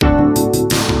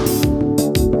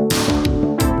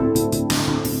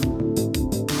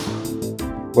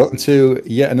Welcome to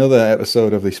yet another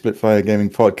episode of the Splitfire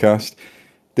Gaming Podcast.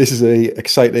 This is a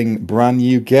exciting brand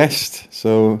new guest,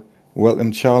 so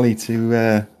welcome Charlie to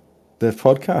the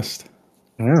podcast.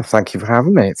 Yeah, thank you for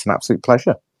having me. It's an absolute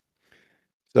pleasure.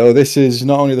 So this is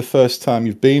not only the first time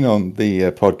you've been on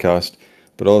the podcast,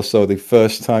 but also the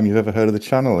first time you've ever heard of the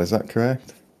channel. Is that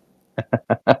correct?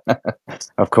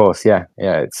 Of course, yeah.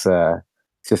 It's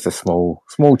just a small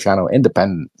channel,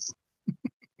 independent.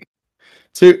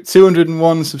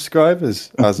 201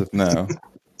 subscribers as of now.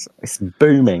 It's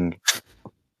booming.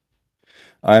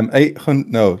 I'm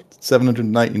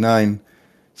 799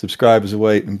 subscribers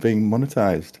away from being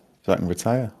monetized, so I can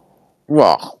retire.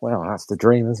 Well, that's the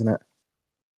dream, isn't it?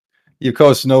 You're, of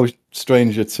course, no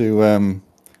stranger to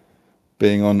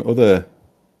being on other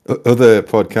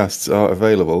podcasts are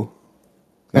available.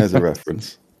 There's a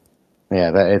reference.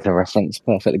 Yeah, that is a reference.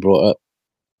 Perfectly brought up.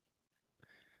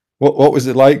 What was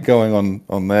it like going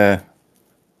on their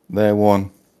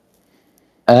one?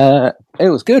 It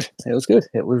was good.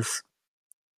 It was.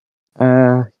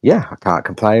 Yeah, I can't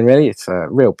complain really. It's a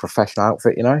real professional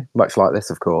outfit, much like this,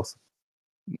 of course.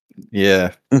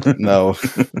 Yeah, no,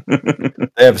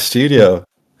 they have a studio.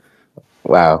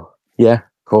 Wow. Yeah,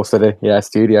 of course they do. Yeah,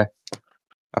 studio.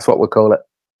 That's what we'll call it.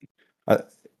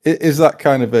 Is that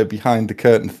kind of a behind the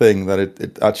curtain thing that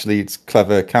it's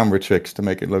clever camera tricks to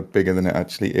make it look bigger than it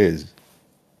actually is?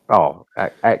 Oh,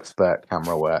 expert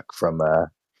camera work from the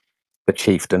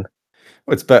chieftain.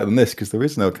 Well, it's better than this because there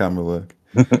is no camera work.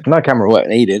 No camera work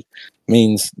needed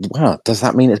means, wow, does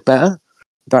that mean it's better?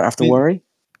 Don't have to worry?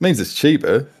 It means it's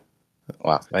cheaper.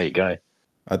 Well, there you go.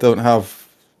 I don't have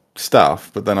staff,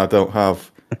 but then I don't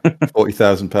have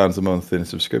 £40,000 a month in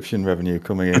subscription revenue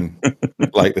coming in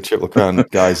like the Triple Crown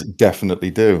guys definitely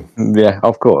do. Yeah,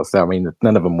 of course. I mean,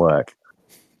 none of them work.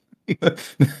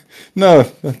 No,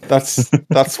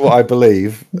 that's what I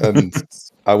believe, and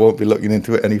I won't be looking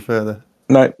into it any further.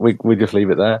 No, we just leave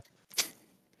it there.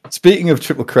 Speaking of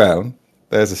Triple Crown,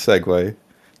 there's a segue.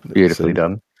 Beautifully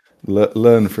done.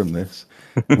 Learn from this.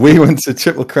 We went to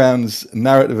Triple Crown's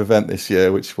narrative event this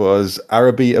year, which was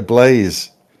Araby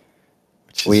Ablaze.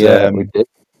 We did.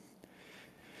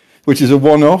 Which is a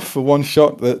one-off, a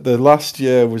one-shot. The last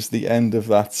year was the end of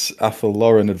that Athel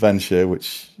Lauren adventure,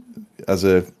 which, as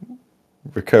a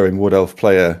recurring Wood Elf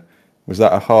player, was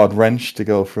that a hard wrench to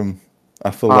go from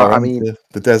Athel Lauren to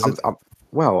the desert? I'm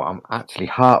actually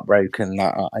heartbroken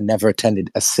that I never attended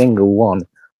a single one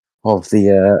of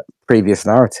the previous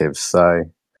narratives. So,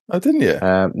 oh, didn't you?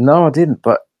 No, I didn't.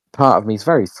 But part of me is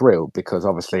very thrilled because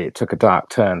obviously it took a dark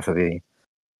turn for the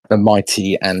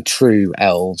mighty and true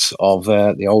elves of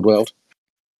the old world.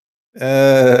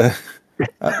 I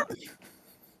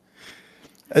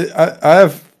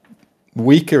have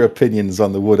weaker opinions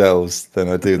on the Wood Elves than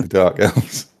I do the Dark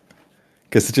Elves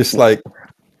because they're just like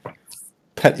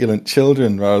petulant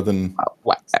children rather than.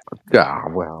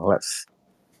 Well, let's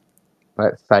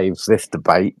save this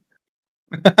debate.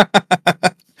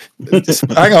 Just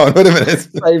hang on, wait a minute.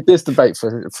 Save this debate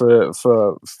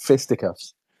for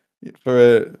fisticuffs.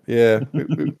 We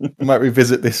might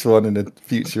revisit this one in a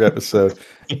future episode.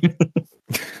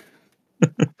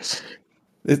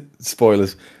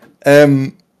 Spoilers.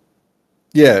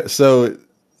 Yeah, so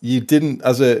you didn't,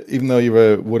 even though you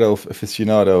were a Wood Elf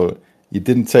aficionado, you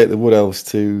didn't take the Wood Elves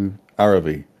to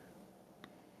Araby.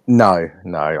 No.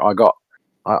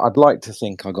 I'd like to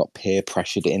think I got peer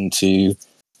pressured into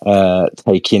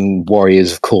taking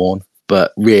Warriors of Khorne,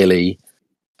 but really,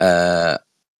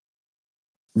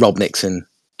 Rob Nixon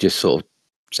just sort of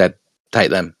said, "Take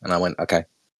them," and I went, "Okay."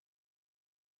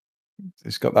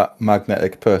 He's got that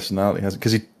magnetic personality, hasn't?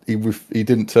 Because he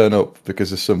didn't turn up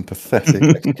because of some pathetic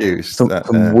excuse,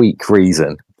 some weak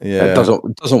reason. Yeah, it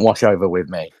doesn't wash over with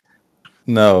me.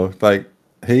 No, like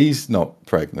he's not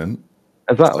pregnant.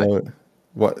 Exactly.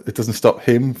 So it doesn't stop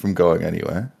him from going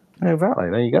anywhere. Exactly.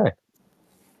 There you go.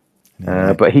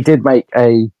 Yeah. But he did make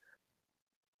a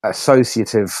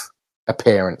associative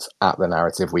appearance at the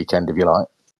narrative weekend, if you like.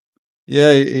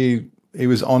 Yeah, he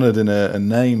was honoured in a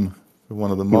name for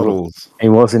one of the models. He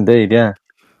was indeed, yeah.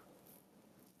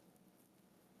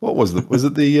 What was it? Was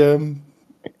it the?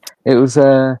 It was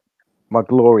my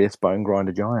glorious Bone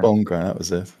Grinder Giant. Bone Grinder, that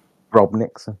was it. Rob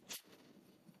Nixon,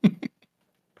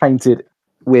 painted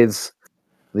with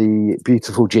the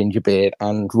beautiful ginger beard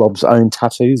and Rob's own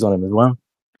tattoos on him as well.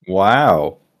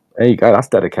 Wow! There you go. That's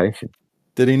dedication.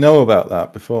 Did he know about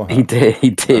that before? He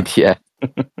did. Yeah.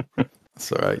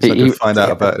 That's all right. So I could find out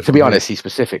about it. To be honest, he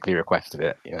specifically requested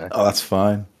it. Oh, that's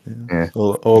fine. Yeah.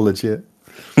 All legit.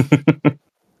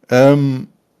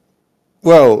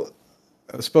 Well,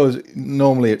 I suppose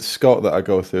normally it's Scott that I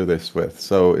go through this with.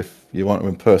 So if you want to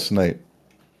impersonate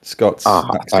Scott's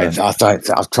accent. I don't.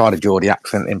 I've tried a Geordie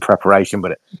accent in preparation,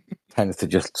 but it tends to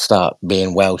just start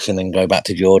being Welsh and then go back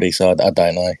to Geordie. So I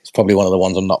don't know. It's probably one of the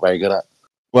ones I'm not very good at.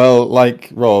 Well, like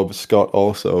Rob, Scott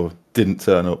also didn't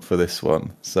turn up for this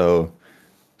one, so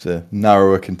it's a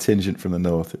narrower contingent from the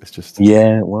north. It was just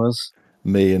It was.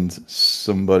 me and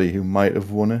somebody who might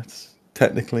have won it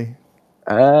technically.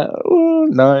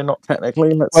 No, not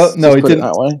technically. Let's Well, no, just he put it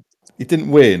didn't. that way. He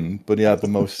didn't win, but he had the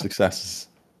most successes.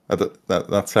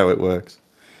 That's how it works.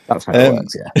 That's how it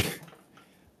works. Yeah.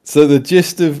 So the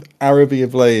gist of Araby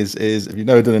Ablaze is, if you've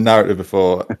never done a narrative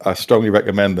before, I strongly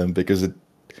recommend them because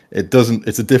it doesn't.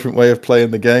 It's a different way of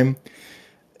playing the game,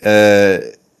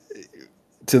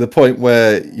 to the point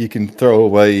where you can throw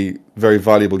away very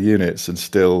valuable units and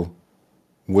still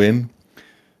win,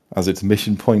 as it's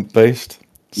mission point based.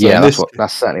 So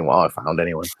that's certainly what I found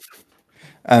anyway.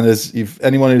 And as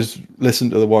anyone who's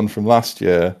listened to the one from last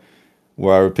year,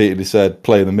 where I repeatedly said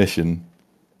play the mission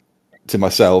to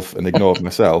myself and ignored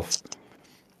myself,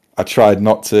 I tried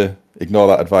not to ignore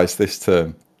that advice this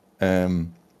term.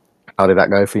 How did that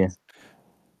go for you?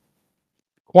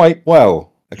 Quite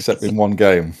well, except in one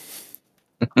game.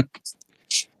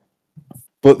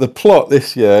 But the plot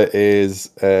this year is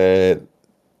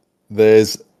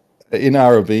there's in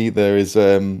Araby there is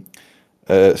a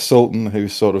sultan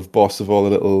who's sort of boss of all the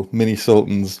little mini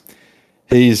sultans.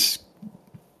 He's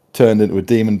turned into a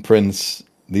demon prince.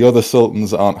 The other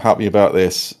sultans aren't happy about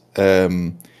this,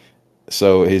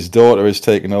 so his daughter has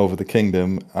taken over the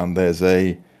kingdom, and there's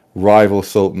a rival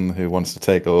sultan who wants to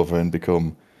take over and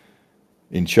become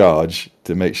in charge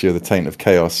to make sure the taint of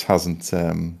chaos hasn't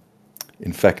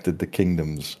infected the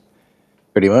kingdoms.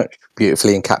 Pretty much.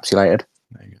 Beautifully encapsulated.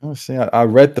 There you go. See, I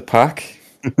read the pack.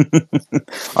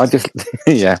 I just,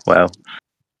 yeah, well.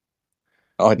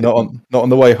 Not on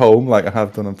the way home like I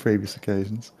have done on previous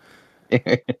occasions.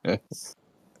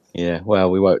 Yeah,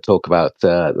 well, we won't talk about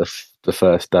the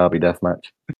first Derby death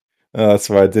match. That's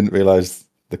why I didn't realise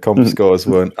the comp scores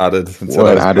weren't added until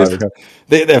Weren't I was added.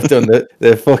 driving home.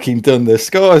 They've fucking done the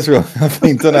scores wrong. I've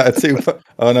been done out of 2.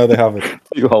 Oh no, they haven't.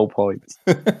 2 whole points.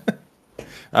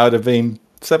 I would have been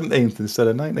 17th instead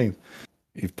of 19th.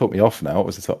 You've put me off now. What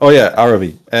was the top? Oh yeah,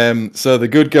 Araby. So the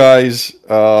good guys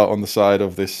are on the side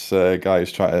of this guy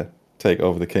who's trying to take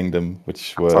over the kingdom,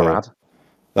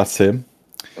 that's him.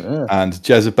 Yeah. And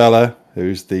Jezebella,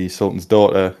 who's the Sultan's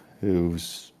daughter,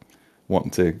 who's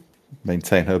wanting to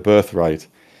maintain her birthright.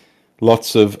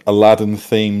 Lots of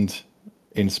Aladdin-themed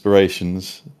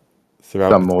inspirations throughout.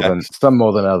 Some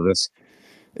more than others.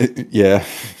 Yeah.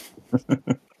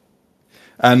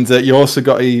 And you also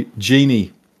got a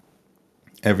genie.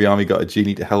 Every army got a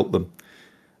genie to help them.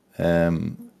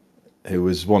 Who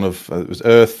was one of it was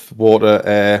earth, water,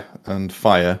 air, and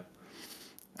fire.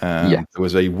 There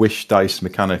was a wish dice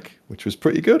mechanic, which was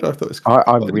pretty good. I thought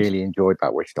I really enjoyed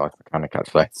that wish dice mechanic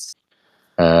actually.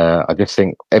 I just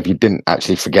think if you didn't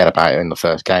actually forget about it in the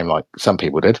first game, like some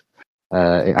people did,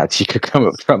 it actually could come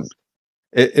up trump.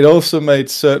 It also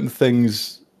made certain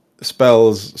things,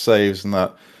 spells, saves, and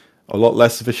that a lot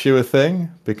less of a sure thing,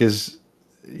 because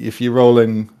if you're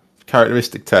rolling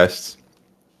characteristic tests,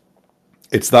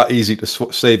 it's that easy to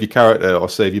save your character or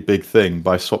save your big thing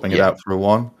by swapping it out for a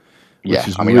 1, which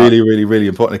is really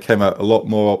important. It came out a lot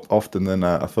more often than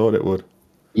I thought it would.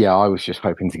 Yeah, I was just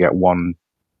hoping to get 1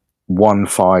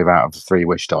 5 out of the 3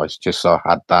 wish dice, just so I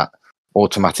had that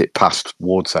automatic passed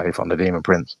ward save on the Demon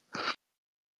Prince.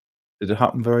 Did it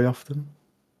happen very often?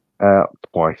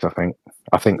 Twice, I think.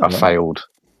 I failed.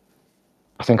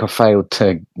 I think I failed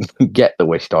to get the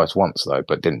wish dice once though,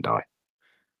 but didn't die.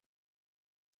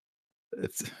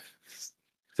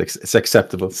 It's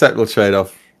acceptable. Acceptable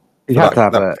trade-off. You had to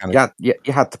have you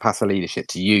had to pass a leadership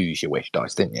to use your wish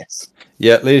dice, didn't you?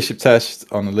 Yeah, leadership test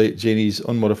on the genie's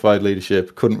unmodified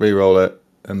leadership. Couldn't re-roll it,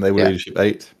 and they were leadership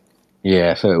 8.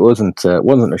 Yeah, so it wasn't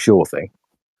a sure thing.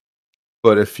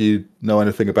 But if you know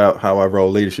anything about how I roll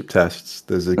leadership tests,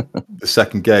 there's the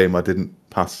second game I didn't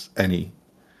pass any.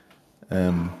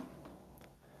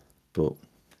 But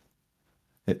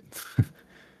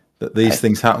these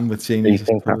things happen with genies. These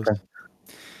things happen.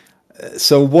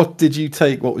 So what did you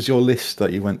take? What was your list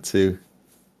that you went to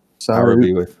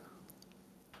Araby with?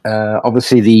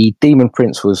 Obviously, the Demon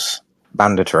Prince was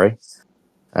mandatory.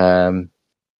 So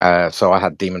I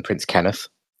had Demon Prince Kenneth.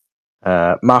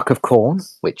 Mark of Corn,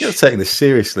 which... You're taking this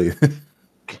seriously.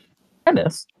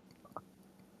 Kenneth?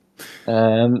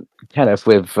 Kenneth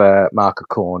with Mark of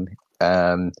Corn.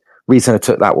 Reason I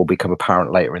took that will become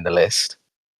apparent later in the list.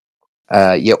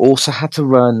 You also had to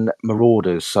run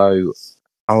Marauders, so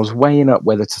I was weighing up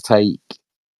whether to take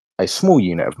a small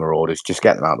unit of Marauders, just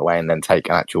get them out of the way, and then take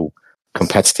an actual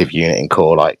competitive unit in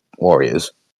core like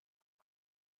Warriors.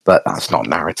 But that's not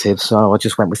narrative, so I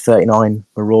just went with 39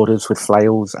 Marauders with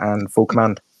flails and full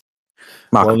command.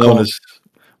 Well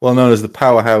known as the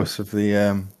powerhouse of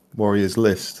the Warriors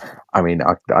list. I mean,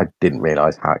 I didn't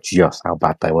realise how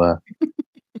bad they were.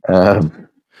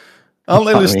 Aren't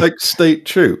they just like state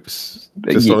troops,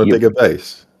 just on a bigger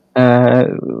base? They're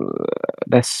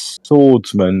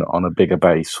swordsmen on a bigger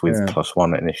base with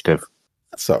 +1 initiative.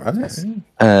 That's all right. Yes.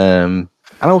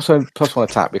 And also +1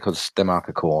 attack because they mark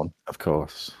a corn. Of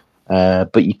course.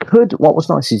 But you could. What was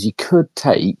nice is you could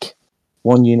take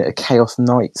 1 unit of Chaos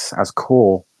Knights as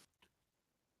core.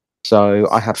 So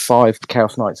I had 5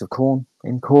 Chaos Knights of Khorne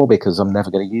in core because I'm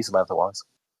never going to use them otherwise.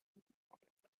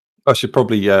 I should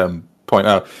probably point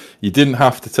out you didn't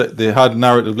have to take. They had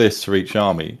narrative lists for each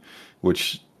army,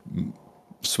 which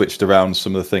switched around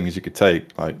some of the things you could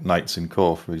take, like Knights in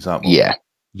core, for example. Yeah.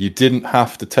 You didn't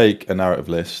have to take a narrative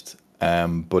list,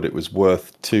 but it was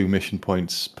worth 2 mission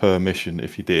points per mission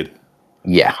if you did.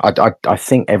 Yeah, I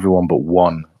think everyone but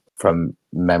one from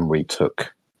memory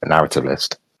took a narrative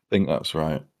list. I think that's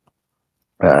right.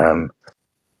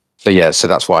 So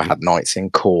that's why I had Knights in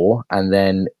core, and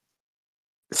then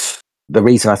the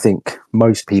reason I think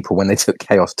most people when they took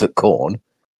Chaos took Khorne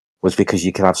was because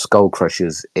you could have Skull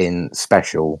Crushers in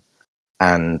special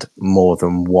and more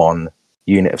than 1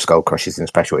 unit of Skull Crushers in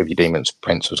special if your Demon's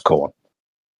Prince was Khorne.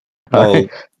 Well,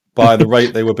 by the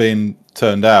rate they were being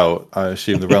turned out, I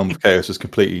assume the Realm of Chaos was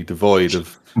completely devoid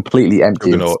of... Completely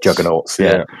empty of Juggernauts,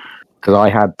 yeah. Because I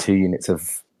had 2 units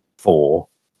of 4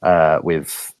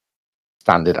 with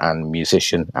Standard and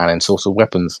Musician and Ensorcelled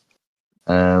Weapons.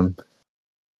 Because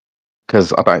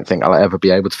I don't think I'll ever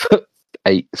be able to put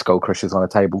 8 Skull Crushers on a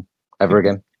table ever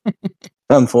again,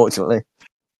 unfortunately.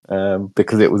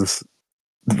 Because it was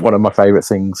one of my favourite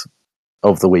things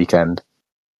of the weekend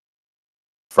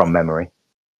from memory.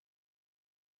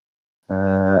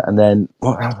 And then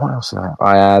what else did I have?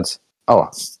 I had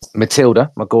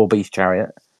Matilda, my Gore Beast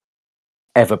Chariot,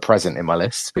 ever present in my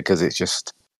list because it's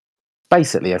just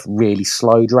basically a really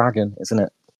slow dragon, isn't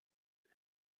it?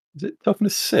 Is it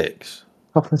toughness 6?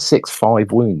 Toughness 6,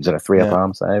 5 wounds and a 3-up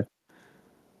arm save.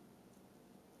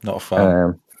 Not a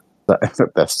fan.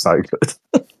 They're so good.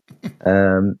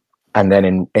 And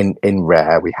then in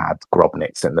rare we had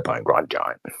Grobnitz and the Bone Grind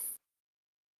Giant.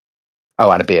 Oh,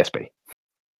 and a BSB.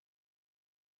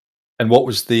 And what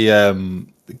was the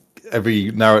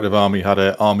every narrative army had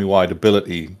an army-wide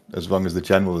ability as long as the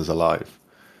general is alive?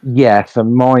 Yeah, so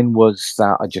mine was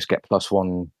that I just get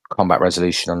 +1 combat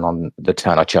resolution on the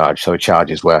turn I charge. So a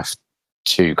charge is worth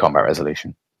 2 combat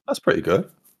resolution. That's pretty good.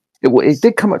 It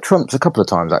did come at trumps a couple of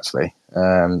times, actually,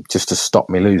 just to stop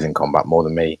me losing combat more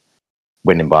than me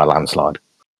winning by a landslide.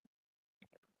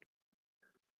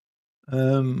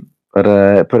 But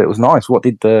it was nice. What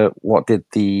did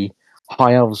the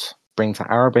High Elves bring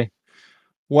to Araby?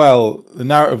 Well, the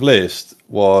narrative list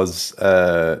was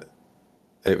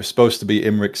it was supposed to be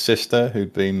Imric's sister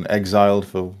who'd been exiled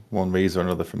for one reason or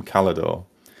another from Calador.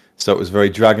 So it was very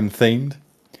dragon themed.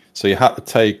 So you had to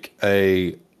take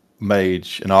an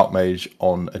archmage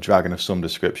on a dragon of some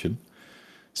description.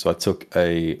 So I took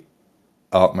a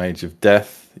archmage of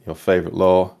death, your favorite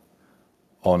lore,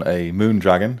 on a moon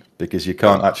dragon because you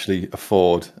can't actually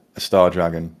afford a star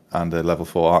dragon and a level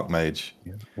 4 archmage.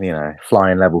 You know,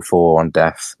 flying level 4 on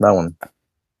death. No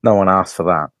one asked for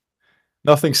that.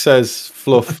 Nothing says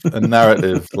fluff and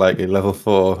narrative like a level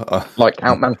 4. Like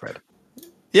Count Manfred.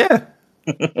 Yeah,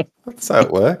 that's how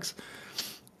it works.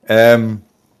 Now,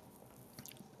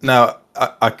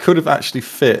 I could have actually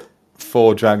fit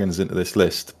 4 dragons into this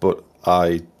list, but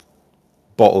I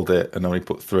bottled it and only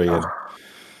put 3 in.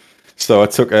 So I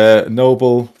took a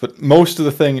noble, but most of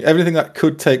everything that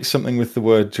could take something with the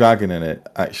word dragon in it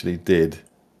actually did.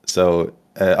 So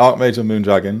Archmage on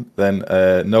Moondragon, then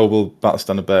noble battle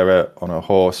standard bearer on a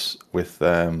horse with.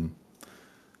 I've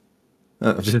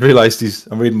just realised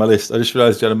I'm reading my list. I just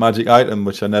realised he had a magic item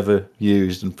which I never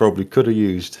used and probably could have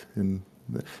used.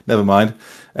 Never mind.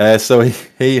 So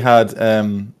he had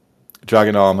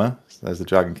dragon armor. So there's the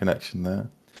dragon connection there.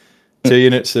 2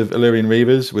 units of Illyrian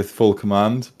Reavers with full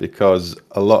command because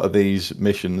a lot of these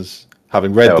missions,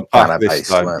 having read the pack this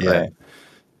time,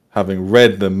 having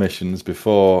read the missions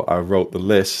before I wrote the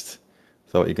list,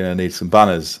 thought you're going to need some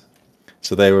banners.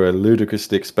 So they were a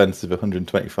ludicrously expensive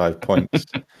 125 points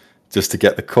just to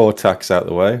get the core tax out of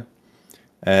the way.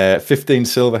 15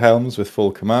 silver helms with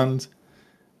full command.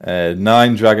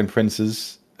 9 dragon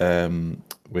princes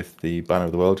with the banner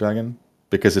of the world dragon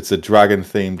because it's a dragon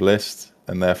themed list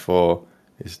and therefore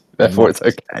Therefore, it's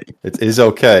okay. It is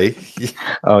okay.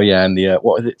 Oh yeah, and the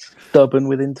what is it? Stubborn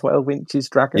within 12 inches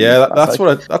dragon. Yeah, that's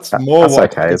okay. that's more that's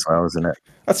what okay as well, isn't it?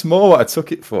 That's more what I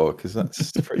took it for, because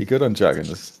that's pretty good on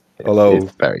dragons. Although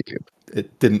it's very good.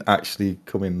 It didn't actually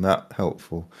come in that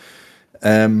helpful.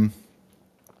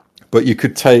 But you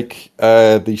could take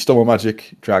the Storm of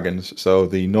Magic dragons, so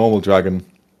the normal dragon,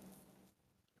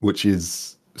 which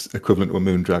is equivalent to a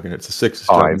moon dragon. It's a 6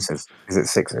 dragon. Is it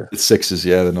 6s? It's 6s,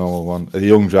 yeah, the normal one. The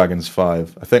young dragon's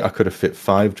 5. I think I could have fit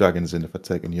 5 dragons in if I'd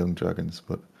taken young dragons,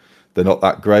 but they're not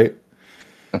that great.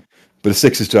 But the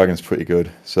 6s dragon's pretty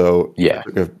good. So yeah, I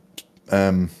took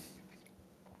a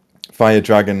fire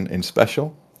dragon in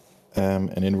special,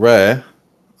 and in rare,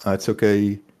 I took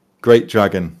a great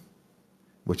dragon,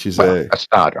 which is a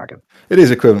star dragon. It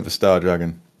is equivalent to star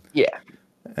dragon. Yeah.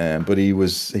 But he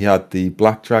had the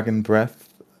black dragon breath,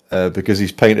 because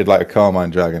he's painted like a carmine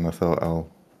dragon. I thought I'll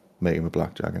make him a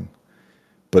black dragon,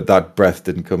 but that breath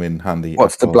didn't come in handy.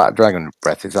 What's the black dragon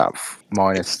breath? Is that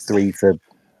 -3 to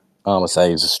armor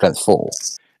saves, strength 4?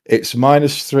 It's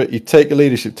 -3. You take a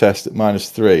leadership test at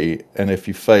 -3, and if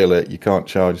you fail it, you can't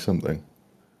charge something.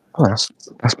 Oh,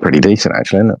 that's pretty decent,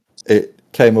 actually, isn't it? It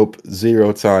came up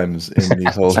 0 times in the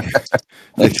whole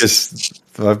because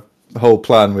the whole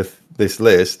plan with this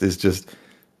list is just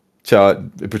charge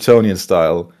Bretonian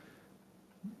style,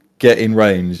 get in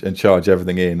range and charge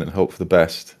everything in and hope for the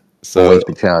best. So always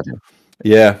be charging.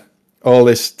 Yeah, all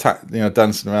this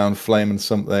dancing around, flaming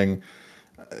something.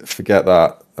 Forget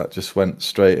that. That just went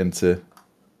straight into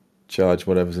charge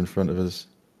whatever's in front of us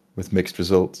with mixed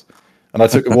results. And I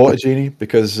took a water genie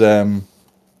because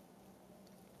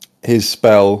his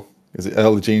spell, because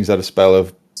all the genies had a spell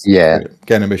of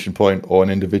gain a mission point or an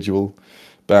individual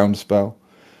bound spell,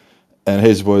 and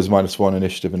his was -1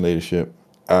 initiative and leadership.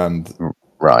 And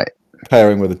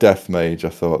pairing with a death mage, I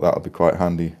thought that would be quite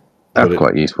handy. That's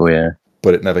quite useful, yeah.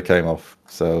 But it never came off.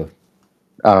 So,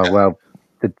 well,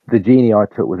 the genie I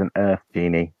took was an earth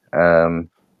genie,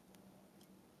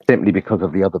 simply because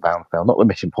of the other bound spell, not the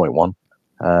mission point one,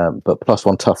 but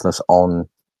 +1 toughness on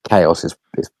chaos is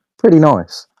pretty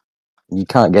nice. You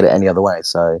can't get it any other way.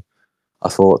 So I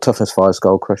thought toughness 5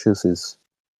 skull crushers is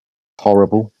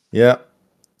horrible. Yeah.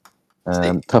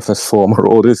 Toughness 4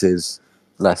 marauders is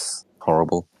less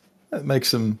horrible. That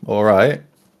makes them all right.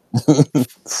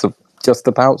 So just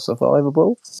about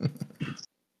survivable.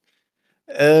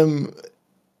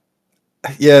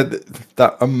 Yeah,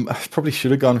 that I probably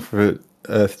should have gone for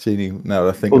Earth Genie now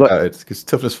that I think about it, because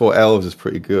toughness 4 elves is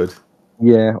pretty good.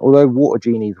 Yeah, although water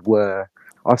genies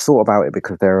I thought about it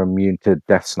because they're immune to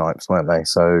death snipes, weren't they?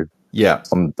 So yeah,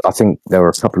 I think there were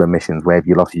a couple of missions where if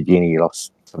you lost your genie, you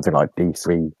lost something like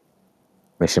D3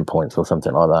 mission points or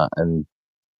something like that. And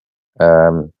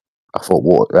I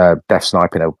thought death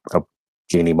sniping a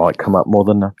genie might come up more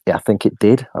than that. Yeah, I think it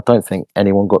did. I don't think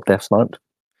anyone got death sniped,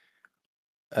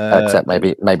 except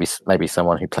maybe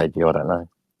someone who played you. I don't know.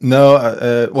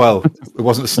 No, well, it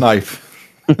wasn't a snipe.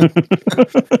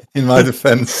 In my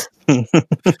defense, but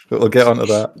we'll get onto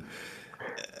that.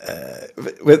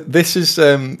 This is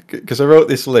because I wrote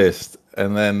this list,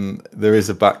 and then there is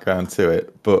a background to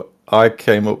it, but I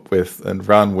came up with and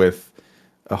ran with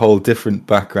a whole different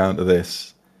background to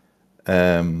this,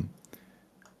 in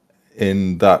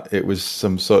that it was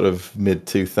some sort of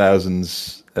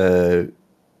mid-2000s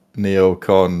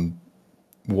neocon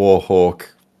warhawk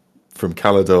from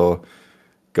Calador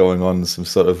going on some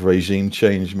sort of regime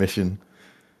change mission,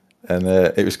 and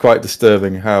it was quite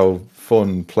disturbing how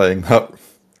fun playing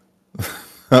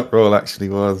that role actually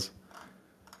was.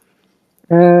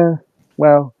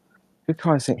 Well, just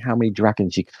trying to think how many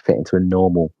dragons you could fit into a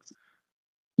normal.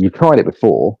 You tried it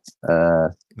before.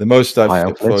 The most I've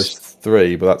fit for is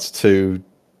 3, but that's 2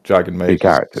 dragon mages. 2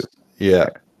 characters. Yeah,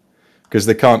 because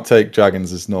they can't take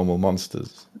dragons as normal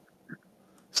monsters.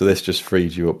 So this just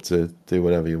freed you up to do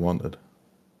whatever you wanted.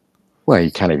 Well,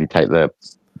 you can if you take the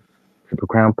Triple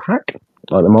Crown pack,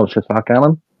 like the Monstrous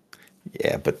Arcanum.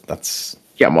 Yeah, but that's...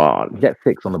 Come on, get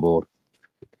 6 on the board.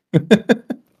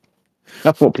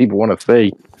 That's what people want to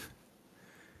see.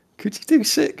 Could you do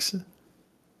 6?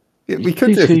 Yeah, we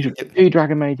could do 2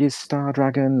 Dragon Mages, Star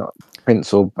Dragon,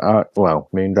 Prince or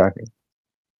Moon Dragon,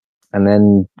 and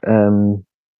then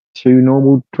 2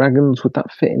 normal dragons. Would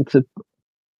that fit into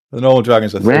the normal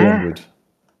dragons? Are 300.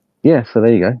 Yeah, so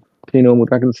there you go. 2 normal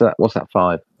dragons. So what's that?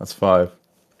 5. That's 5.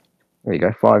 There you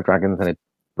go. 5 dragons and a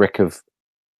brick of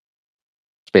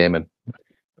spearmen.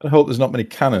 I hope there's not many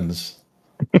cannons.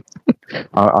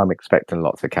 I'm expecting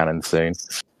lots of cannons soon.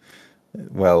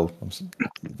 Well,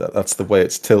 that's the way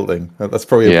it's tilting. That's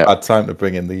probably a bad time to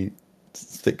bring in the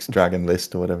 6 dragon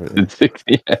list or whatever it is. 6,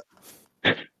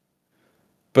 yeah.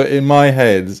 But in my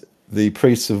head, the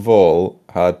priests of Vol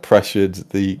had pressured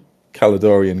the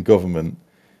Caledonian government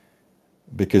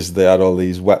because they had all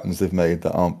these weapons they've made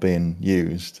that aren't being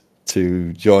used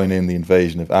to join in the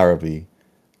invasion of Araby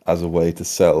as a way to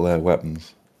sell their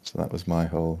weapons. So that was my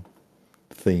whole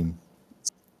theme.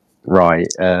 Right.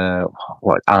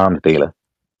 What arms dealer?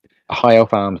 A high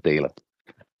elf arms dealer.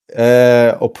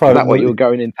 Or private. Is that what you were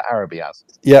going into Araby as?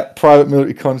 Yeah, private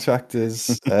military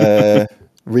contractors,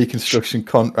 reconstruction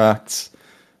contracts.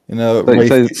 You know,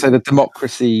 so the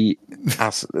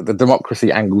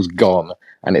democracy angle's gone,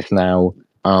 and it's now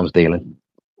arms dealing.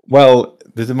 Well,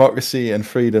 the democracy and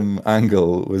freedom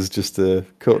angle was just a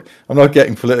cut. I'm not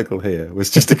getting political here. It was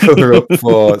just a cover up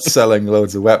for selling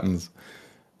loads of weapons.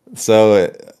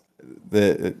 So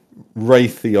the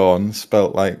Raytheon,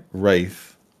 spelt like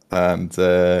Wraith, and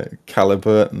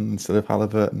Caliburton instead of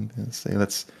Halliburton. See,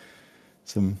 that's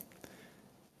some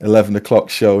 11 o'clock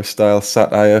show style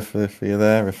satire for you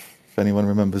there, if anyone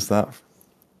remembers that.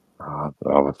 Oh,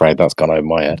 I'm afraid that's gone over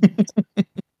my head.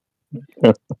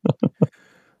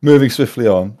 Moving swiftly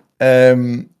on.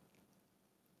 I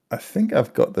think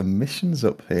I've got the missions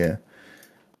up here.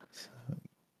 So,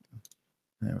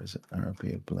 there is it,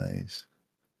 Araby Ablaze.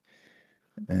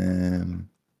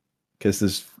 Because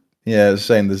there's, I was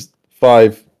saying there's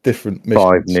 5 different missions.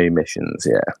 5 new missions,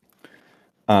 yeah.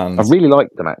 And I really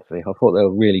liked them, actually. I thought they were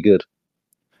really good.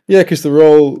 Yeah, because they're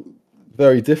all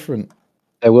very different.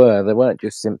 They weren't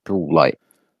just simple, like,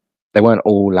 they weren't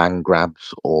all land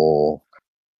grabs or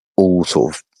all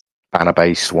sort of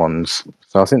banner-based ones.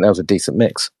 So I think that was a decent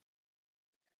mix.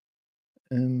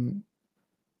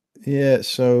 Yeah,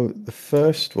 so the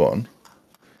first one,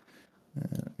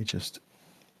 let me just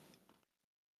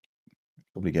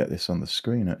probably get this on the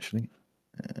screen, actually.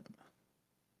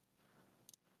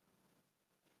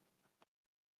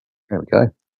 There we go.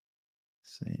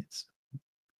 See, it's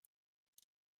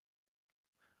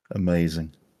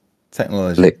amazing.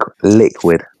 Technology.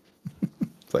 Liquid.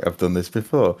 It's like I've done this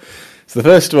before. So the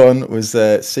first one was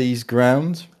Seas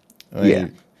Ground. Yeah.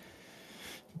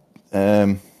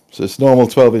 So it's normal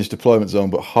 12-inch deployment zone,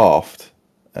 but halved,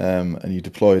 and you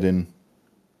deployed in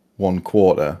 1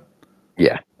 quarter.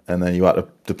 Yeah. And then you had to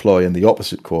deploy in the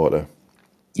opposite quarter.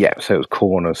 Yeah, so it was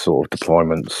corner sort of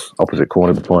deployments, opposite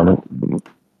corner deployment.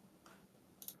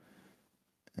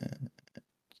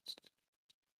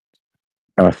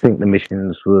 And I think the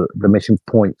mission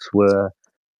points were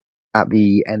at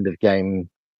the end of game,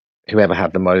 whoever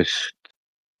had the most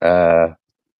sort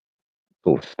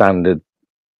of standard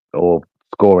or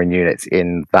scoring units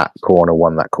in that corner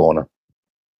won that corner.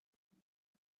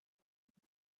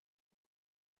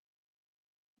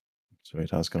 Sorry,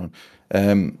 it has gone.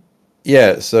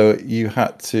 Yeah, so you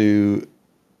had to,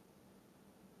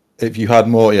 if you had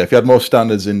more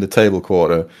standards in the table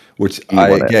quarter, which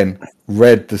again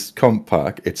read this comp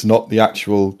pack, it's not the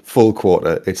actual full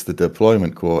quarter, it's the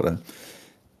deployment quarter.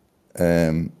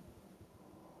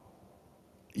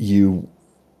 You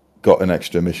got an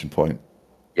extra mission point.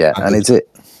 Yeah, and is it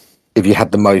if you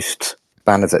had the most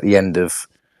banners at the end of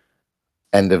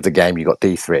the game, you got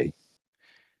D3?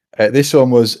 This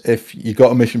one was if you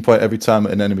got a mission point every time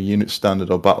an enemy unit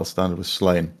standard or battle standard was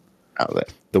slain. That was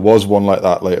it. There was one like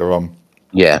that later on.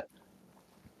 Yeah.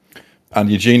 And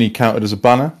your genie counted as a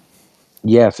banner?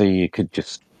 Yeah, so you could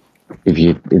just, if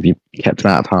you kept him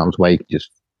out of harm's way, you could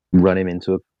just run him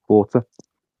into a quarter.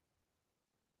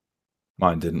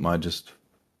 Mine didn't. Mine just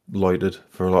loitered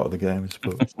for a lot of the games,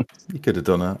 but you could have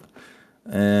done that.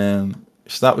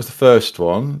 So that was the first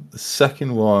one. The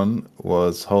second one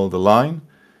was Hold the Line,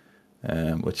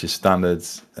 which is standard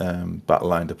battle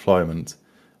line deployment.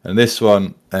 And this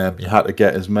one, you had to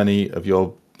get as many of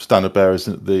your standard bearers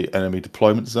into the enemy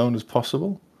deployment zone as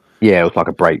possible. Yeah, it was like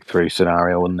a breakthrough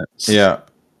scenario, wasn't it? Yeah.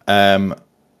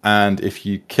 And if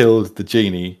you killed the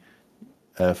genie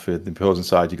for the opposing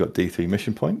side, you got D3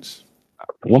 mission points.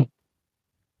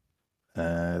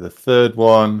 The third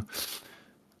one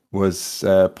was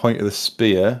Point of the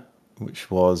Spear,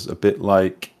 which was a bit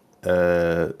like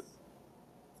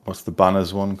what's the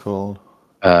banners one called?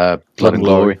 Blood and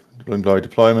Glory. Blood and Glory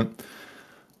deployment.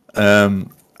 And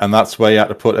that's where you had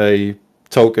to put a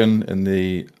token in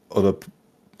the other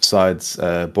side's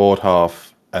board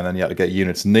half, and then you had to get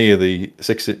units near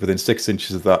within 6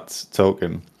 inches of that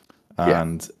token,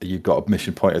 and you got a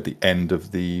mission point at the end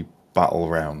of the battle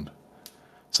round.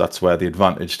 So that's where the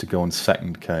advantage to go in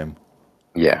second came.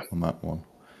 Yeah. On that one.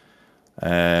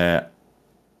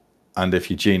 And if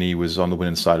your genie was on the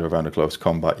winning side of a round of close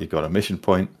combat, you got a mission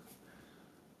point.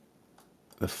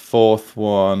 The fourth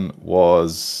one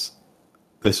was,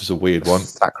 this was a weird one.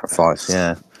 Sacrifice,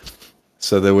 yeah.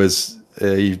 So there was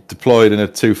you deployed in a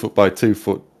 2 foot by 2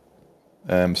 foot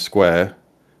square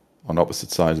on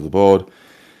opposite sides of the board,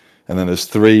 and then there's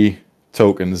 3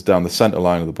 tokens down the center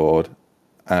line of the board,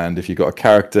 and if you got a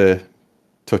character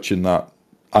touching that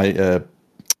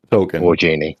token Or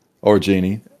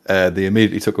genie, they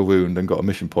immediately took a wound and got a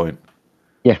mission point.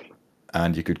 Yeah,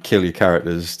 and you could kill your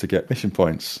characters to get mission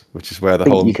points, which is where the I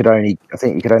think whole you could only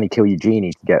kill your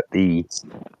genie to get the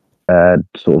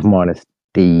sort of minus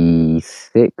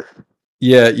D6.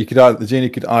 Yeah, you could the genie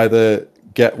could either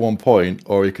get 1 point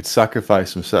or he could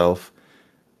sacrifice himself,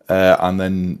 and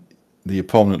then the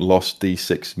opponent lost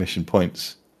D6 mission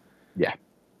points. Yeah.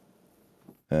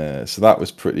 So that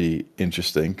was pretty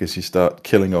interesting because you start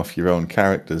killing off your own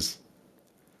characters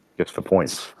just for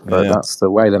points. But that's the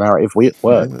way the narrative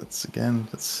works. Yeah,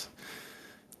 let's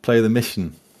play the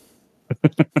mission.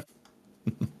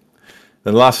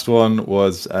 The last one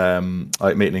was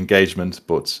like meet an engagement,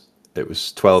 but it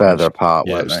was 12 further apart.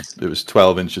 Yeah, it was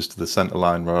 12 inches to the center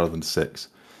line rather than 6.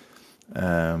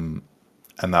 And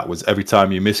that was every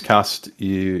time you miscast,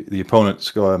 the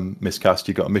opponent's got a miscast,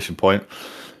 you got a mission point.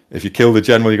 If you kill the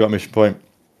general, you got a mission point.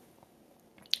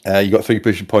 You got 3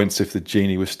 mission points if the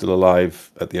genie was still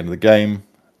alive at the end of the game,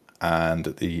 and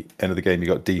at the end of the game, you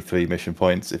got D3 mission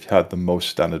points if you had the most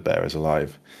standard bearers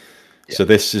alive. Yeah. So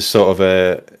this is sort of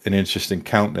an interesting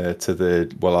counter to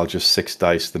the I'll just 6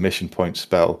 dice the mission point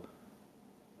spell,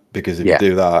 because if you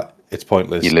do that, it's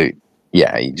pointless. You loot.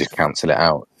 Yeah, you just cancel it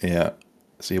out. Yeah,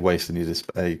 so you're wasting your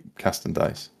casting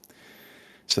dice.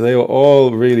 So they were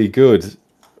all really good,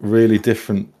 really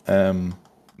different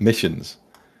missions.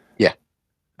 Yeah,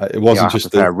 it wasn't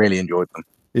just. I really enjoyed them.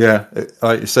 Yeah,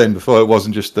 like you're saying before, it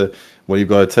wasn't just you've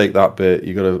got to take that bit,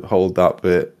 you've got to hold that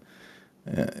bit.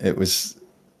 It was,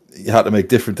 you had to make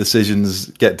different decisions,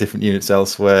 get different units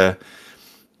elsewhere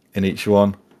in each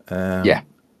one. And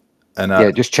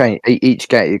just change each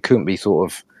game. It couldn't be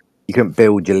you couldn't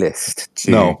build your list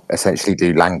to essentially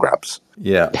do land grabs.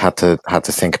 Yeah, you had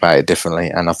to think about it differently.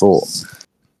 And I thought,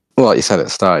 like you said at the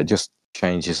start, it just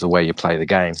changes the way you play the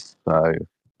game. So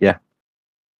yeah,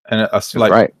 and it's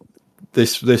like great.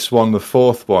 This one, the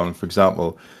 4th one, for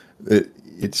example,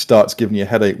 it starts giving you a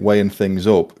headache weighing things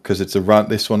up because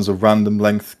this one's a random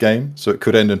length game, so it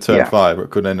could end in turn 5 or it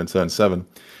could end in turn 7.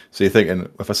 So you're thinking,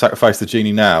 if I sacrifice the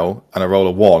genie now and I roll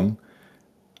a 1,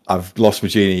 I've lost my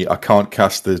genie, I can't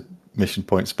cast the mission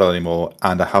point spell anymore,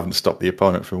 and I haven't stopped the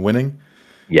opponent from winning.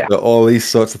 Yeah, but all these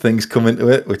sorts of things come into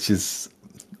it, which is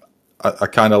I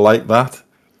kind of like that.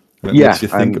 It makes you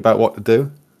think about what to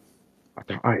do.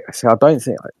 I don't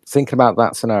think about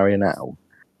that scenario now.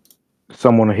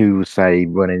 Someone who, say,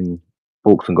 running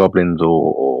Orcs and Goblins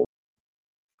or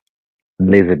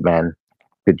Lizard Men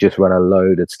could just run a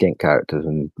load of skink characters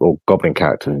or Goblin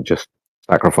characters and just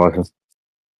sacrifice them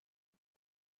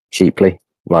cheaply.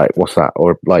 Like, what's that?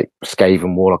 Or like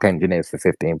Skaven Warlock Engineers for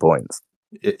 15 points.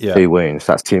 2 wounds.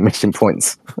 That's 2 mission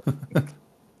points.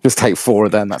 Just take 4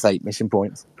 of them. That's 8 mission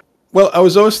points. Well, I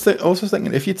was also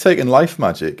thinking, if you're taking life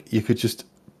magic, you could just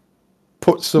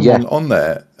put someone on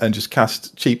there and just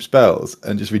cast cheap spells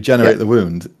and just regenerate the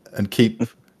wound and keep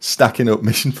stacking up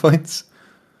mission points.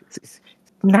 It's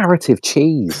narrative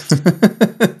cheese.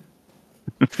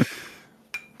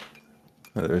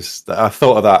 I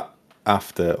thought of that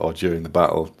after or during the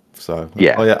battle. So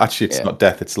actually, it's not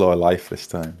death; it's lower life this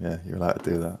time. Yeah, you're allowed to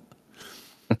do that.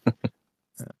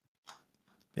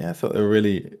 I thought they were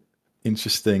really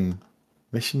interesting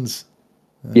missions.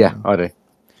 I do.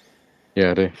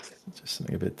 Yeah, I do. Just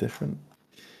something a bit different.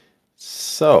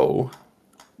 So,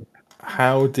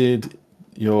 how did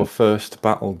your first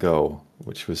battle go,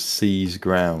 which was Seize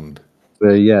Ground?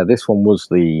 This one was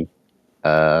the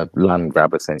land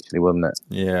grab, essentially, wasn't it?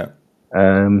 Yeah.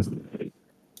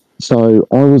 So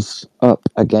I was up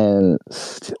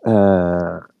against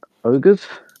ogres,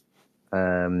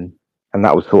 and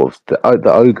that was sort of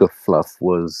the ogre fluff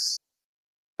was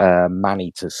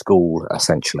man-eater school,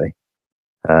 essentially.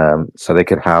 So they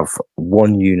could have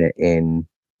one unit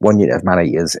of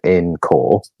man-eaters in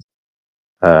core,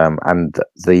 and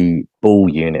the bull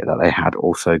unit that they had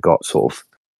also got sort of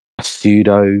a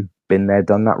pseudo been there,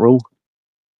 done that rule.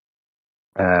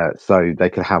 So they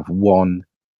could have one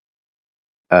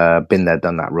been there,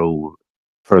 done that rule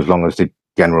for as long as the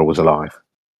general was alive.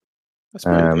 That's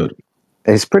pretty good.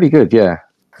 It's pretty good, yeah.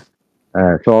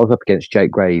 So I was up against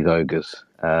Jake Gray's ogres.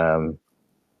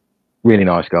 Really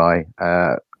nice guy.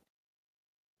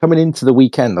 Coming into the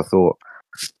weekend, I thought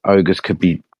ogres could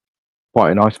be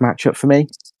quite a nice matchup for me.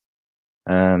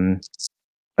 I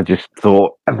just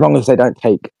thought, as long as they don't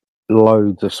take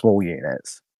loads of small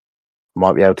units, I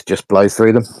might be able to just blow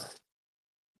through them.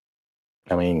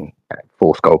 I mean,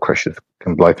 four skull crushers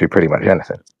can blow through pretty much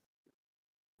anything.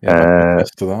 Yeah, I can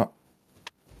attest to that.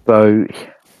 So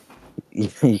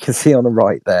you can see on the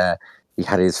right there, he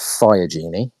had his fire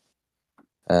genie.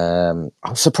 I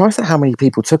was surprised at how many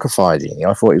people took a fire genie.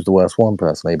 I thought he was the worst one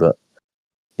personally, but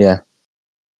yeah,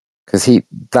 because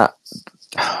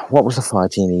what was the fire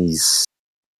genie's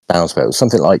bounce spell? It was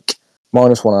something like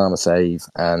 -1 armor save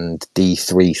and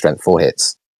D3 strength 4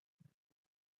 hits.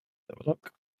 Have a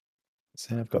look.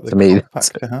 See, I've got the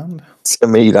compact to hand. To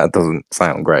me, that doesn't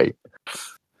sound great.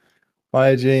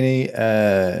 Fire Genie,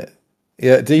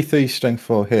 D3 strength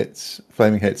 4 hits,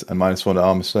 flaming hits, and -1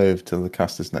 armor save till the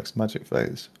caster's next magic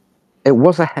phase. It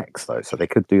was a hex though, so they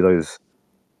could do those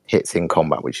hits in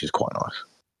combat, which is quite nice.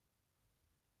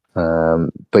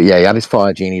 But yeah, he had his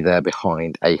Fire Genie there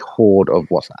behind a horde of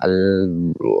what's that?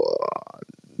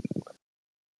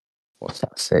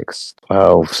 6,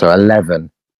 12, so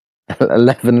 11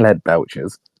 lead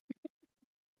belchers,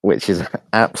 which is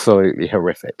absolutely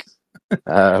horrific.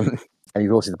 And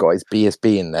he's also got his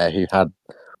BSB in there, who had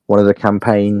one of the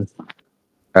campaign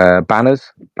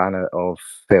banners, Banner of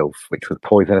Filth, which was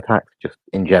poison attacks, just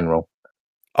in general.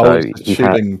 Oh, so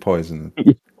shooting poison.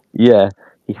 Yeah,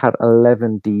 he had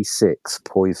 11d6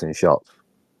 poison shots.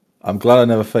 I'm glad I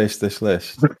never faced this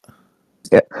list.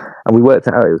 Yeah, and we worked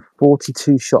out it was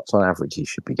 42 shots on average he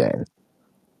should be getting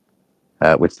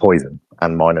with poison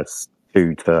and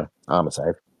 -2 to armor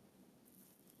save.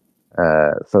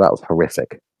 So that was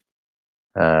horrific.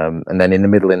 And then in the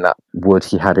middle in that wood,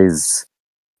 he had his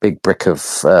big brick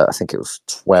of, I think it was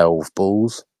 12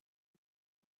 bulls.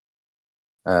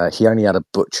 He only had a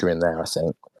butcher in there, I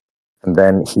think. And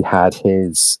then he had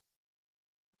his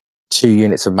 2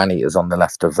 units of man-eaters on the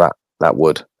left of that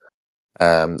wood.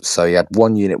 So he had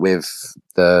 1 unit with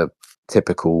the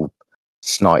typical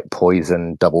snipe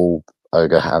poison double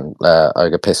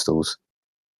ogre pistols,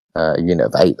 a unit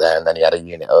of 8 there, and then he had a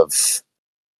unit of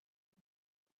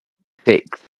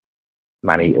 6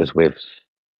 man-eaters with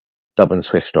stubborn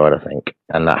swift stride, I think,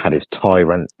 and that had his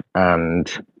tyrant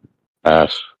and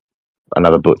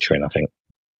another butcher in, I think.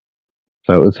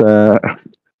 So it was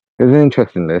an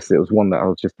interesting list. It was one that I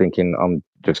was just thinking I'm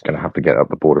just going to have to get up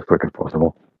the board as quick as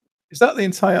possible. Is that the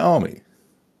entire army?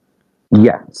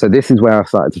 Yeah. So this is where I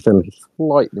started to feel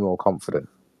slightly more confident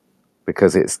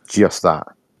because it's just that.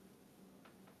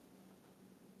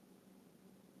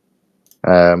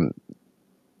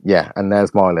 Yeah, and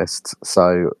there's my list.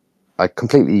 So I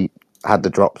completely had the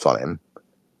drops on him,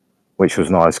 which was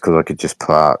nice because I could just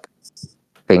put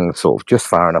things sort of just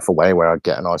far enough away where I'd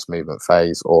get a nice movement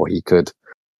phase, or he could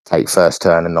take first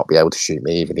turn and not be able to shoot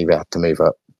me even if he had to move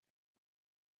up.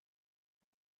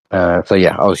 So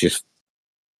yeah, I was just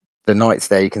the knights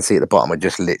there. You can see at the bottom are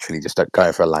just literally just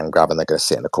going for a land grab, and they're going to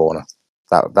sit in the corner.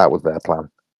 That was their plan.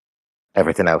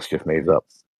 Everything else just moves up.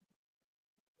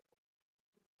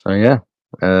 So yeah,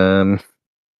 and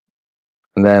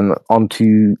then on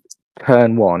to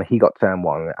turn 1. He got turn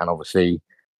 1, and obviously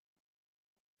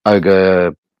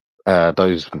ogre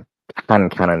those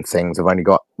hand cannon things have only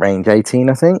got range 18,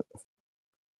 I think,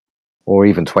 or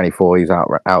even 24. He's out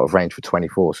of range for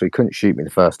 24, so he couldn't shoot me the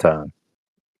first turn.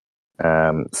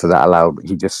 So that allowed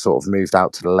he just sort of moved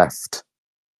out to the left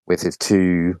with his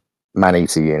 2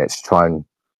 man-eater units to try and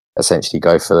essentially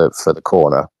go for the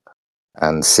corner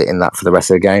and sit in that for the rest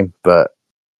of the game. But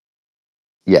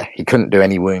yeah, he couldn't do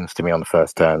any wounds to me on the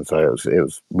first turn, so it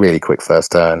was really quick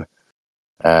first turn.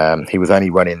 He was only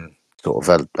running sort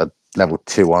of a level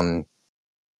 2 on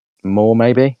more,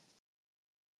 maybe.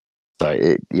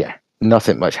 So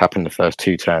nothing much happened the first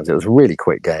 2 turns. It was a really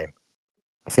quick game.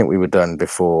 I think we were done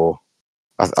before.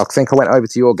 I think I went over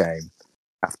to your game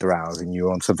after hours, and you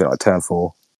were on something like turn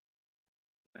 4.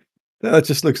 That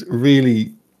just looks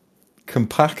really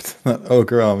compact. That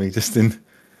ogre army, just in.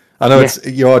 I know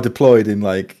you are deployed in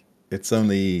like it's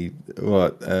only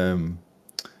what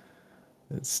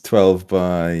it's 12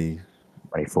 by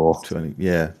 24. 20.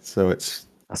 Yeah, so it's.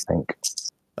 I think.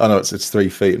 Oh no, it's 3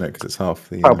 feet in it because it's half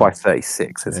the. 12 by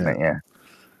 36, isn't it? Yeah.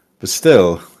 But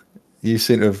still, you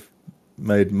seem to have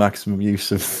made maximum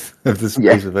use of the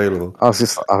space available. I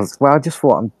just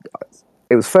thought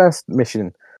it was first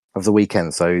mission of the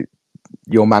weekend, so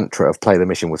your mantra of play the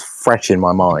mission was fresh in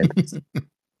my mind.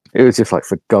 It was just like,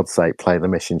 for God's sake, play the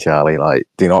mission, Charlie. Like,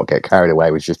 do not get carried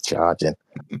away with just charging.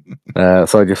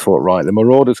 So I just thought, right, the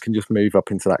Marauders can just move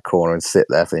up into that corner and sit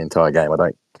there for the entire game. I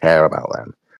don't care about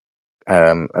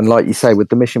them. And like you say, with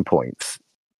the mission points,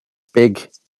 big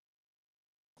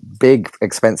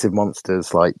expensive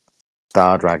monsters like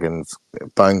Star Dragons,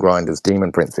 Bone Grinders,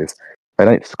 Demon Princes, they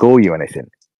don't score you anything.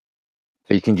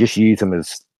 So you can just use them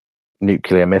as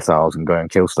nuclear missiles and go and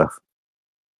kill stuff.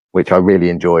 which I really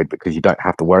enjoyed because you don't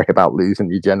have to worry about losing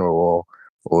your general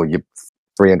or your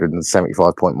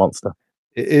 375 point monster.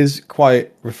 It is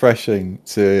quite refreshing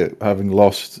to having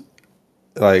lost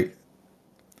like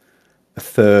a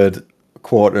third,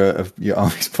 quarter of your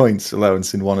army's points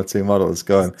allowance in one or two models.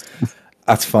 Going,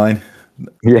 that's fine.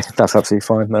 Yeah, that's absolutely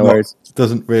fine. No worries.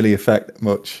 Doesn't really affect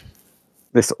much.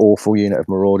 This awful unit of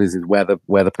Marauders is where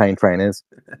the pain train is.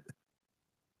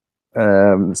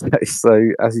 So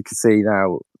as you can see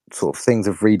now, sort of things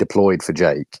have redeployed for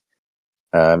Jake.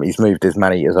 He's moved his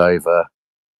man-eaters over,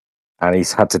 and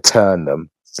he's had to turn them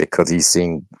because he's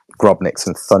seen Grobniks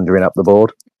and thundering up the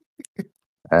board.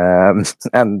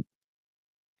 And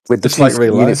with Just the like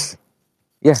real life.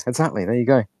 Yeah, exactly. There you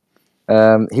go.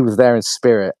 He was there in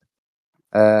spirit.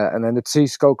 And then the 2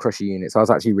 Skull Crusher units, I was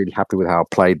actually really happy with how I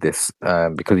played this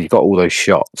because you've got all those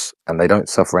shots and they don't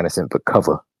suffer anything but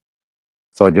cover.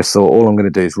 So I just thought all I'm going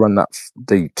to do is run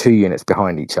the 2 units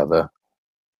behind each other,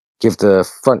 give the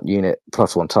front unit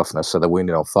 +1 toughness so they're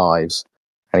wounded on 5s,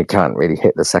 and he can't really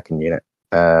hit the second unit.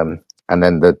 And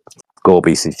then the Gore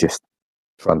Beast is just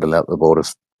trundling up the board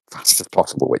as fast as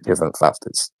possible, which isn't fast.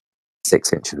 It's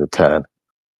 6 inches a turn.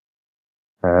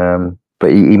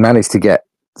 But he managed to get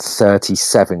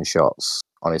 37 shots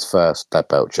on his first Dead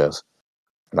Belchers,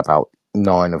 and about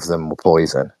 9 of them were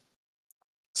poison.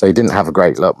 So he didn't have a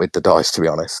great luck with the dice, to be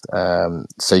honest.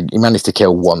 So he managed to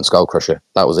kill 1 Skull Crusher.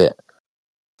 That was it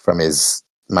from his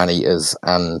Man-Eaters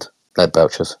and Dead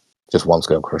Belchers. Just 1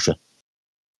 Skull Crusher.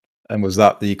 And was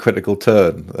that the critical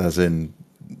turn, as in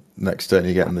next turn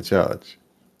you're getting the charge?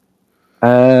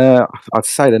 I'd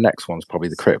say the next one's probably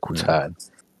the critical turn.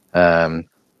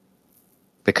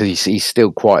 Because he's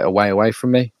still quite a way away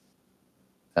from me.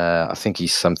 I think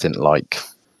he's something like...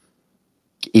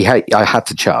 I had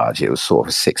to charge. It was sort of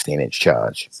a 16-inch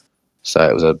charge. So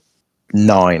it was a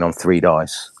 9 on 3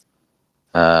 dice.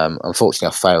 Unfortunately,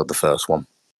 I failed the first one.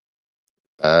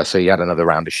 So he had another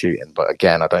round of shooting. But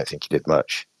again, I don't think he did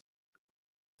much.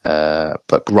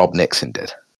 But Rob Nixon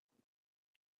did.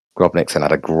 Rob Nixon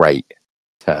had a great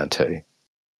turn 2.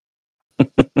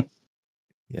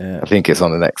 Yeah. I think it's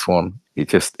on the next one.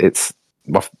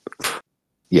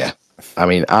 Yeah. I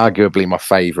mean, arguably my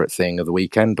favourite thing of the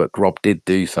weekend, but Rob did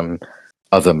do some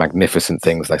other magnificent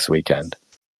things this weekend.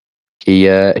 He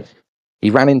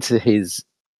ran into his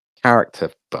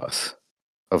character bus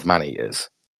of man-eaters,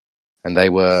 and they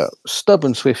were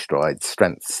stubborn swift strides,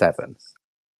 strength 7,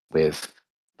 with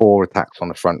 4 attacks on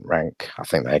the front rank, I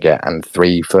think they get, and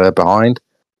 3 for behind.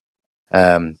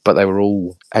 But they were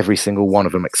all, every single one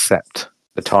of them except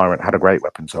the Tyrant had a great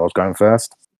weapon, so I was going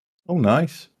first. Oh,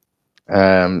 nice.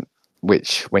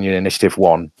 Which, when you're in Initiative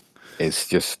 1, is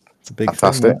just it's a big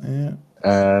fantastic. Thing,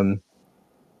 yeah.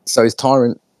 So his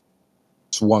Tyrant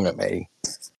swung at me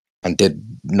and did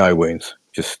no wounds.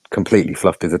 Just completely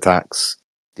fluffed his attacks.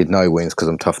 Did no wounds because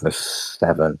I'm toughness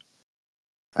 7.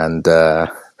 And I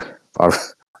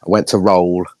went to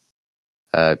roll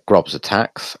Grob's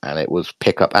attacks, and it was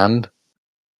pick up and.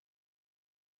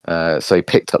 So he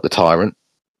picked up the Tyrant.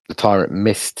 The Tyrant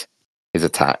missed his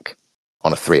attack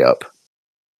on a 3-up.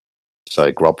 So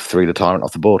Grob threw the Tyrant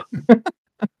off the board.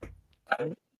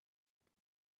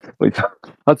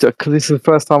 Because this is the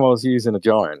first time I was using a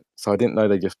Giant, so I didn't know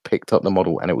they just picked up the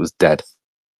model and it was dead.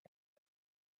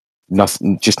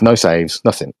 Nothing, just no saves,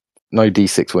 nothing. No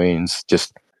D6 wounds,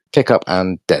 just pick up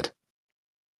and dead.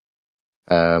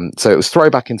 So it was throw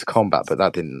back into combat, but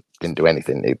that didn't do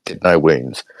anything. It did no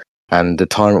wounds. And the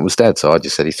Tyrant was dead, so I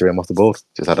just said he threw him off the board.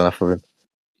 Just had enough of him.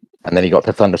 And then he got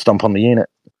to Thunder Stomp on the unit.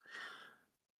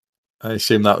 I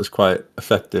assume that was quite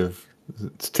effective.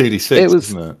 It's 2d6,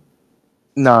 isn't it?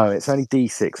 No, it's only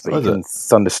D6, but you can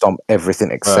Thunder Stomp everything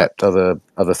except other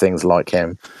things like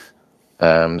him.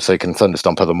 So you can Thunder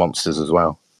Stomp other monsters as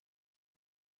well.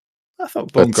 I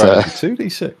thought Bone Grinders were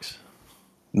 2d6.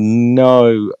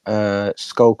 No,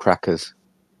 Skullcrackers.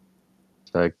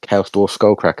 So Chaos Dwarf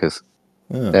Skullcrackers.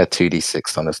 Yeah. They're 2d6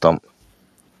 Thunder Stomp.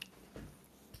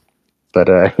 But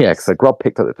yeah, so Grob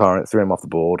picked up the Tyrant, threw him off the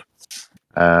board,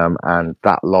 and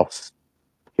that lost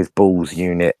his Bulls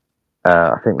unit.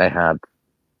 I think they had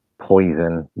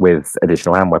poison with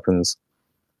additional hand weapons.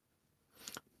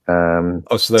 So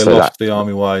they lost the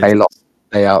army-wide. They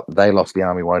lost the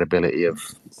army-wide ability of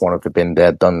one of the Been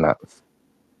Dead Done That.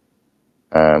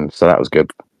 So that was good.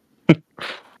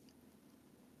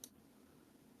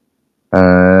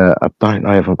 I don't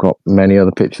know if I've got many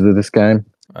other pictures of this game.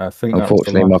 I think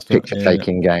unfortunately my picture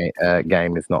taking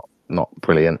game is not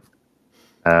brilliant.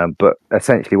 But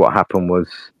essentially what happened was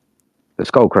the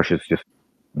Skull Crushers just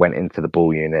went into the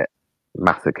Bull unit,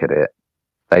 massacred it.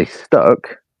 They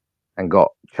stuck and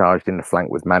got charged in the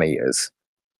flank with Man-Eaters.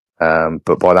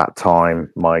 But by that time,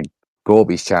 my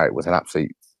Gorby's chariot was an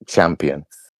absolute champion.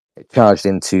 It charged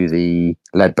into the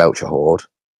Lead Belcher horde,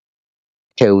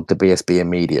 killed the BSB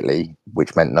immediately,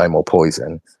 which meant no more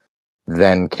poison,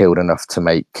 then killed enough to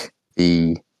make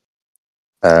the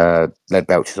Lead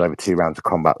Belchers over 2 rounds of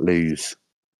combat lose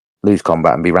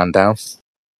combat and be ran down. So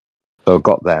I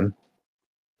got them.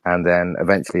 And then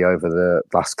eventually over the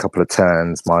last couple of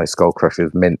turns, my Skull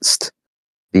Crushers minced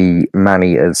the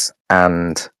Man-Eaters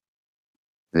and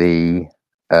the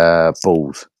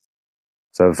Bulls.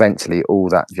 So eventually all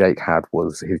that Jake had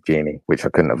was his Genie, which I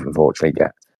couldn't have unfortunately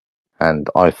get. And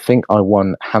I think I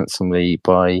won handsomely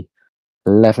by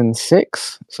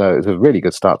 11-6. So it was a really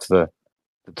good start to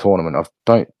the tournament.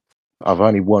 I've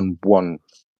only won one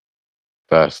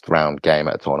first round game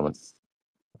at a tournament.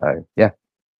 So yeah,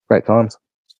 great times.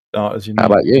 Start as you How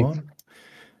about you? One.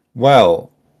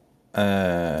 Well,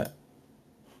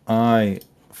 I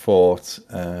fought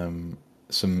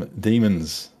some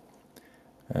demons.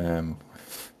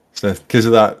 So because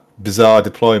of that bizarre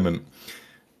deployment.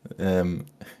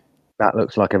 That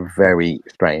looks like a very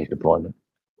strange deployment.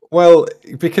 Well,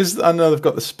 because I know they've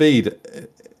got the speed,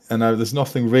 and there's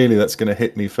nothing really that's going to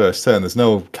hit me first turn. There's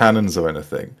no cannons or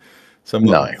anything, so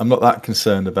I'm not that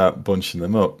concerned about bunching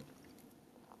them up.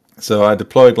 So I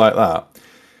deployed like that,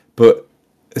 but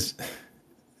as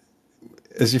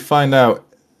you find out,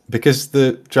 because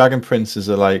the Dragon Princes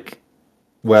are like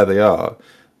where they are,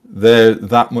 they're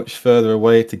that much further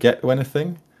away to get to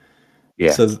anything.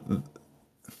 Yeah. So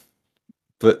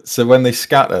when they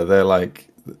scatter, they're like,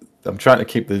 I'm trying to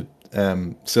keep the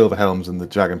Silver Helms and the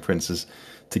Dragon Princes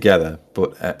together,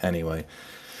 but anyway.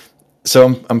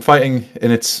 So I'm fighting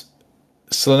in its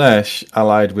Slaanesh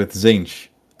allied with Tzeentch,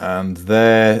 and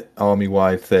their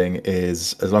army-wide thing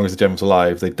is, as long as the general's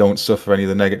alive, they don't suffer any of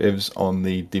the negatives on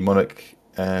the demonic,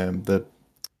 the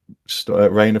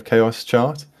Reign of Chaos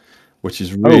chart, which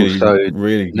is really,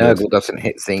 really good. Nurgle doesn't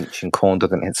hit Tzeentch and Khorne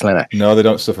doesn't hit Slaanesh. No, they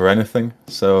don't suffer anything.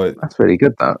 So that's really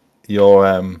good. That you're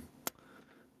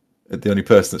the only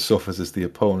person that suffers is the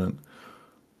opponent.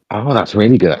 Oh, that's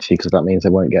really good actually, because that means they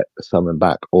won't get summoned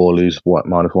back or lose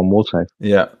 -1 war save.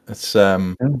 Yeah, it's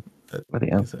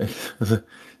bloody hell.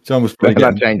 John was probably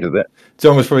that changes it.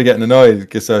 John was probably getting annoyed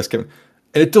because I was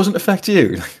and it doesn't affect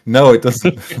you. No, it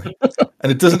doesn't.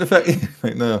 And it doesn't affect you.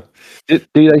 Like, no. Do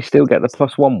they still get the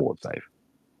 +1 ward save?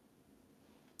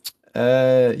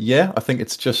 Yeah, I think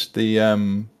it's just the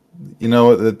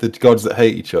the gods that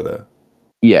hate each other.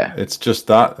 Yeah, it's just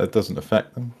that it doesn't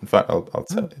affect them. In fact, I'll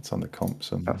tell you, it's on the comp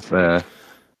somewhere.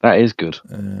 That is good.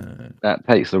 That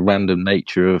takes the random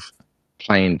nature of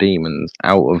playing demons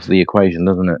out of the equation,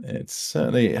 doesn't it? It's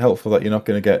certainly helpful that you're not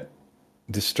going to get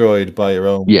destroyed by your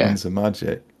own weapons of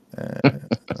magic.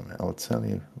 I'll tell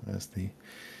you. There's the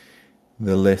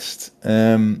list.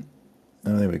 Oh,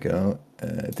 there we go.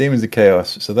 Demons of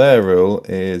Chaos. So their rule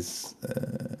is,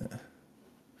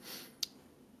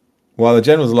 while the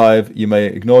general's alive, you may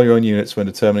ignore your own units when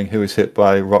determining who is hit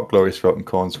by Rock, Glorious Rock, and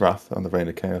Khorne's Wrath on the Reign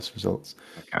of Chaos results.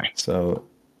 Okay. So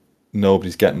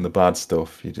nobody's getting the bad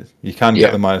stuff. You can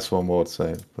get the -1 ward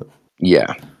save, but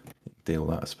deal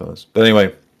with that, I suppose. But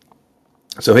anyway,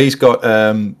 so he's got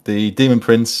the Demon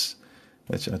Prince,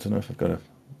 which I don't know if I've got a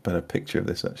better picture of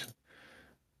this actually.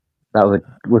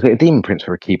 Was it a Demon Prince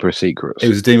or a Keeper of Secrets? It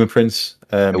was a Demon Prince.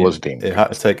 It was a Demon Prince. It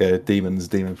had to take a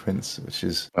Demon Prince, which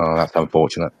is... Oh, that's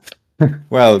unfortunate.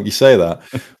 Well, you say that.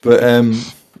 But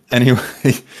anyway,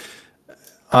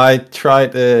 I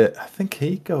tried to... I think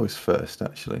he goes first,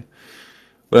 actually.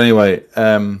 But anyway,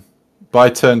 by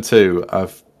turn 2,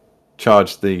 I've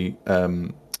charged the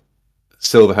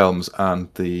Silver Helms and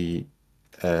the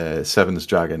Seven's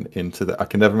Dragon into the... I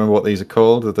can never remember what these are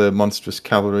called. The Monstrous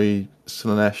Cavalry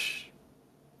Slaanesh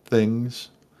things.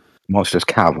 Monstrous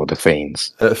Cav or the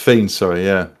Fiends? Fiends, sorry,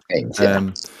 yeah. Fiends, yeah.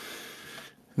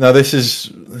 Now, this is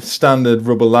standard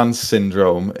Rubber Lance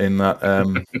syndrome in that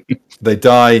they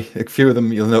die. A few of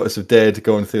them, you'll notice, are dead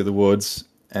going through the woods,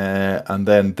 and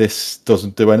then this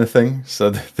doesn't do anything.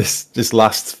 So this just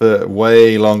lasts for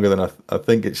way longer than I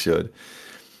think it should.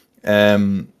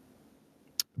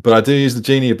 But I do use the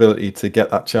Genie ability to get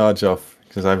that charge off,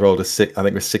 because I rolled a 6, I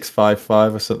think it was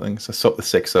 655 or something. So I swapped the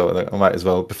 6 over. I might as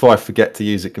well, before I forget to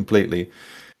use it completely,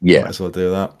 I might as well do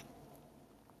that.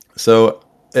 So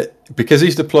because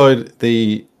he's deployed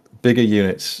the bigger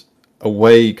units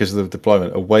away, because of the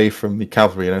deployment, away from the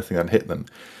cavalry and anything that hit them,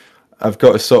 I've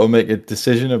got to sort of make a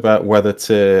decision about whether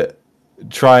to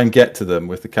try and get to them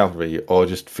with the cavalry or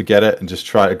just forget it and just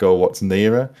try to go what's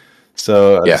nearer.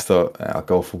 So I just thought, I'll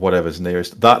go for whatever's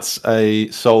nearest. That's a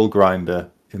Soul Grinder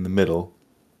in the middle,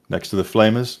 next to the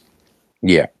Flamers.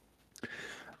 Yeah.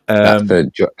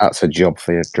 That's a job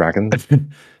for your dragon.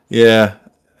 Yeah.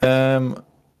 And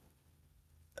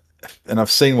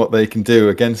I've seen what they can do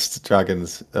against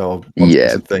dragons or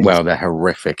monsters and things. Well, they're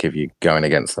horrific if you're going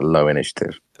against a low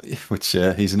initiative. Which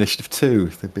he's initiative 2,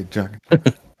 the big dragon.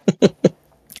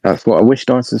 That's what a wish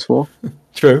dice is for.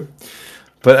 True,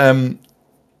 but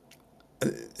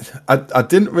I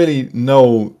didn't really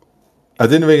know. I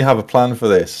didn't really have a plan for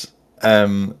this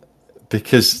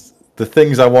because the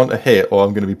things I want to hit or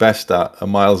I'm going to be best at are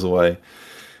miles away,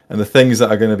 and the things that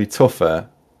are going to be tougher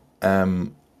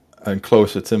and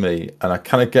closer to me, and I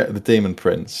kind of get the Demon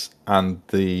Prince, and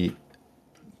the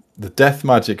death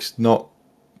magic's not.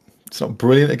 It's not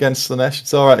brilliant against Slanesh.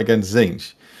 It's all right against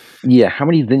Tzeentch. Yeah, how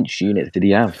many Tzeentch units did he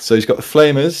have? So he's got the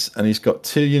Flamers, and he's got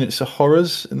 2 units of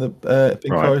Horrors in the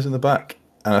big Horrors in the back,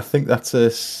 and I think that's a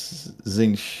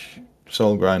Tzeentch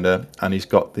Soul Grinder, and he's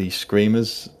got the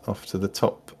Screamers off to the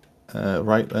top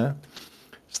right there.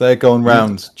 So they're going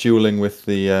round dueling with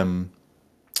the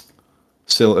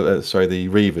the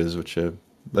Reavers, which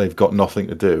they've got nothing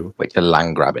to do. Which are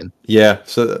land grabbing. Yeah,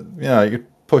 so you could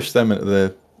push them into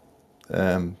the.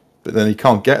 But then he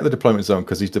can't get the deployment zone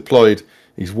because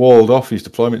he's walled off his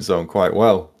deployment zone quite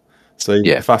well. So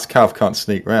the fast cav can't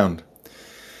sneak round.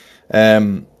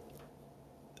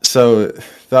 So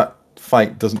that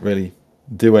fight doesn't really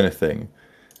do anything.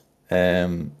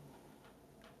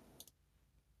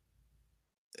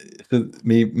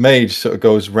 Me mage sort of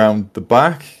goes round the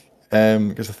back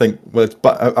because I think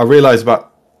I realised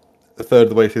about a third of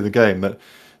the way through the game that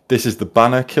this is the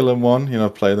banner killing one.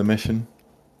 Play the mission.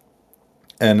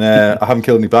 And I haven't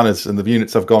killed any banners, and the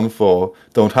units I've gone for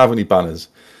don't have any banners.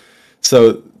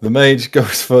 So the mage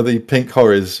goes for the pink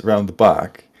horrors around the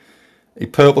back. He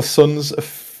purple suns a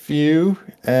few.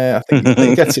 I think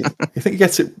he gets it. I think he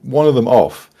gets it one of them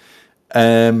off,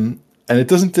 and it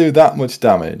doesn't do that much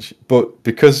damage. But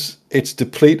because it's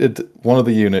depleted one of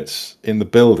the units in the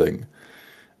building,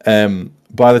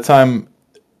 by the time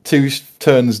 2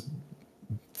 turns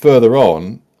further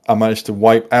on, I managed to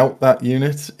wipe out that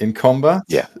unit in combat.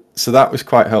 Yeah. So that was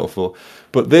quite helpful.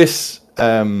 But this,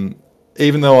 even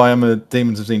though I am a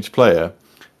Demons of Tzeentch player,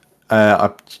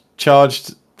 I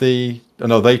charged they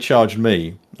charged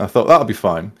me. I thought that'll be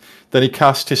fine. Then he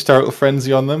cast Hysterical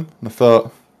Frenzy on them, and I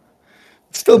thought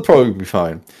still probably be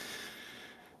fine.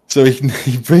 So he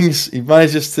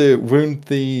manages to wound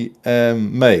the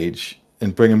mage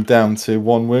and bring him down to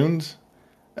 1 wound,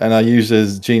 and I use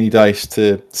his genie dice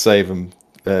to save him.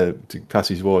 To pass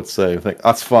his ward, so I think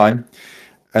that's fine.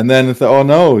 And then I thought, oh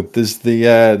no, there's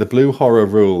the blue horror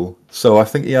rule. So I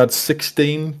think he had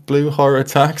 16 blue horror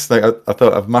attacks. I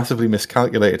thought I've massively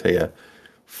miscalculated here.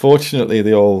 Fortunately,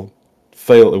 they all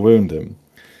fail to wound him.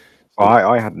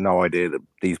 I had no idea that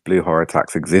these blue horror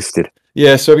attacks existed.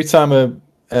 Yeah, so every time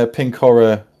a pink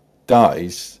horror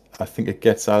dies, I think it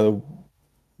gets either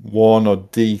 1 or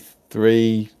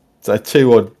D3,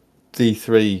 2 or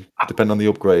D3, depending on the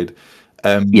upgrade.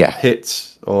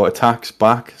 Hits or attacks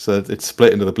back, so it's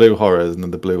split into the blue horrors, and then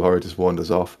the blue horror just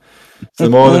wanders off. So the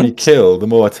more than you kill, the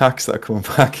more attacks that are coming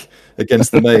back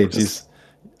against the mage. He's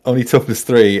only toughness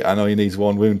 3, and only needs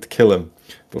 1 wound to kill him.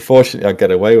 But fortunately, I get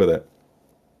away with it.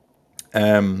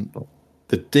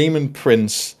 The Demon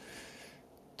Prince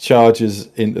charges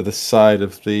into the side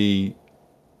of the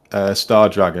Star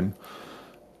Dragon,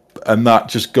 and that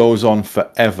just goes on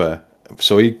forever.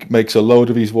 So he makes a load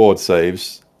of his ward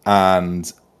saves.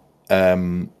 And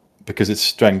because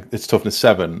it's toughness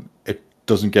 7, it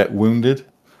doesn't get wounded.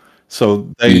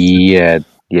 So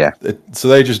so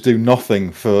they just do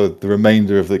nothing for the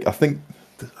remainder of the. I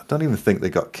don't even think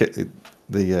they got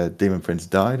the Demon Prince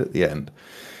died at the end.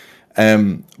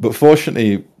 But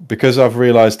fortunately, because I've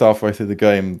realised halfway through the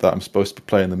game that I'm supposed to be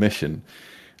playing the mission,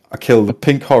 I kill the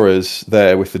pink horrors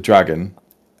there with the dragon.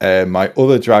 My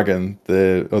other dragon,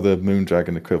 the other moon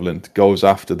dragon equivalent, goes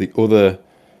after the other.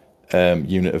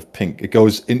 Unit of pink. It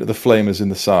goes into the flamers in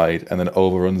the side and then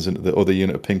overruns into the other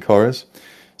unit of pink horrors.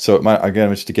 So I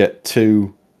managed to get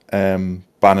 2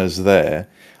 banners there,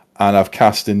 and I've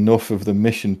cast enough of the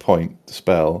mission point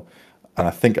spell, and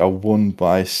I think I won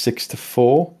by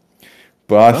 6-4.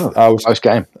 But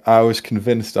I was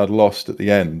convinced I'd lost at the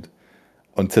end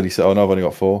until he said, "Oh no, I've only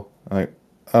got 4."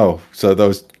 So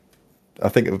those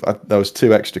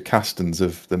 2 extra castings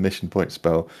of the mission point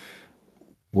spell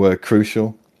were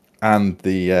crucial. And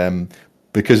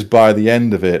because by the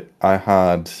end of it, I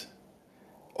had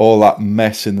all that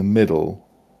mess in the middle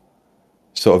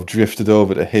sort of drifted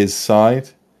over to his side.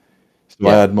 So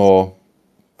I had more.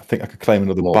 I think I could claim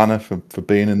another banner for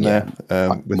being in there.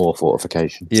 With more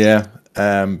fortifications. Yeah,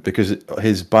 because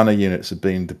his banner units had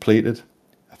been depleted.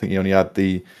 I think he only had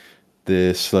the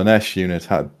the Slanesh unit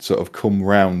had sort of come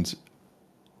round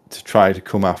to try to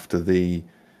come after the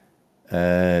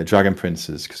Dragon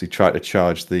Princes, because he tried to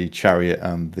charge the chariot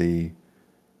and the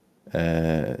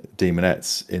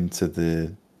demonettes into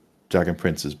the Dragon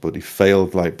Princes, but he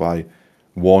failed like by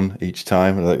one each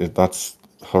time. Like, that's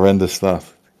horrendous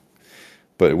stuff,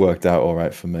 but it worked out all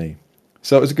right for me.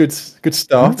 So it was a good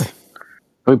start.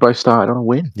 We both started on a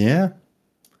win. Yeah.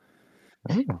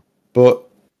 Oh, but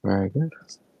very good.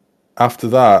 After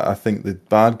that, I think the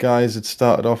bad guys had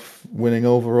started off winning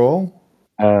overall.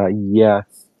 Yeah, I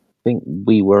think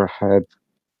we were ahead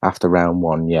after round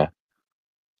 1. Yeah.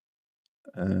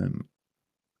 And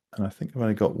I think I've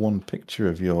only got one picture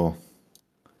of your.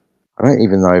 I don't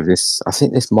even know if this. I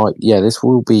think this might. Yeah, this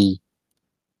will be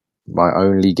my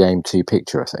only game 2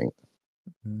 picture. I think.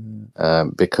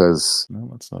 Because no,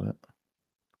 that's not it.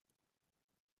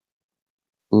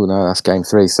 Oh no, that's game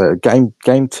 3. So game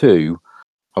 2,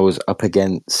 I was up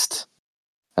against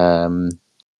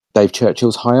Dave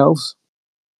Churchill's High Elves,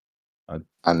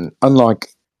 and unlike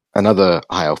another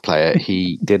High Elf player,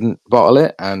 he didn't bottle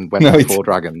it and went for 4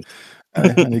 dragons.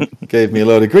 And he gave me a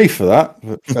load of grief for that,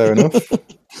 but fair enough.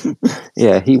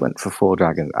 Yeah, he went for 4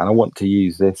 dragons, and I want to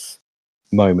use this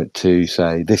moment to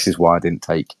say this is why I didn't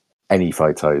take any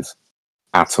photos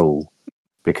at all,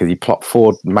 because he plopped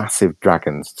 4 massive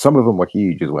dragons. Some of them were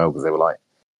huge as well, because they were like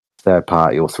third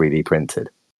party or 3D printed.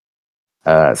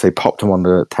 So he popped them on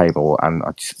the table, and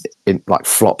I just, like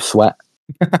flop sweat,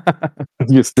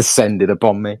 just descended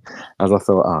upon me as I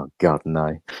thought, oh god,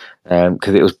 no,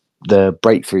 because it was the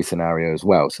breakthrough scenario as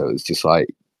well. So it was just like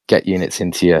get units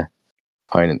into your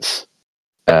opponent's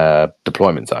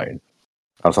deployment zone.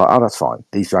 I was like, oh, that's fine.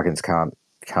 These dragons can't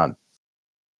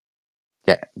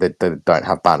get. They don't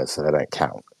have banners, so they don't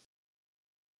count.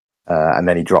 And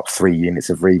then he dropped 3 units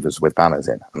of Reavers with banners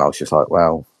in, and I was just like,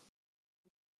 well,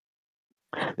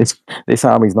 this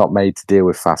army's not made to deal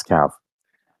with fast cav.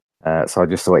 So I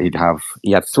just thought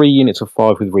he had 3 units of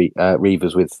 5 with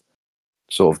Reavers with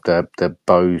sort of the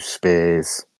bows,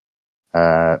 spears,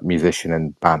 musician,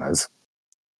 and banners.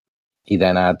 He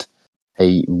then had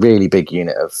a really big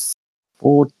unit of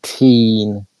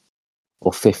 14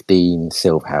 or 15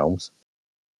 silver helms.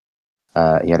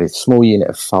 He had a small unit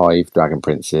of 5 dragon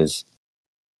princes.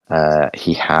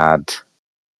 He had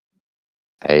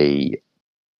a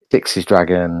 6's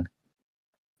dragon,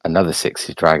 another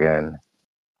 6's dragon,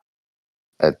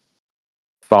 a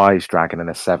 5's dragon, and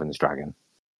a 7's dragon.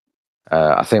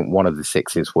 I think one of the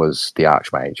 6's was the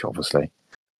Archmage, obviously.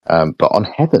 But on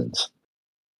Heavens,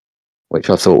 which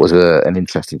I thought was an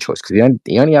interesting choice, because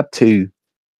he only had two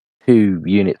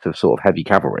units of sort of heavy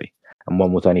cavalry, and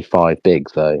one was only 5 big.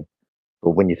 So,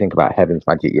 but when you think about Heaven's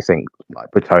Magic, you think like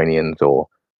Bretonians or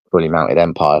fully mounted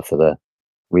Empire for the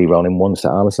re-rolling 1-set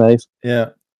armor saves. Yeah.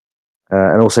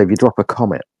 And also, if you drop a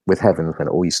comet with Heavens when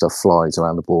all your stuff flies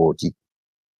around the board, you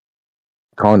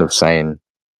kind of saying,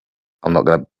 I'm not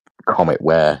going to comet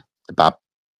where the bad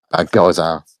guys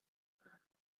are,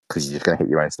 because you're just going to hit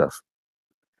your own stuff.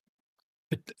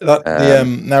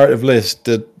 The narrative list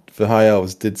for High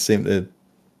Elves did seem to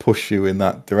push you in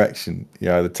that direction.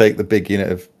 You either take the big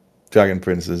unit of Dragon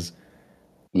Princes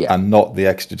and not the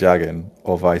extra dragon,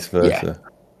 or vice versa.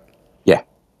 Yeah.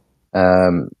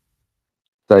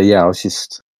 So yeah, I was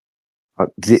just,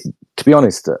 to be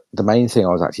honest, the main thing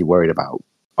I was actually worried about,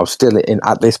 I was still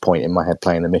at this point in my head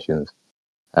playing the missions.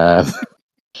 So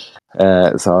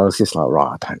I was just like,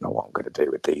 right, I don't know what I'm going to do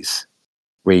with these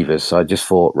Reavers. So I just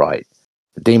thought, right,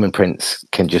 the Demon Prince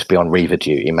can just be on Reaver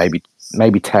duty.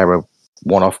 Maybe Terror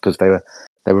one off, because they were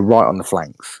right on the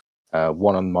flanks.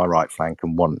 One on my right flank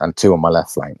and 2 on my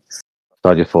left flank. So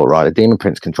I just thought, right, the Demon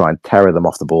Prince can try and terror them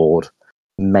off the board,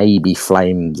 maybe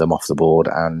flame them off the board,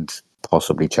 and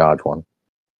possibly charge one.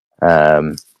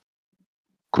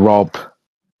 Grob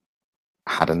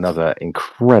had another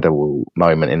incredible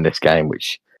moment in this game,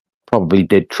 which probably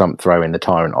did trump throwing the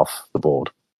Tyrant off the board.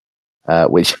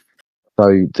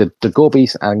 So the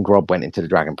Gorbies and Grob went into the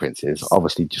Dragon Princes,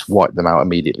 obviously just wiped them out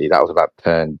immediately. That was about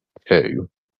turn 2.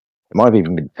 It might have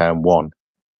even been turn 1,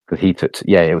 because he took.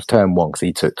 It was turn 1 because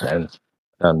he took turn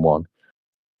 1.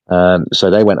 So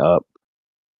they went up.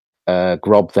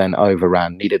 Grob then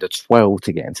overran, needed a 12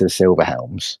 to get into the Silver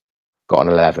Helms, got an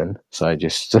 11, so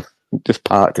just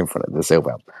parked in front of the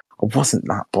Silver Helms. I wasn't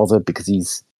that bothered,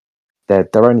 because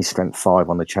they're only strength 5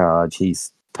 on the charge,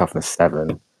 he's toughness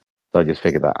 7, so I just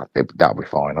figured that'll be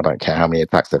fine. I don't care how many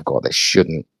attacks they've got, they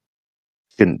shouldn't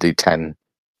do 10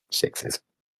 6s.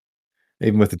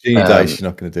 Even with the genie dice, you're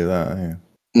not going to do that, are you?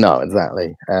 No,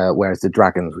 exactly. Whereas the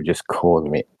dragons were just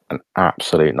causing me an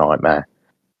absolute nightmare.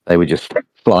 They were just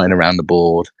flying around the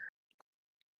board.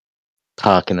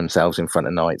 parking themselves in front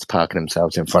of knights, parking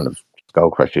themselves in front of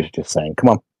skull crushers, just saying, "Come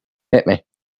on, hit me."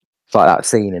 It's like that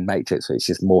scene in Matrix where it's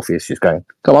just Morpheus just going,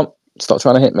 "Come on, stop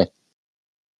trying to hit me."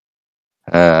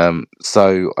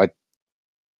 So I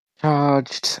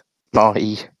charged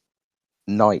my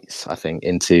knights, I think,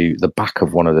 into the back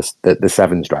of one of the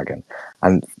Sevens dragon,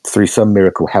 and through some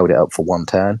miracle held it up for one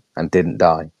turn and didn't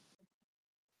die.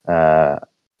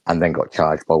 And then got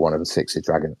charged by one of the Sixes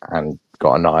dragon and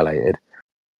got annihilated.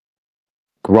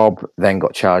 Grob then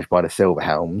got charged by the Silver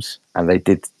Helms, and they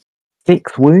did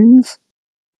 6 wounds,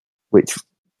 which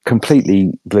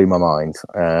completely blew my mind.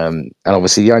 And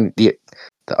obviously, the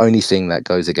only thing that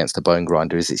goes against a Bone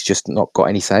Grinder is it's just not got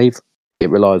any save.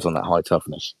 It relies on that high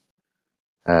toughness.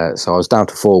 So I was down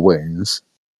to 4 wounds.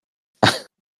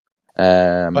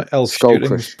 Elf shooting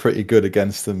was pretty good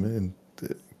against them. And,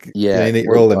 you need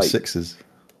to roll them 6s.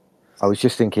 I was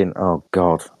just thinking, oh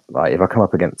god, like if I come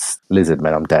up against lizard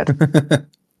men, I'm dead.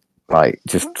 Like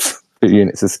just 2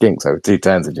 units of skinks over 2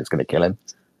 turns are just going to kill him.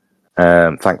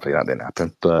 Thankfully that didn't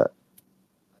happen. But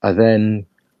I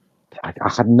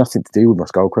had nothing to do with my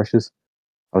skull crushers.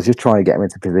 I was just trying to get them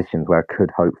into positions where I could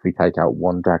hopefully take out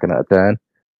 1 dragon at a turn.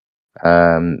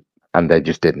 And they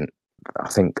just didn't. I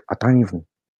think I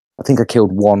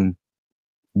killed one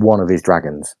of his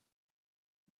dragons.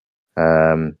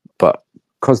 But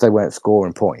because they weren't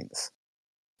scoring points,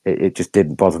 it just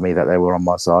didn't bother me that they were on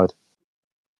my side.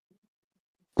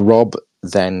 Rob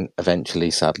then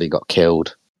eventually sadly got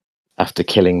killed after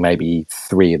killing maybe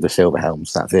 3 of the Silver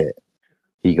Helms. That's it.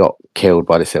 He got killed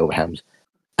by the Silver Helms.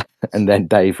 And then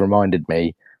Dave reminded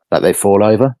me that they fall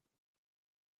over.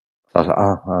 So I was like,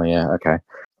 oh yeah, okay.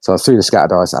 So I threw the scatter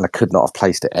dice and I could not have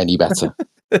placed it any better.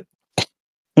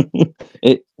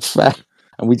 It fell,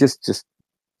 and we just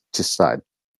started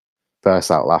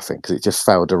burst out laughing because it just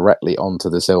fell directly onto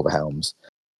the Silver Helms.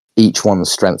 Each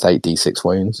one's strength 8d6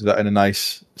 wounds. Is that in a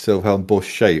nice Silver Helm bush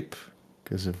shape?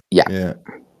 Yeah.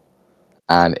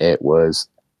 And it was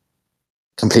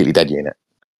completely dead unit,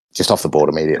 just off the board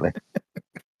immediately.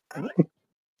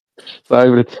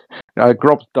 So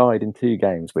Grob's died in 2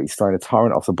 games, but he's thrown a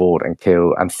tyrant off the board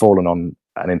and fallen on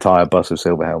an entire bus of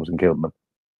Silver Helms and killed them.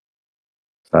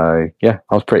 So yeah,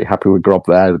 I was pretty happy with Grob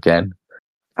there again.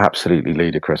 Absolutely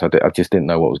ludicrous. I just didn't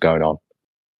know what was going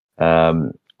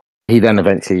on. He then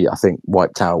eventually, I think,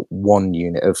 wiped out 1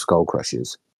 unit of Skull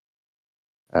Crushers.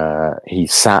 He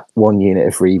sat 1 unit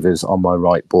of Reavers on my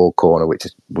right board corner, which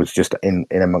was just in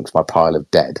amongst my pile of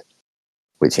dead,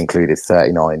 which included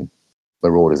 39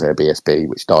 Marauders and a BSB,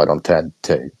 which died on turn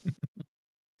 2.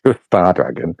 Star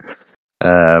Dragon.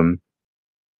 So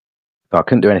I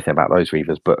couldn't do anything about those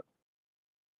Reavers, but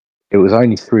it was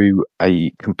only through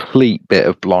a complete bit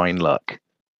of blind luck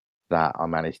that I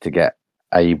managed to get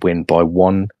a win by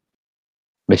 1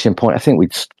 mission point. I think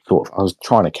I was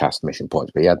trying to cast mission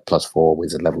points, but he had +4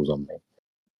 wizard levels on me.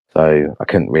 So I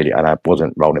couldn't really, and I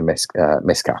wasn't rolling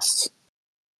miscasts.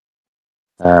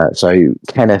 So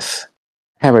Kenneth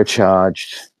Hera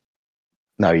charged.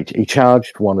 No, he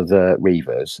charged one of the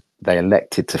Reavers. They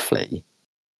elected to flee.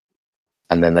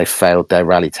 And then they failed their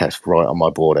rally test right on my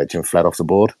board edge and fled off the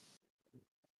board.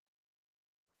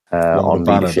 On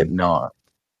leadership 9.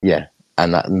 Yeah.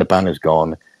 And the banner's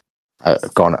gone,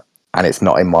 and it's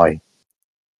not in my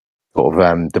sort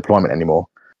of deployment anymore.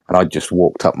 And I just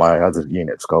walked up my other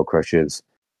unit of Skull Crushers,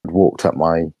 walked up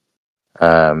my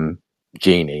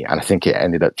Genie, and I think it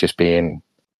ended up just being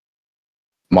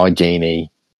my Genie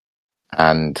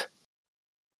and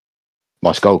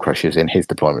my Skull Crushers in his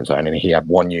deployment zone, and he had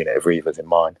 1 unit of Reavers in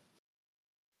mine.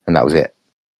 And that was it.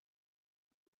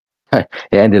 It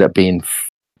ended up being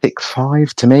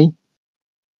 6-5 to me.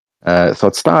 So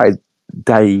I'd started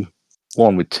day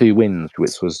 1 with 2 wins,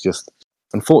 which was just,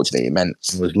 unfortunately, it meant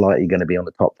I was likely going to be on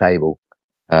the top table,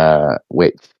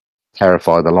 which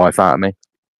terrified the life out of me.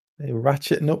 They're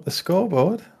ratcheting up the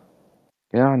scoreboard.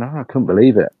 Yeah, I know. I couldn't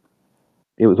believe it.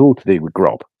 It was all to do with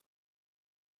Grob.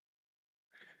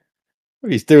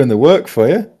 Well, he's doing the work for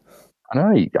you. I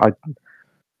know.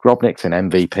 Grobnick's an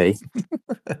MVP.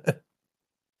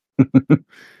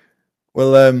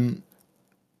 Well,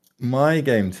 my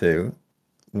game 2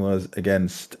 was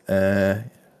against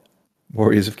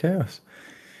Warriors of Chaos.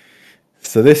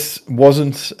 So this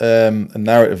wasn't a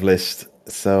narrative list.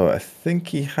 So I think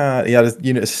he had a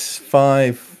unit of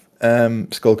 5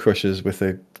 Skull Crushers with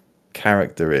a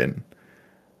character in,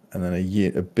 and then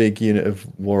a big unit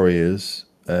of warriors.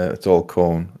 It's all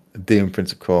Khorne, a Demon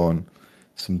Prince of Khorne,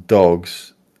 some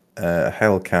dogs, a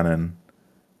Hell Cannon,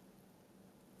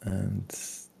 and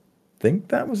I think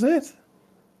that was it.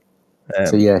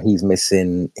 So yeah, he's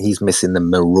missing the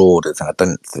Marauders. I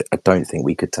don't think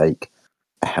we could take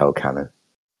a hell cannon.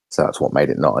 So that's what made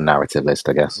it not a narrative list,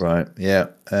 I guess. Right. Yeah.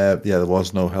 There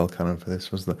was no hell cannon for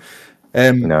this, was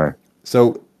there? No.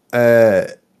 So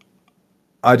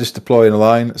I just deploy in a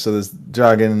line. So there's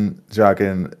dragon,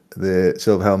 the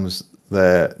silver helms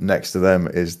there. Next to them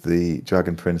is the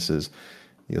dragon princes.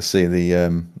 You'll see the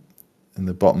in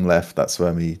the bottom left. That's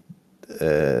where my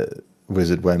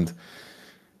wizard went.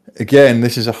 Again,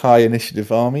 this is a high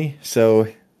initiative army. So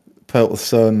Purple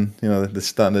Sun, the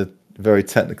standard, very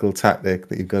technical tactic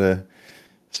that you've got to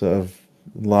sort of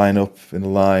line up in a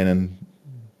line and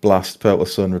blast Purple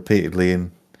Sun repeatedly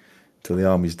until the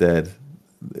army's dead.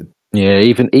 Yeah,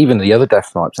 even the other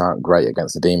Death Knights aren't great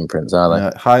against the Demon Prince,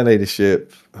 are they? High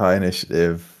leadership, high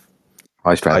initiative,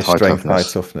 high strength, high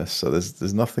toughness. So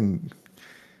there's nothing.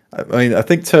 I mean, I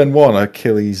think turn one I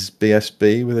kill his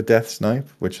BSB with a death snipe,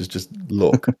 which is just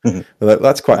luck. But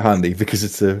that's quite handy because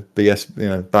it's a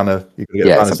BS, banner. You can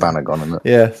get it's a banner gun, isn't it?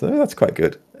 Yeah, so that's quite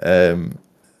good.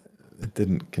 It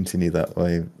didn't continue that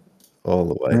way all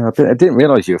the way. Yeah, I didn't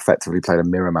realise you effectively played a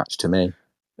mirror match to me.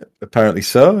 Apparently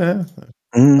so, yeah.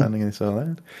 Planning this all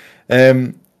out.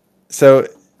 So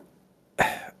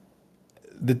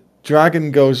the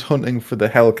dragon goes hunting for the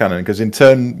hell cannon because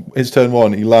his turn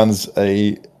one he lands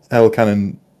a hell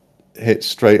cannon hit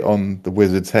straight on the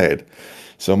wizard's head.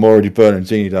 So I'm already burning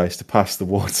genie dice to pass the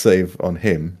ward save on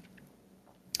him.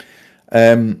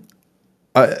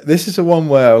 This is a one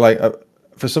where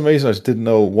for some reason I just didn't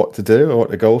know what to do or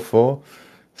what to go for.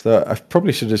 So I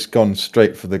probably should have just gone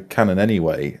straight for the cannon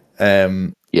anyway.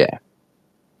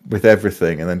 With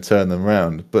everything and then turn them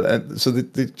around. But so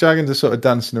the dragons are sort of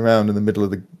dancing around in the middle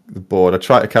of the board. I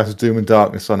tried to cast Doom and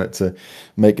Darkness on it to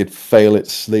make it fail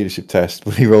its leadership test,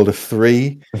 but he rolled a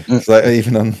 3. So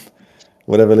even on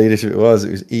whatever leadership it was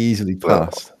easily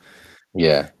passed.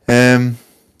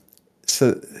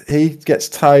 So he gets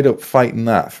tied up fighting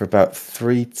that for about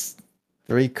three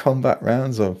combat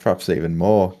rounds, or perhaps even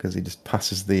more, because he just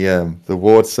passes the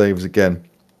ward saves again.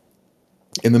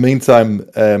 In the meantime,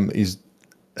 his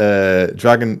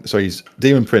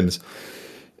Demon Prince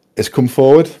has come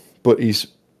forward, but his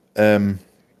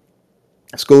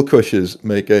Skull Crushers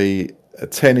make a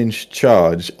 10-inch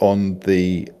charge on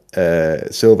the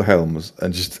Silver Helms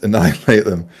and just annihilate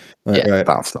them. Right?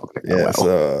 That's not going well.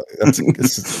 So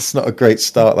it's not a great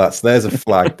start. There's a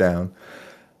flag down.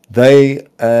 They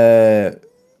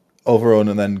overrun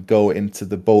and then go into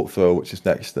the bolt throw, which is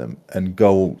next to them, and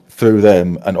go through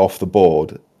them and off the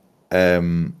board.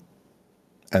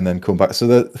 And then come back.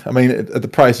 So at the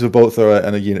price of a bolt thrower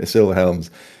and a unit of Silver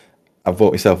Helms, I've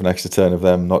bought myself an extra turn of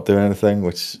them not doing anything,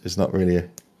 which is not really a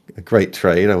great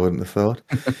trade, I wouldn't have thought.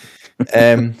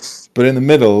 But in the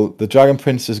middle, the Dragon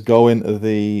Princes go into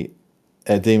the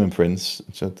Demon Prince,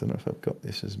 which I don't know if I've got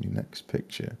this as my next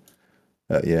picture.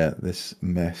 This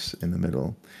mess in the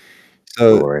middle.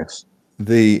 So glorious.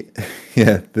 The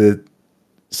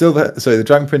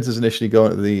Dragon Princes initially go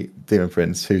into the Demon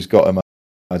Prince, who's got a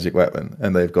magic weapon,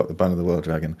 and they've got the Banner of the World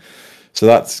Dragon. So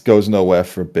that goes nowhere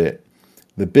for a bit.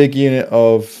 The big unit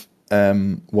of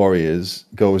warriors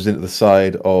goes into the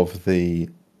side of the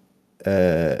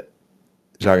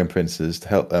Dragon Princes to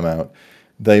help them out.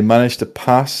 They manage to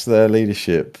pass their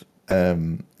leadership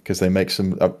because they make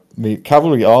some...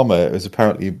 cavalry armor has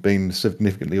apparently been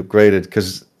significantly upgraded,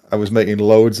 because I was making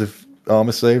loads of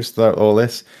armor saves throughout all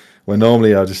this, where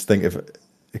normally I just think if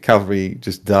the cavalry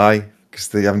just die because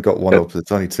they haven't got 1 up,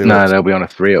 it's only 2 No, up. they'll be on a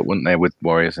 3 up, wouldn't they, with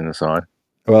warriors in the side?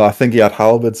 Well, I think he had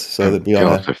halberds, so they'd be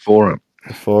on a 4 up.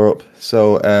 4 up.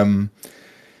 So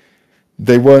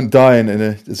they weren't dying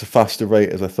as a faster rate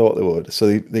as I thought they would.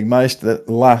 So they managed to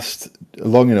last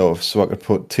long enough so I could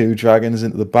put 2 dragons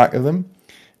into the back of them,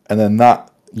 and then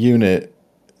that unit,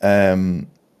 it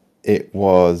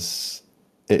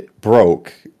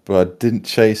broke, but I didn't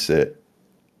chase it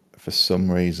for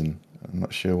some reason. I'm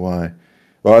not sure why.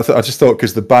 Well, I just thought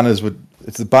because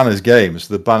it's the banners game,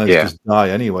 so the banners just die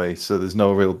anyway. So there's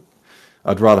no real.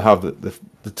 I'd rather have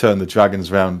the turn the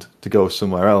dragons round to go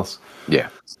somewhere else. Yeah.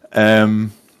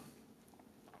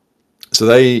 So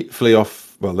they flee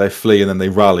off. Well, they flee and then they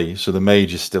rally. So the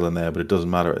mage is still in there, but it doesn't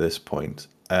matter at this point.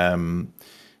 One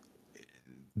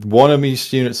of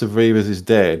these units of Reavers is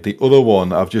dead. The other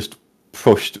one I've just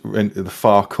pushed into the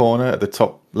far corner at the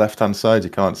top left-hand side. You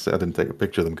can't see. I didn't take a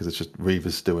picture of them because it's just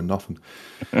Reavers doing nothing.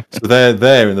 So they're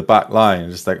there in the back line.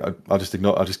 Just like I'll just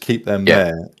ignore. I'll just keep them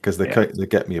there because they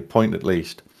get me a point at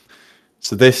least.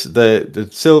 So the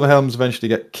Silver Helms eventually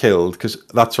get killed because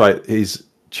that's right. His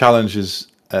challenges.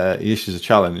 He issues a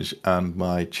challenge and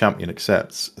my champion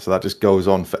accepts. So that just goes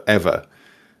on forever.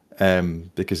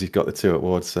 Because he's got the 2 at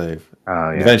ward save.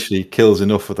 Eventually he kills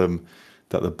enough of them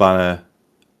that the banner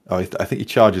I think he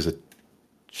charges a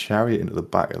chariot into the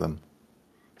back of them,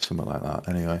 something like that.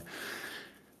 Anyway,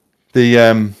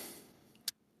 the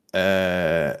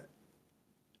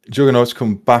Juggernauts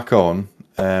come back on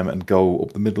and go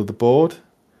up the middle of the board,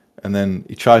 and then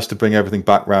he tries to bring everything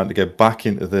back round to get back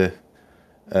into the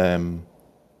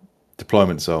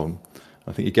deployment zone.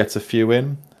 I think he gets a few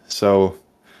in. So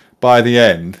by the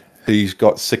end, he's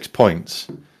got 6 points,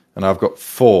 and I've got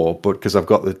 4. But because I've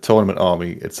got the tournament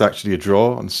army, it's actually a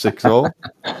draw on 6 all.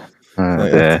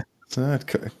 Yeah. Serves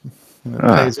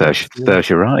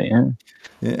you right, yeah.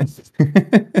 Yeah.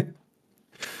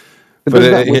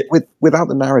 Without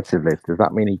the narrative list, does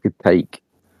that mean he could take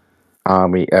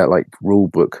army like rule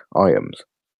book items?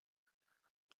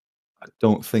 I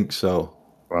don't think so.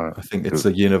 Right. I think it's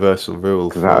a universal rule.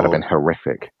 Because that would have been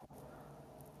horrific.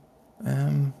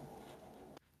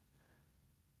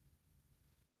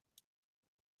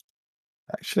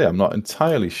 Actually, I'm not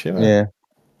entirely sure. Yeah.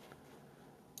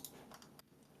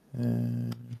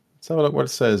 Let's have a look what it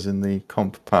says in the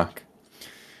comp pack.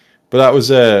 But that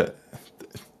was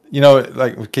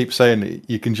like we keep saying,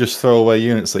 you can just throw away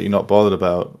units that you're not bothered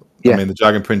about. Yeah. I mean, the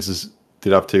Dragon Princes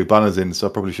did have 2 banners in, so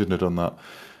I probably shouldn't have done that.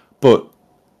 But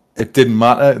it didn't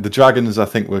matter. The dragons, I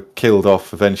think, were killed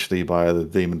off eventually by the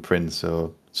Demon Prince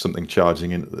or something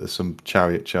charging in, some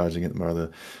chariot charging at them or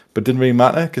other. But it didn't really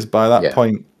matter because by that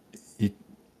point,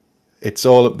 it's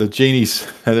all the genies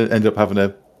ended up having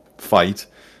a fight,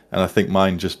 and I think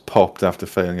mine just popped after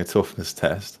failing a toughness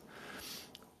test.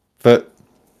 But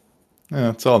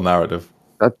it's all narrative.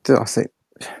 I think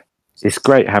it's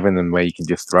great having them where you can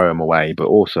just throw them away, but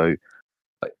also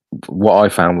like, what I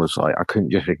found was like I couldn't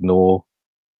just ignore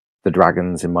the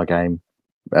dragons in my game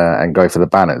and go for the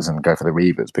banners and go for the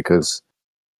reavers because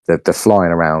they're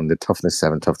flying around. The toughness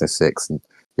 7, toughness 6, and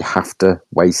you have to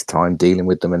waste time dealing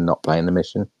with them and not playing the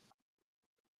mission.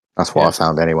 That's what I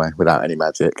found anyway, without any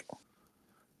magic.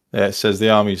 Yeah, it says the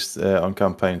armies on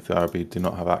campaign through Araby do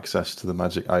not have access to the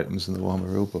magic items in the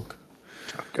Warhammer rulebook.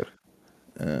 Oh, good.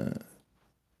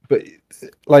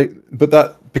 But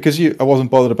that because I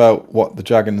wasn't bothered about what the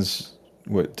dragons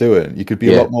were doing. You could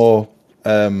be a lot more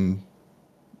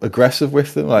aggressive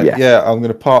with them. I'm going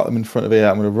to park them in front of here.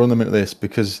 I'm going to run them into this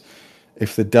because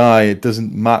if they die, it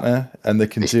doesn't matter, and they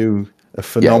can do a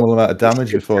phenomenal amount of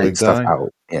damage before they die.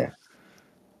 Yeah.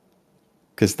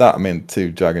 Because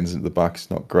 2 dragons at the back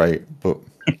is not great, but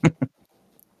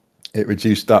it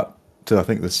reduced that to I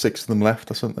think there's 6 of them left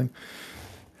or something.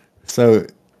 So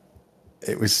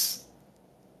it was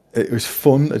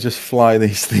fun to just fly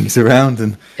these things around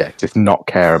and just not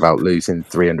care about losing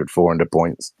 300, 400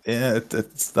 points. Yeah,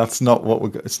 that's not what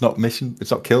we're. It's not mission.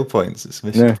 It's not kill points. It's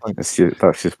mission points.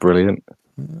 That's just brilliant.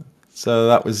 Yeah. So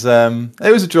that was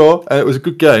it was a draw and it was a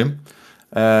good game,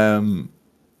 and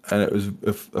it was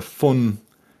a fun.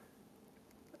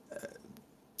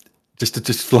 Just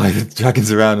to fly the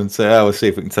dragons around and say, we'll see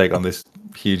if we can take on this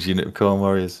huge unit of Khorne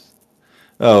warriors.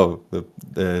 Oh,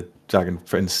 the Dragon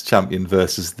Prince champion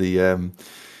versus the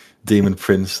Demon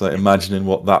Prince. Like imagining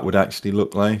what that would actually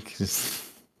look like.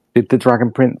 Did the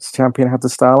Dragon Prince champion have the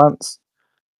Star Lance?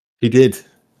 He did.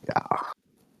 Yeah.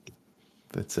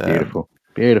 But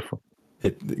beautiful.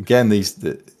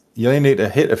 You only need to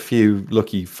hit a few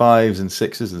lucky 5s and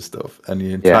 6s and stuff, and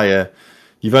the entire.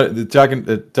 You've got the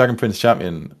Dragon Prince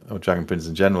champion, or Dragon Prince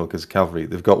in general, because cavalry,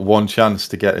 they've got 1 chance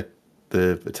to get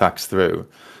the attacks through.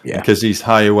 Yeah. Because he's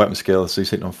higher weapon skill, so he's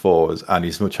hitting on 4s, and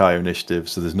he's much higher initiative,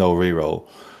 so there's no reroll.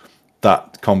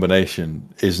 That combination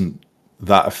isn't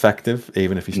that effective,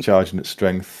 even if he's charging at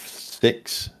strength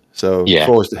 6. So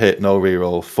 4s to hit, no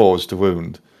reroll, 4s to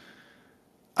wound,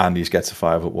 and he gets a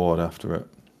 5-up ward after it.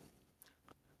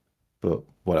 But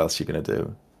what else are you going to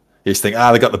do? You just think,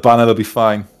 they got the banner, they'll be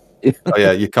fine. Oh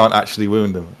yeah, you can't actually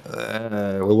wound them.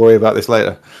 We'll worry about this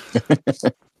later.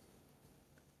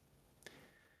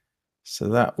 So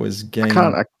that was game.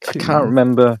 I can't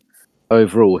remember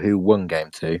overall who won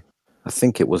game 2. I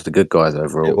think it was the good guys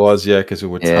overall. It was, because we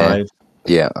were tied.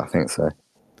 Yeah, I think so.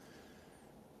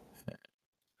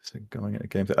 So going into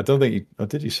game 3, I don't think you. Or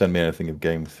did you send me anything of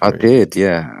game 3? I did,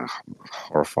 yeah.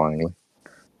 Horrifyingly.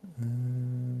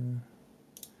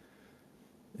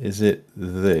 Is it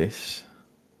this?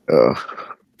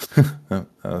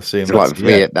 I'll see. It's like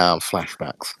Vietnam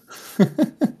flashbacks.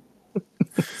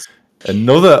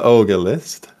 Another ogre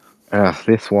list.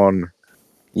 This one,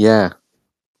 I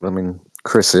mean,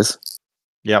 Chris's.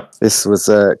 Yep. This was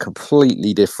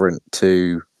completely different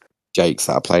to Jake's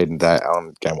that I played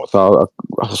on Game 1. So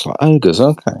I was like, ogres,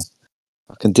 okay,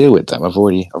 I can deal with them. I've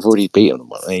already beaten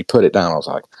them. And he put it down. I was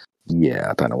like,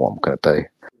 I don't know what I'm going to do.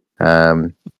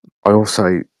 I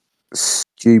also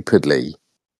stupidly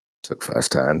took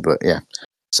first turn, but yeah.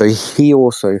 So he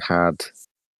also had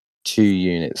 2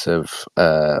 units of.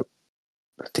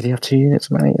 Did he have 2 units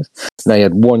of man-eaters? No, he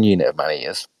had 1 unit of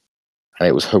man-eaters, and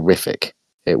it was horrific.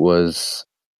 It was.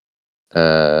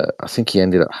 I think he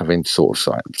ended up having sort of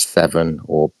like 7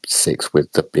 or 6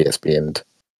 with the BSB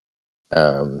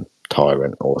and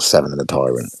Tyrant, or 7 and the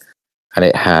Tyrant, and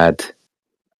it had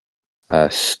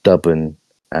Stubborn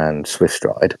and Swift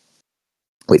Stride,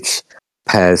 which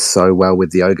pairs so well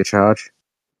with the Ogre Charge.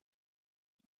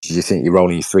 You think you're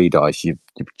rolling your 3 dice, you're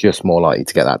just more likely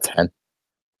to get that 10.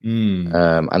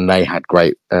 And they had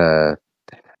great, they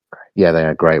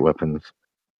had great weapons.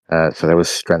 So there was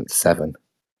Strength 7.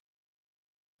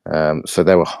 So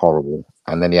they were horrible.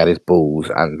 And then he had his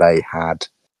Bulls, and I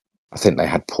think they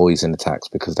had poison attacks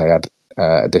because they had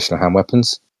additional hand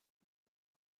weapons.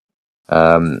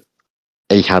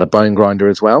 He had a Bone Grinder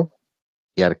as well.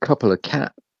 He had a couple of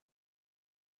cat.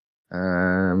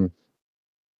 Can't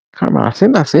remember. I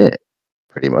think that's it,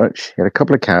 pretty much. He had a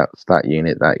couple of cats, that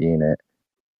unit,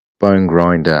 Bone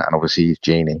Grinder, and obviously his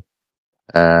Genie.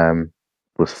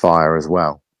 Was fire as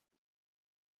well.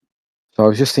 So I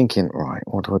was just thinking, right,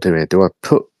 what do I do here? Do I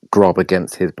put Grob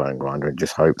against his Bone Grinder and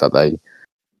just hope that they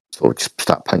sort of just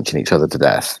start punching each other to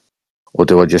death? Or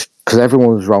do I just, because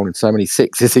everyone was rolling so many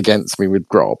 6s against me with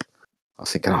Grob, I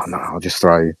was thinking, oh no, I'll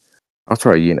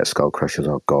throw a unit of Skull Crushers.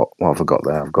 What have I got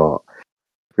there? I've got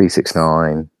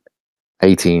 369,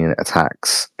 18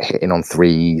 attacks, hitting on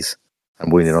 3s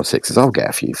and wounding on 6s. I'll get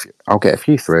a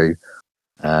few through,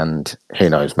 and who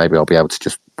knows, maybe I'll be able to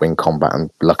just win combat, and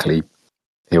luckily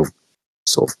he'll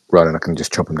sort of run and I can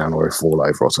just chop him down, or he'll fall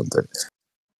over or something.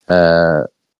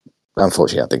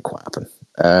 Unfortunately, that didn't quite happen.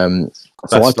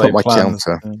 So I put my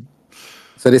counter.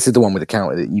 So this is the one with the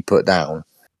counter that you put down,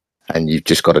 and you've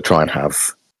just got to try and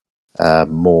have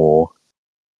more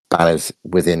banners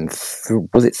within.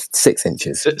 Was it 6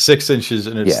 inches? 6 inches,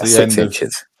 and it's the 6 end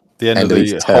inches. of the end of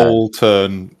the whole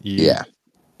turn. You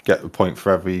get the point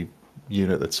for every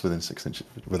unit that's within 6 inches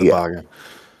with a bargain.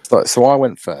 So I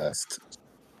went first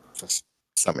for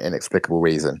some inexplicable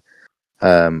reason,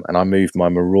 and I moved my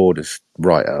Marauders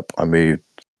right up. I moved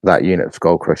that unit of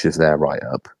Skull Crushers there right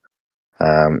up.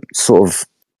 Sort of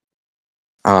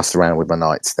asked around with my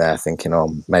Knights there, thinking,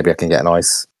 oh, maybe I can get a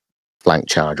nice flank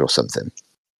charge or something.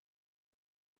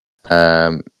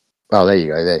 Oh, there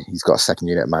you go. There, he's got a second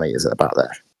unit of man-eaters at the back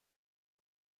there.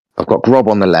 I've got Grob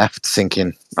on the left,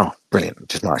 thinking, oh, brilliant,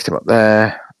 just marched him up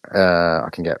there. I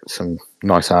can get some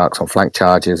nice arcs on flank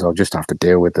charges. I'll just have to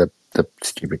deal with the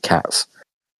stupid cats.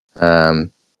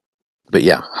 But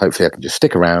yeah, hopefully I can just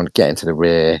stick around, get into the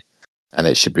rear, and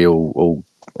it should be all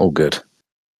good.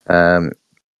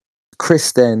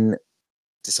 Chris then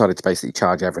decided to basically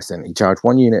charge everything. He charged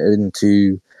 1 unit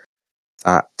into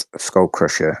that Skull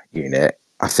Crusher unit.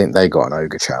 I think they got an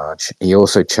Ogre charge. He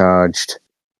also charged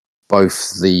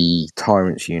both the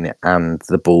Tyrants unit and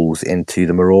the Bulls into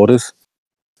the Marauders.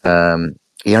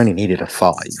 He only needed a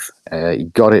 5. He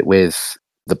got it with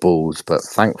the Bulls, but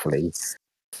thankfully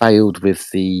failed with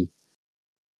the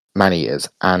Man-Eaters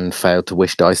and failed to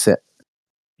wish dice it.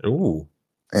 Ooh.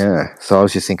 Yeah, so I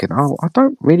was just thinking, I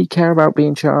don't really care about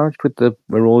being charged with the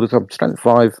Marauders. I'm strength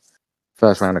 5,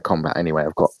 first round of combat anyway.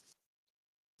 I've got,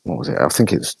 what was it? I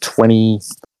think it was 24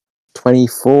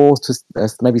 to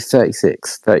maybe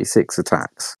 36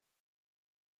 attacks.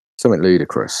 Something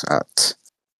ludicrous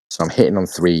so I'm hitting on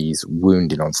 3s,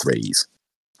 wounding on 3s.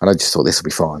 And I just thought this will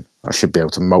be fine. I should be able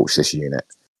to mulch this unit.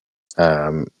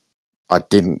 I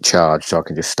didn't charge, so I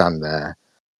can just stand there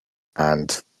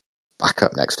and back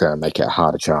up next turn, make it a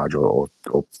harder charge, or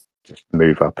just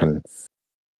move up and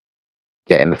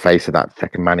get in the face of that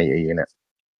second man-eater unit.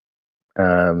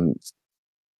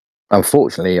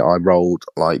 Unfortunately, I rolled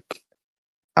like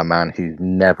a man who's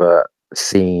never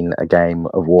seen a game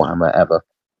of Warhammer ever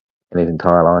in his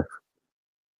entire life.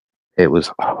 It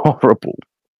was horrible.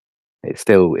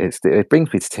 It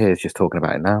brings me to tears just talking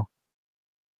about it now.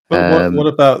 But what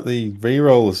about the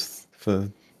rerolls for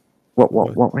what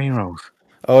rerolls?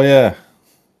 Oh yeah,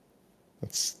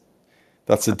 that's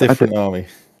a different army.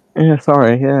 Yeah,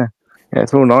 sorry. Yeah,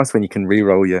 it's all nice when you can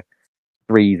reroll your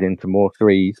 3s into more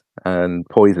 3s and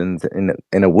poisons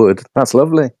in a wood. That's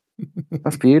lovely.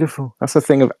 That's beautiful. That's a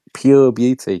thing of pure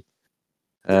beauty.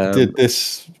 Did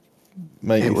this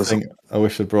make you think, I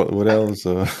wish I'd brought the Wood Elves?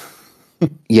 Or?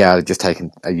 Yeah, I'd just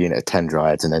taken a unit of 10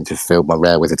 Dryads and then just filled my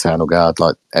rare with Eternal Guard,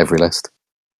 like every list.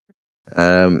 Keep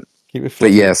it fluffy.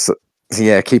 But yes,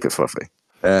 keep it fluffy.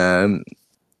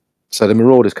 So the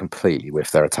Marauders completely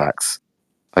whiffed their attacks.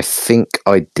 I think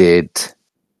I did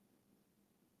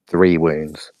 3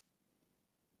 wounds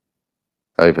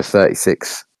over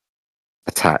 36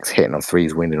 attacks, hitting on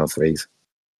 3s, wounding on 3s,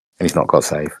 and he's not got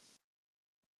save.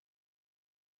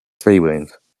 3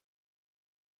 wounds.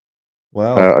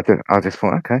 Wow. I just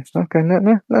thought, okay,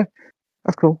 no,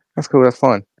 that's cool, that's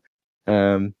fine.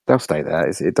 They'll stay there.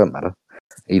 It doesn't matter.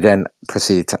 He then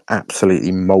proceeded to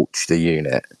absolutely mulch the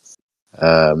unit.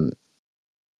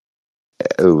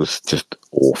 It was just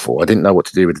awful. I didn't know what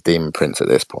to do with the Demon Prince at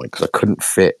this point because I couldn't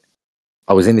fit.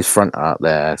 I was in his front art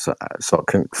there, so I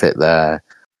couldn't fit there.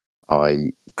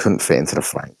 I couldn't fit into the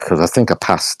flank because I think I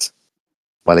passed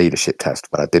my leadership test,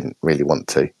 but I didn't really want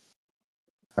to.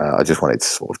 I just wanted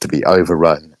sort of to be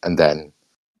overrun and then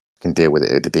can deal with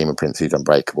it. The Demon Prince who's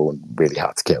unbreakable and really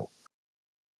hard to kill.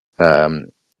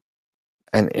 And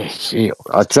I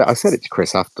said it to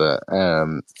Chris after.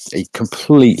 He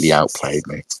completely outplayed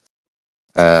me.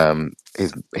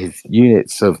 His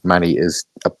units of man-eaters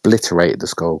obliterated the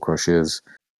Skull Crushers.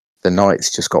 The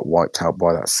Knights just got wiped out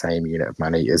by that same unit of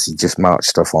man-eaters. He just marched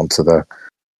stuff onto the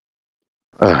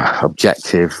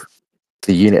objective.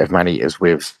 The unit of man-eaters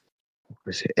with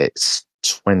it's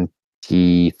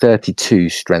 32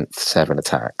 strength 7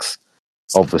 attacks.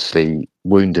 Obviously,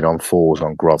 wounded on 4s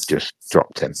on Grov just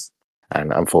dropped him.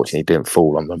 And unfortunately didn't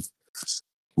fall on them,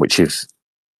 which was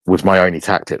my only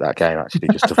tactic that game, actually,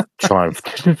 just to try and...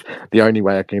 the only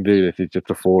way I can do this is just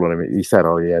to fall on him. He said,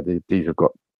 oh, yeah, these have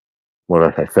got, what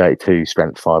did I say, 32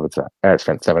 strength 5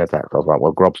 strength 7 attacks. I was like,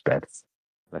 well, Grob's dead.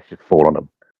 Let's just fall on them.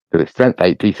 Because it's strength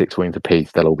 8, d6 wounds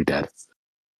apiece, they'll all be dead.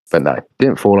 But no,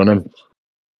 didn't fall on him.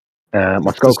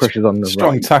 My Skull Crusher's on the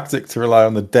strong tactic to rely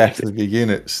on the death of your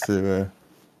units to...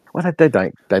 Well, they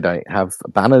don't have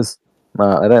banners.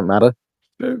 They don't matter.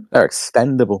 No. They're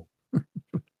extendable.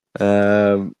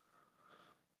 My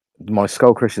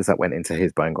Skull Crushers that went into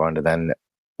his Bone Grinder then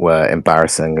were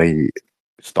embarrassingly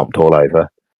stomped all over.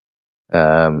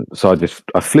 So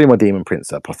I flew my Demon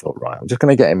Prince up. I thought, right, I'm just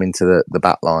going to get him into the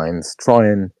back lines, try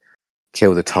and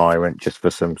kill the Tyrant just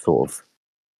for some sort of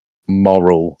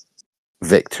moral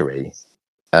victory.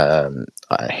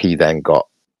 He then got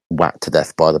whacked to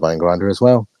death by the Bone Grinder as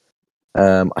well.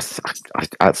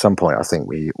 At some point, I think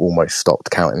we almost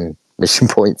stopped counting mission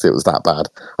points. It was that bad.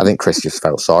 I think Chris just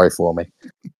felt sorry for me.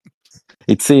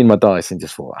 He'd seen my dice and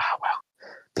just thought, oh, well,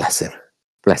 bless him.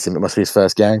 It must be his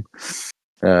first game.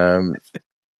 It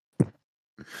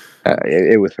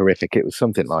was horrific. It was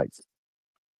something like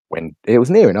when it was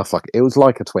near enough. Like it was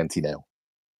like a 20-0.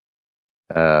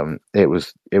 It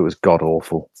was god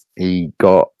awful. He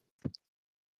got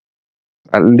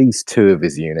at least 2 of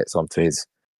his units onto his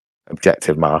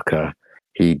objective marker.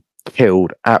 He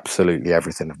killed absolutely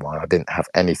everything of mine. I didn't have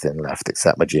anything left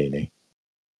except my genie.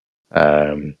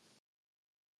 So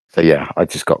yeah, I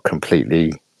just got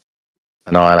completely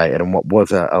annihilated. And what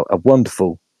was a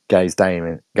wonderful day's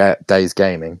gaming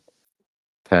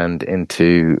turned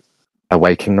into a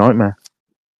waking nightmare.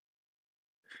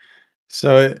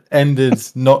 So it ended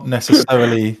not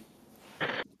necessarily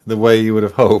the way you would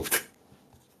have hoped.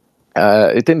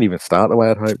 It didn't even start the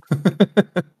way I'd hoped.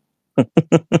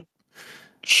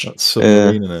 That's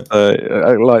submarine, isn't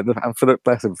it? For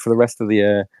the rest of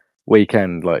the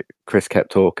weekend, like Chris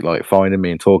kept talking, like finding me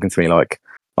and talking to me like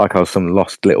I was some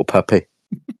lost little puppy.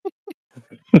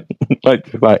 like,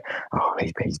 oh,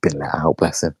 he's been let out,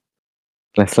 bless him.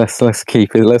 Let's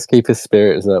keep his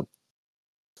spirits up.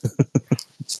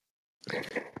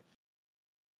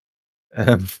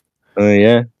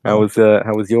 Yeah. How was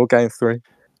your game 3?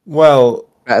 Well,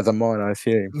 better than mine, I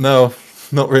assume. No,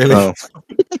 not really. Oh.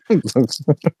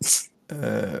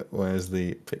 Where's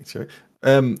the picture?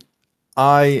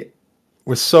 I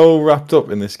was so wrapped up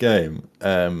in this game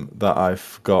that I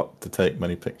forgot to take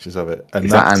many pictures of it. And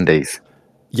is that Andy's?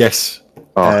 Yes.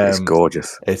 Oh, it's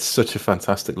gorgeous. It's such a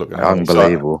fantastic looking army.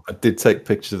 Unbelievable. So I did take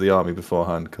pictures of the army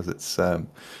beforehand because it's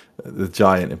the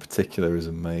giant in particular is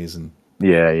amazing.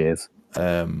 Yeah, he is.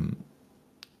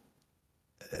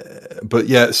 But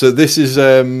yeah, so this is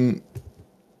the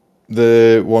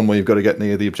one where you've got to get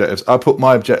near the objectives. I put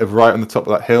my objective right on the top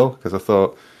of that hill because I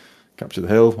thought, capture the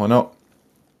hill, why not?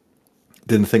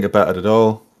 Didn't think about it at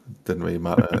all. Didn't really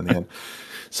matter in the end.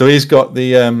 So he's got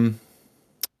the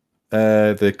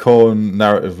Khorne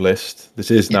narrative list.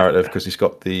 This is narrative because he's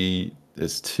got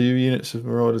there's 2 units of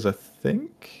Marauders, I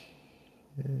think.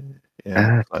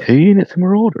 Yeah, 2 units of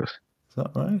Marauders. Is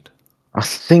that right? I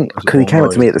think because he came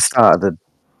up to me at the start of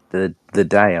the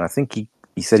day, and I think he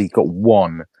said he got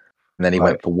 1, and then he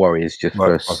went for Warriors just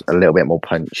for a little bit more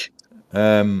punch.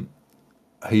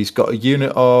 He's got a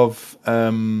unit of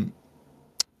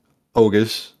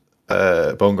ogres,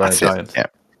 bone grinder giant. Yeah.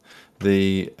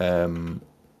 The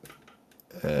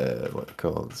what are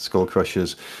called Skull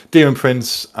Crushers, Demon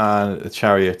Prince, and a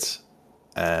chariot.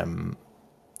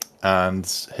 and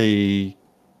he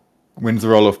wins the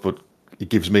roll-off, but he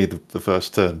gives me the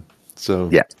first turn. So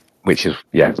yeah, which is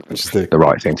the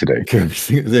right thing to do. Thing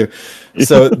to do.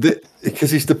 So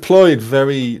because he's deployed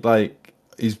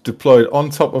he's deployed on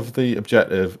top of the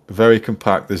objective, very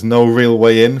compact. There's no real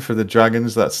way in for the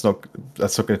dragons. That's not going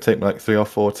to take me like 3 or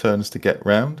 4 turns to get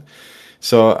round.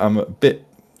 So I'm a bit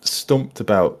stumped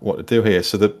about what to do here.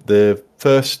 So the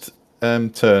first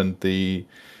turn, the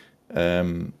Archmage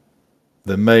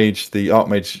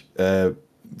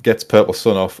gets Purple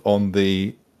Sun off on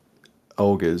the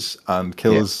ogres and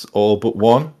kills all but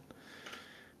one,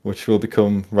 which will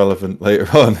become relevant later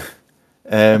on.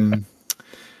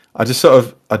 I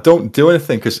don't do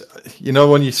anything because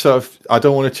when you I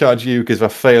don't want to charge you because if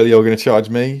I fail, you're going to charge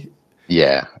me.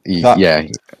 Yeah, that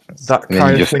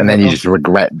kind of thing. And then you just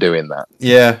regret doing that.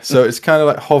 Yeah, so it's kind of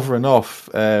like hovering off.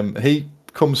 He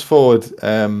comes forward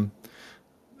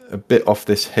a bit off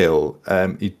this hill.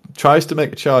 He tries to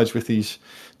make a charge with his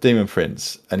Demon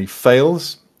Prince, and he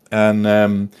fails,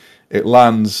 and it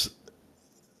lands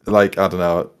like, I don't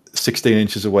know, 16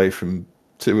 inches away from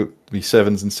 2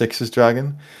 7s and 6s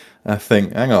dragon. And I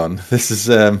think, hang on, this is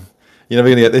you're never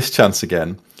going to get this chance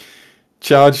again.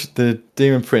 Charge the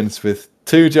Demon Prince with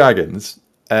 2 dragons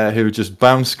who just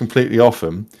bounce completely off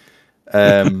him.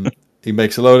 He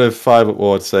makes a load of 5-up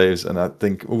ward saves, and I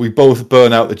think we both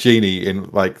burn out the genie in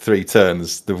like 3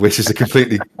 turns. The wishes are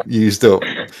completely used up.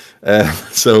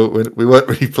 So we weren't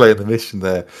really playing the mission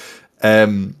there.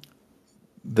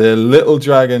 The little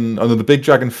dragon, the big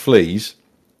dragon flees.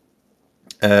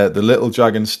 The little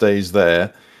dragon stays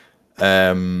there.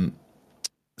 So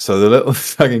the little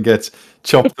dragon gets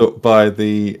chopped up by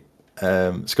the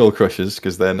skull crushers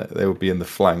because then they would be in the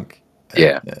flank.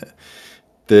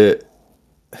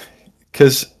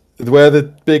 Because where the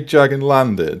big dragon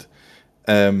landed,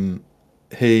 when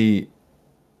he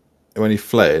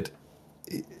fled,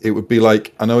 it would be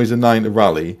like, I know he's a 9 to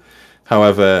rally,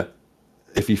 however,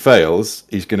 if he fails,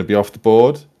 he's going to be off the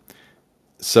board.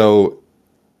 So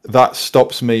that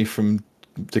stops me from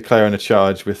declaring a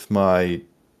charge with my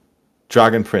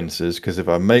dragon princes, because if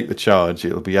I make the charge,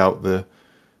 it'll be out the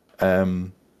out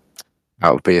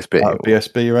of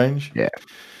BSB range. Yeah.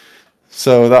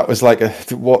 So that was like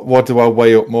what do I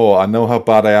weigh up more? I know how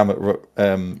bad I am at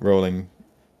rolling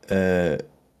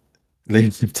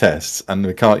leadership tests, and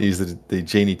we can't use the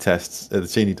genie tests, the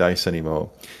genie dice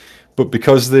anymore. But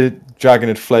because the dragon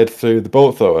had fled through the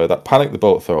bolt thrower, that panicked the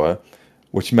bolt thrower,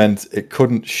 which meant it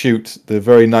couldn't shoot the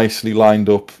very nicely lined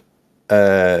up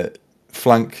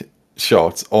flank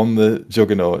shot on the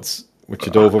juggernauts, which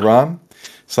had overran.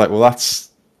 It's like, well,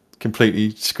 that's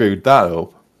completely screwed that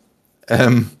up.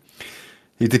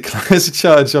 He declares a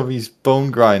charge of his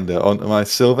bone grinder onto my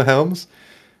silver helms,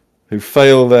 who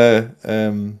fail their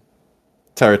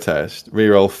terror test,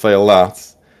 reroll, fail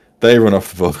that. They run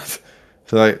off the board.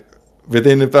 So like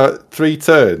within about 3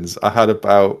 turns, I had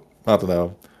about, I don't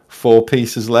know, 4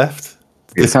 pieces left.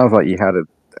 It sounds like you had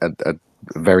a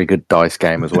very good dice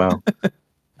game as well.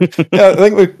 Yeah, I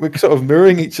think we're sort of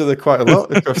mirroring each other quite a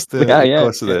lot across the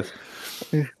course of this.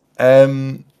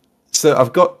 So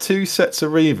I've got 2 sets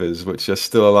of Reavers which are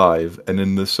still alive, and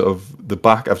in the sort of the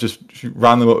back, I've just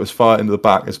ran them up as far into the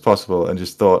back as possible, and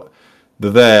just thought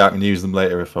they're there. I can use them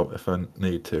later if I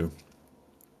need to.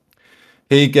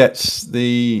 He gets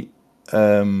the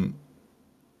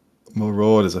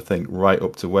Marauders, I think, right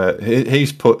up to where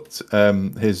he's put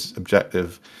his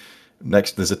objective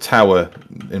next. There's a tower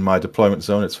in my deployment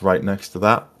zone. It's right next to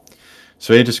that.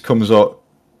 So he just comes up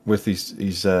with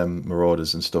these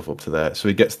Marauders and stuff up to there. So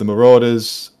he gets the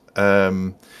Marauders.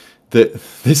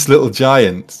 This little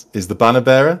giant is the banner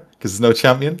bearer because there's no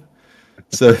champion.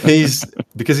 So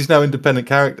because he's now independent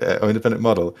character or independent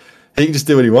model, he can just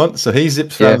do what he wants. So he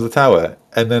zips around the tower,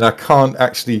 and then I can't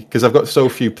actually, because I've got so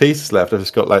few pieces left. I've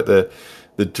just got like the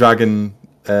dragon,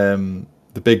 the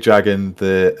big dragon,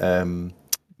 the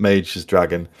mage's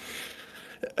dragon,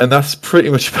 and that's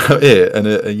pretty much about it. And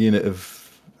a unit of,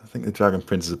 I think the dragon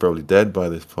princes are probably dead by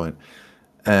this point,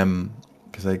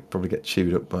 because they probably get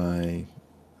chewed up by,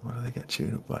 what do they get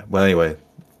chewed up by? Well, anyway,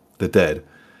 they're dead,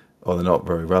 or they're not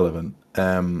very relevant.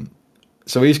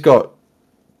 So he's got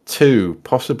 2,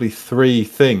 possibly 3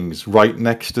 things right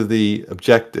next to the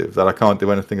objective that I can't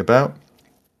do anything about.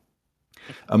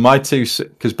 And my 2,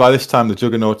 because by this time the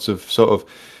juggernauts have sort of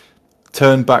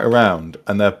turned back around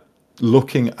and they're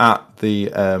looking at the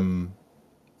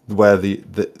where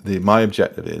the my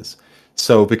objective is.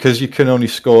 So because you can only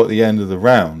score at the end of the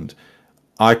round,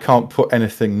 I can't put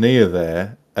anything near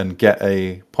there and get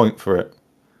a point for it,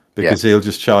 because he'll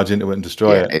just charge into it and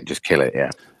destroy it. Just kill it. Yeah.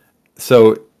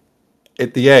 So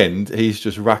at the end, he's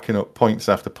just racking up points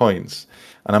after points,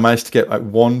 and I managed to get like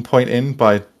 1 point in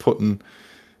by putting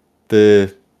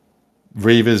the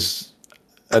Reavers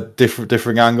at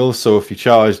different angles. So if you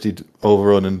charged, he'd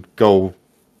overrun and go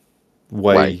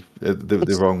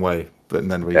the wrong way, but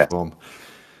and then reform.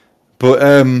 But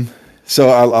so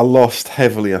I lost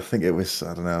heavily. I think it was,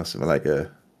 I don't know, something like a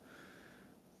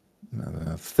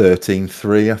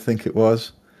 13-3, I think it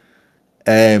was.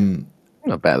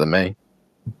 Not better than me.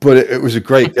 But it was a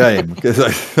great game because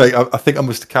I think I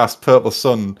must have cast Purple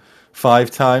Sun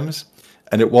 5 times,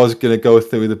 and it was going to go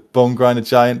through the Bone Grinder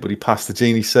Giant, but he passed the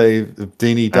Genie save, the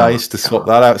Genie dice to swap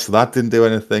that out, so that didn't do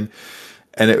anything.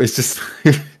 And it was just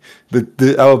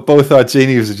both our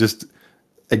Genies were just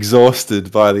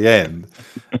exhausted by the end.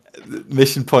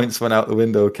 Mission points went out the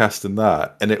window casting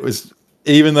that, and it was,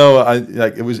 even though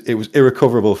it was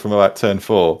irrecoverable from about turn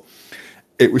 4.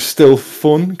 It was still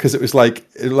fun because it was like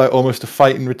almost a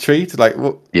fight and retreat. Like,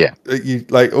 what? Yeah. You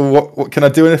like, what? Can I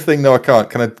do anything? No, I can't.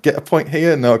 Can I get a point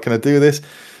here? No. Can I do this?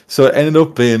 So it ended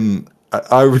up being.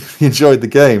 I really enjoyed the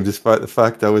game, despite the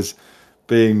fact I was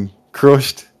being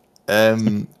crushed,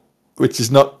 which is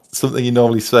not something you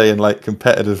normally say in like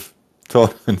competitive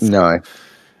tournaments. No.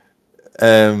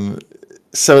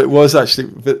 So it was actually,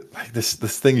 but like, this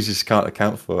things you just can't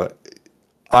account for.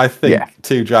 I think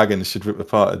 2 dragons should rip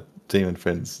apart a Demon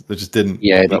Prince. They just didn't.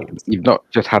 Yeah, you've not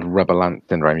just had Rubber Lance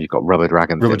syndrome, you've got Rubber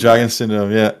Dragon syndrome. Rubber Dragon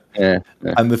syndrome, yeah. Yeah.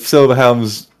 And the Silver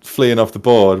Helm's fleeing off the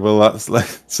board. Well, that's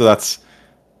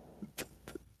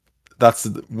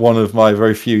one of my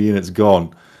very few units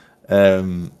gone.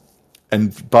 And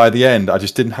by the end, I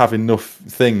just didn't have enough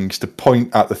things to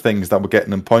point at the things that were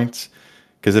getting them points.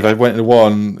 Because if I went into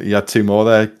 1, you had 2 more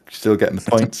there, still getting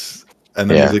the points. And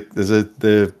then there's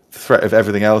the threat of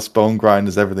everything else, Bone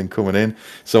Grinders, everything coming in.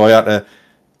 So I had to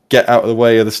get out of the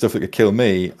way of the stuff that could kill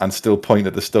me and still point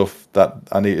at the stuff that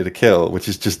I needed to kill, which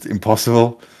is just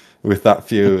impossible with that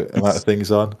few amount of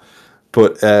things on.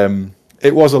 But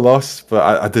it was a loss,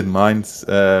 but I didn't mind.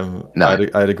 No.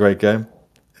 I had a great game.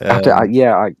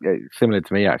 Similar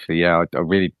to me, actually. Yeah, I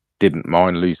really didn't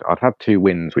mind losing. I'd had 2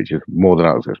 wins, which is more than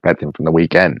I was expecting from the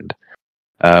weekend.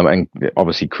 And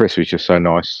obviously, Chris was just so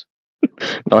nice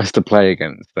to play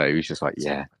against. So he was just like,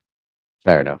 yeah,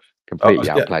 fair enough.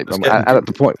 Completely outplayed. At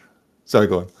the point, sorry,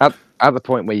 go on. At the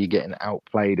point where you're getting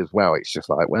outplayed as well, it's just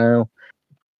like, well,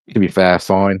 to be fair,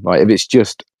 fine. Like if it's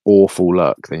just awful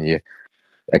luck, then you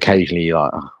occasionally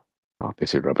like, oh,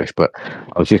 this is rubbish. But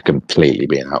I was just completely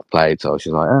being outplayed, so I was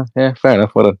just like, yeah, fair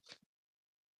enough. Well done.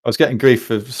 I was getting grief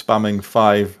for spamming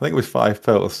 5. I think it was 5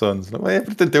 Purple Suns. Like, well,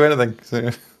 it didn't do anything.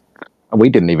 So. And we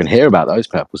didn't even hear about those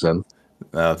Purple Suns.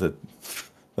 No,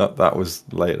 that was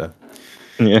later.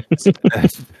 Yeah.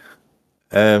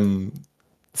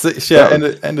 So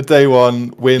yeah, end of day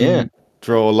 1, win,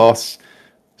 draw, loss.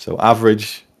 So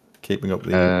average, keeping up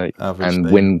the average. And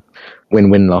thing.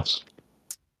 win, loss.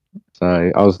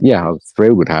 So I was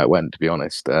thrilled with how it went, to be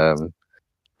honest.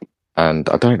 And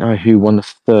I don't know who won the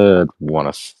third one.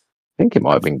 I think it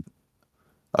might have been.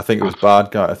 I think it was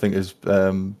bad guy. I think it was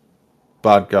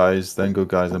bad guys, then good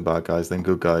guys, then bad guys, then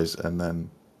good guys, and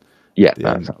then that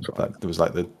sounds right. There was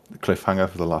like the cliffhanger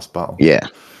for the last battle. Yeah.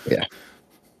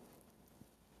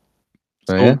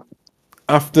 So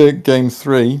after game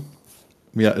 3,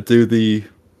 we had to do the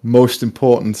most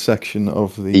important section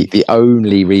of the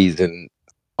only reason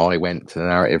I went to the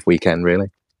narrative weekend, really,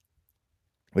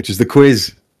 which is the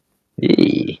quiz.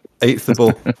 8th of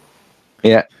all.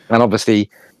 Yeah, and obviously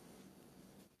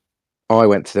I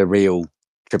went to the real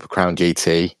Triple Crown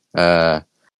GT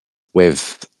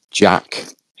with Jack,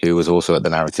 who was also at the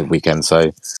narrative weekend.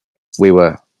 So we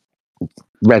were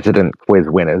resident quiz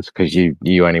winners because you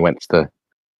only went to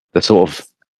the sort of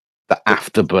the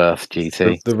afterbirth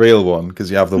GT, the real one, because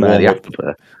you have the warm up. You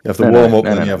have the warm up,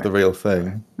 and then you have the real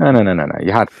thing. No.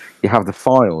 You have the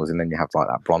finals, and then you have like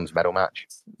that bronze medal match.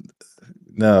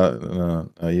 No.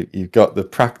 You've got the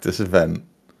practice event,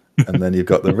 and then you've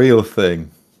got the real thing.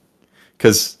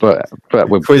 Because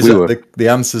the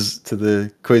answers to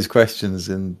the quiz questions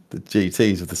in the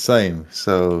GTs are the same,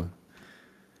 so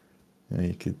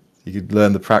you could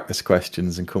learn the practice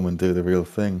questions and come and do the real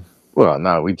thing. Well,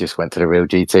 no, we just went to the real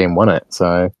GT and won it.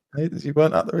 So you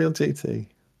weren't at the real GT.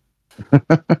 I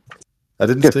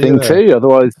didn't Good see thing you there. too,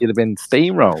 otherwise you'd have been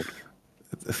steamrolled.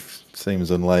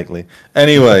 Seems unlikely.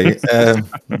 Anyway,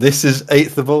 this is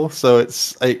 8th of all, so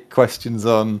it's 8 questions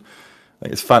on,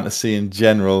 it's fantasy in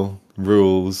general,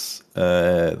 rules,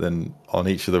 then on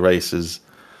each of the races,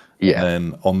 and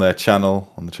then on their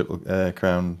channel, on the Triple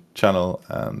Crown channel,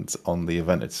 and on the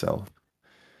event itself.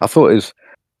 I thought it was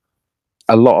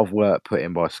a lot of work put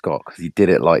in by Scott because he did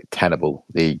it like Tenable,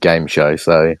 the game show.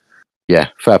 So yeah,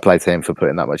 fair play to him for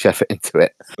putting that much effort into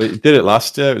it. Well, he did it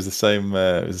last year. It was the same.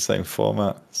 It was the same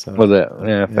format. So Was it?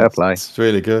 Yeah, fair play. It's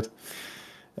really good.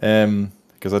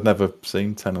 Because I'd never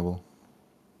seen Tenable.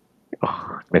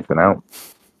 Oh, missing out.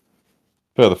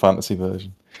 For the fantasy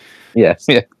version. Yeah.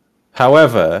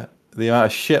 However, the amount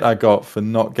of shit I got for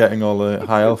not getting all the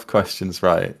high elf questions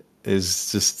right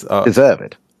is just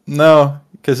deserved. No,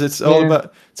 because it's all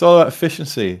about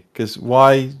efficiency. Because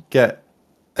why get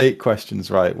 8 questions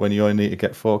right when you only need to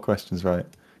get 4 questions right?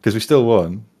 Because we still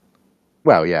won.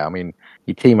 Well, yeah. I mean,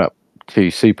 you team up 2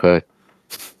 super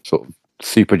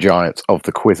giants of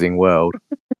the quizzing world.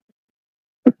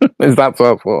 That's what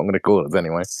I'm going to call it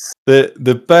anyway.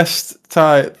 The best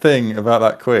thing about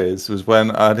that quiz was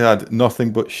when I'd had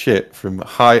nothing but shit from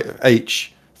high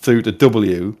H through to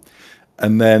W,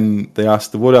 and then they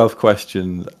asked the wood elf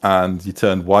question, and you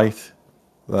turned white.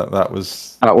 That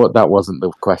wasn't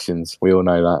the questions. We all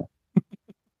know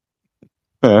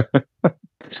that.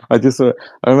 I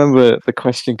remember the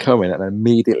question coming and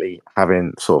immediately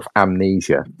having sort of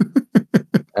amnesia,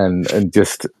 and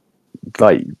just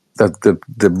like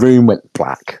the room went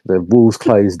black, the walls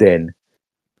closed in.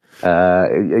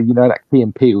 You know that Key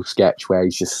and Peele sketch where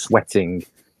he's just sweating,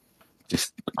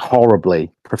 just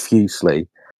horribly, profusely,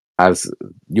 as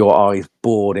your eyes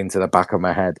bored into the back of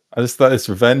my head. I just thought it's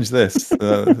revenge. This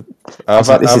I've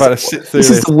had to sit through this.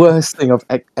 This is the worst thing I've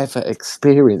ever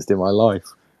experienced in my life.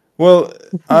 Well,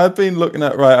 I've been looking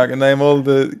at, I can name all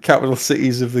the capital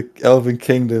cities of the Elven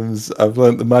Kingdoms. I've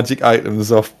learnt the magic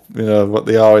items off, what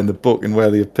they are in the book and where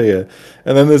they appear.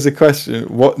 And then there's a question: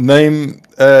 what name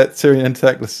Tyrion and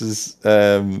Teclis's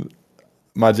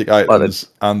magic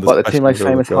items and the 2 most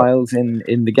famous tiles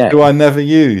in the game? Do I never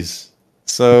use?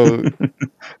 So,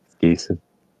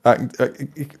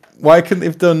 why couldn't they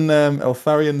have done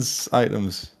Eltharion's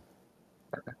items?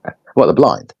 What, the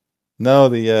blind? No,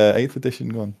 the 8th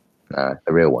edition one. No,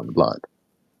 the real one, the blind.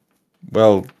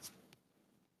 Well,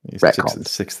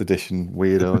 6th edition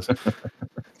weirdos.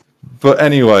 But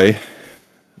anyway,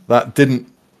 that didn't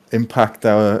impact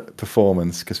our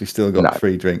performance because we still got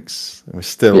free drinks and we're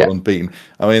still unbeaten.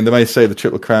 I mean, they may say the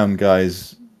Triple Crown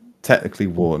guys technically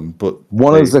won, but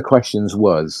one of the questions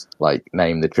was like,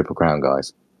 name the Triple Crown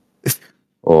guys.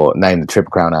 Or name the Triple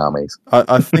Crown armies.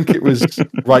 I think it was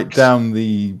write down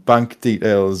the bank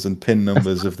details and PIN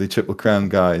numbers of the Triple Crown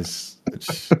guys,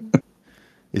 which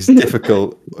is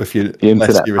difficult if you the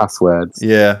internet passwords.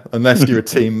 Yeah, unless you're a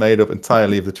team made up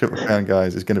entirely of the Triple Crown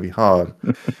guys, it's going to be hard.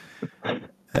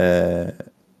 But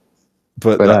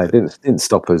no, it didn't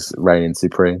stop us reigning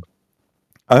supreme.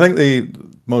 I think the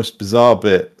most bizarre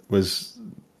bit was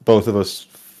both of us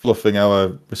fluffing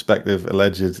our respective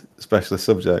alleged specialist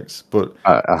subjects, but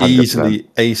 100%. Easily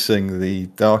acing the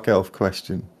Dark Elf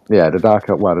question. Yeah, the Dark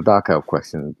Elf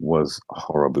question was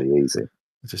horribly easy.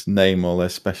 Just name all their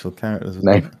special characters.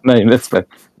 Name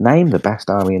the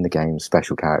best army in the game,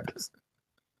 special characters.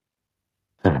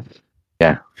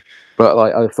 Yeah, but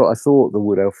like I thought the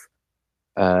Wood Elf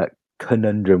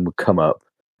conundrum would come up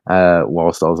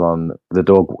whilst I was on the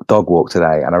dog walk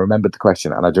today, and I remembered the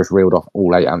question, and I just reeled off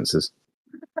all 8 answers.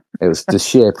 It was the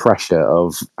sheer pressure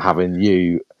of having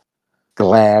you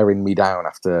glaring me down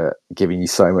after giving you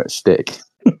so much stick.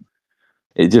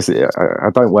 I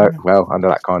don't work well under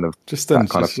that kind of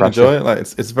pressure. Enjoy it. Like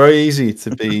it's very easy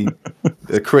to be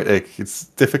a critic. It's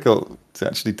difficult to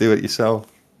actually do it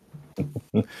yourself.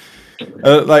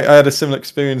 Like I had a similar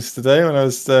experience today when I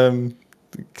was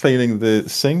cleaning the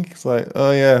sink. It's like,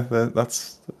 oh yeah,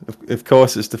 that's of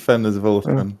course it's Defenders of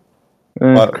Ultron.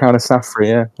 Crown of Safri,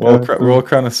 yeah. Raw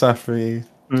Crown of Safri,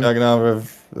 Dragon Armor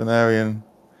of Venarian,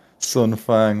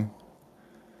 Sunfang,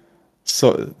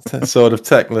 Sword of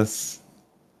Teclis,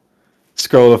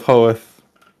 Scroll of Hoeth,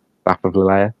 Staff of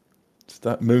Leleia.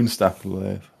 Moonstaff of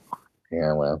Leleia.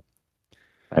 Yeah, well,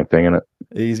 same thing, innit?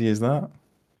 Easy as that.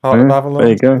 Heart of Avalon.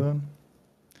 There you go.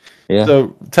 Yeah.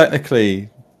 So technically,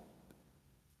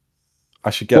 I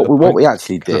should get what we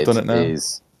actually did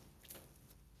is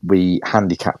we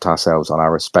handicapped ourselves on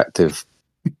our respective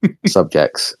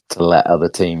subjects to let other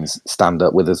teams stand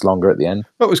up with us longer at the end.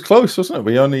 Well, it was close, wasn't it?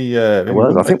 We only. I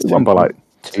think we won by like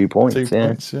 2 points. 2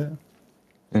 points, yeah.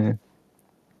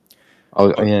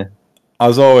 Oh, yeah. I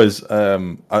was always.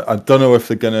 I don't know if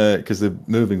they're gonna, because they're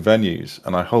moving venues,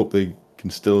 and I hope they can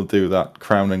still do that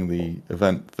crowning the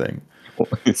event thing.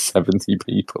 70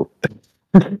 people.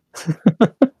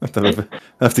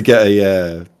 have to get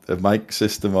a mic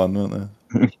system on, won't they?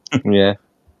 Yeah.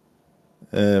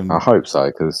 I hope so,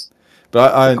 because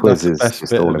the quiz is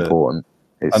just all important.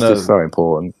 It's just so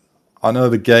important. I know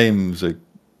the games are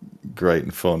great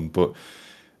and fun, but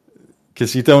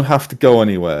because you don't have to go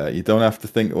anywhere, you don't have to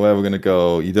think where we're going to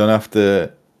go, you don't have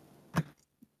to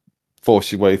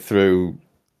force your way through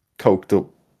coked up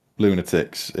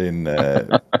lunatics in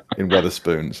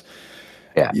Weatherspoons.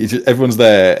 Yeah. Everyone's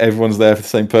there for the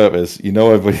same purpose. You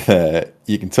know everybody there.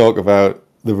 You can talk about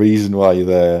the reason why you're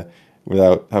there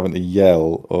without having to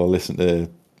yell or listen to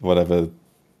whatever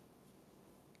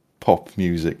pop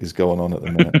music is going on at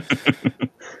the minute.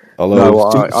 Although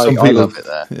I love it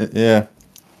there. Yeah.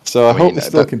 So I hope they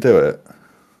still can do it.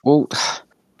 Well,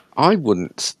 I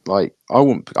wouldn't. I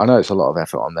know it's a lot of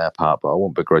effort on their part, but I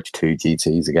wouldn't begrudge 2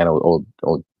 GTs again or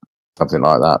something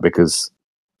like that, because,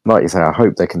 like you say, I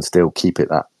hope they can still keep it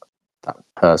that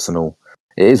personal.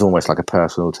 It is almost like a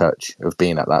personal touch of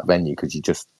being at that venue, because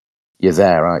you're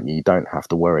there, aren't you? You don't have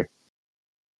to worry.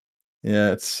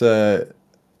 Yeah, it's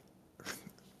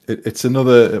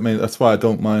another. I mean, that's why I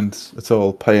don't mind at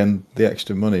all paying the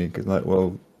extra money, because, like,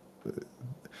 well,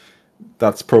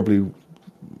 that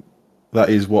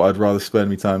is what I'd rather spend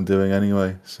my time doing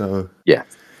anyway. So yeah.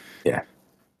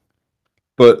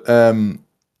 But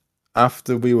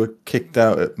after we were kicked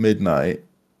out at midnight,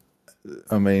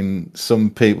 I mean,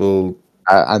 some people.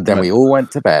 And then we all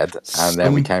went to bed, and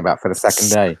then we came back for the second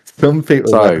day. Some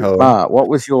people went home. Mark, what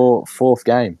was your 4th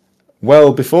game?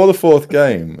 Well, before the 4th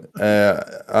game,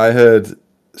 I heard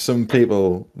some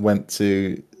people went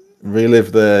to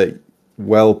relive their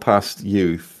well past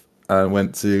youth and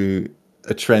went to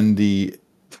a trendy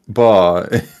bar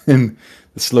in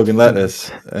the Slug and Lettuce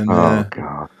and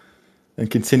God, and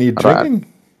continued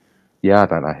drinking. I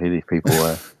don't know who these people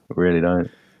were. I really don't.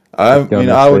 I mean,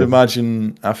 I would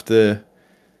imagine after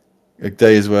a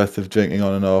day's worth of drinking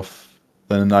on and off,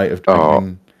 then a night of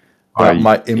drinking, that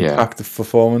might impact the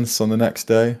performance on the next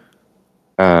day.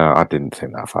 I didn't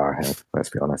think that far ahead, let's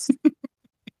be honest.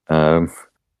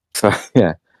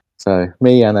 So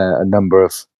me and a number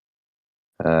of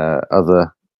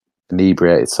other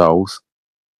inebriated souls,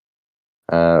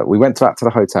 we went back to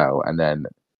the hotel, and then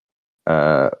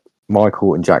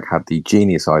Michael and Jack had the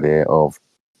genius idea of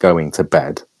going to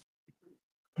bed.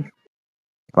 And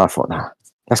I thought, nah,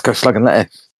 let's go Slug and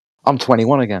Lettuce. I'm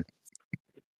 21 again.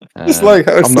 It's like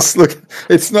how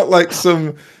it's not like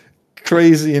some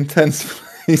crazy intense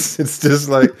place. It's just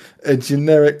like a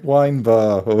generic wine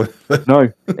bar.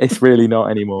 No, it's really not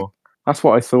anymore. That's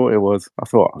what I thought it was. I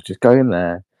thought I'll just go in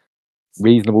there,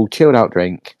 reasonable, chilled out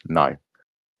drink. No,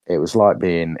 it was like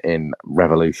being in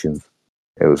Revolution.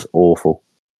 It was awful.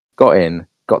 Got in,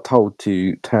 got told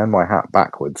to turn my hat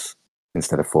backwards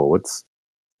instead of forwards.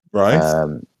 Right.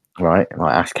 Right,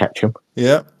 like Ash Ketchum.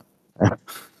 Yeah.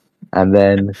 And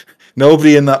then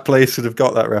nobody in that place would have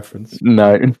got that reference.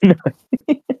 No.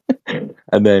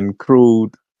 And then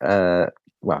crawled to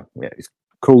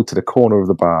the corner of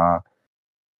the bar.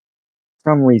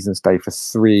 For some reason stayed for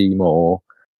 3 more,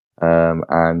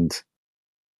 and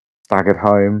staggered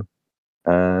home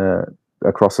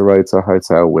across the road to a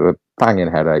hotel with a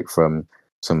banging headache from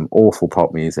some awful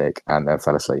pop music, and then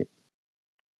fell asleep.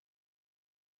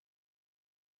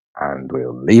 And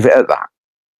we'll leave it at that.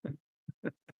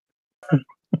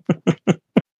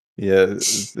 Yeah,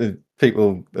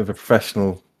 people of a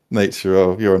professional nature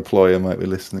or your employer might be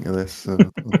listening to this, so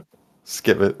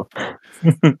skip it.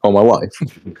 Or my wife.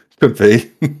 Could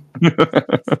be.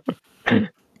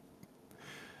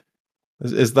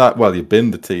 Is that, well, you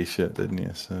binned the t-shirt, didn't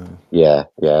you? So yeah,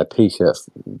 t-shirt,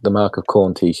 the Mark of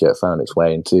Corn t-shirt found its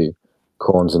way into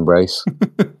Corn's embrace.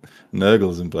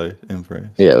 Nurgle's embrace.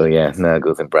 Yeah,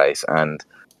 Nurgle's embrace, and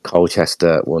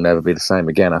Colchester will never be the same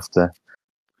again after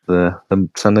the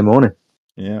Sunday morning.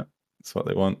 Yeah, that's what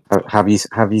they want. Have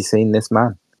you seen this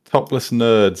man? Topless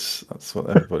nerds. That's what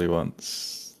everybody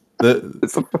wants. It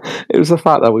was the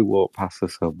fact that we walked past the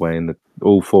subway and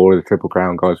all 4 of the Triple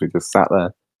Crown guys were just sat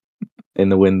there in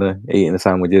the window eating the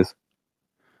sandwiches.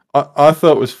 I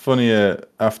thought it was funnier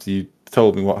after you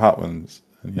told me what happened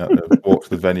and you had to walk to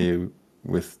the venue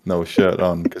with no shirt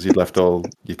on because you'd left all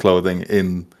your clothing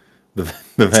in the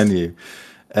venue.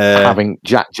 Having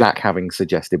Jack having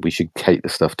suggested we should take the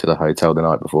stuff to the hotel the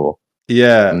night before.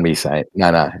 Yeah. And me saying,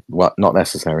 no, what, not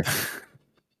necessary.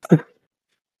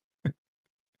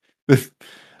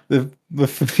 The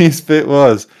funniest bit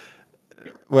was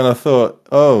when I thought,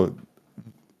 oh,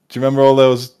 do you remember all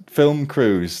those film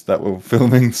crews that were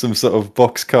filming some sort of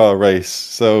boxcar race?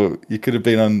 So you could have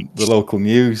been on the local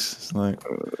news. It's like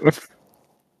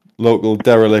local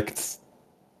derelict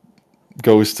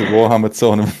goes to Warhammer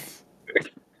tournament.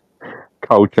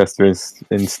 Colchester is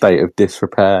in state of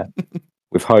disrepair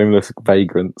with homeless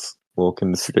vagrants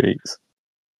walking the streets.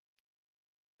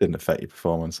 Didn't affect your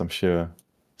performance, I'm sure.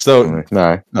 So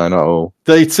no, not at all.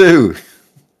 day 2,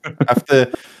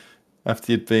 after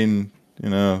you'd been,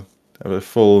 have a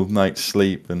full night's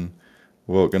sleep and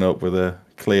woken up with a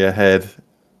clear head,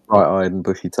 bright-eyed and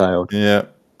bushy-tailed. Yeah.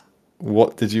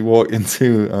 What did you walk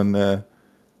into on the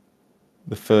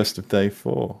first of day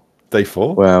 4? Day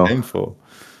 4? Well, Game 4.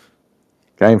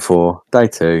 Game 4, day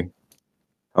 2.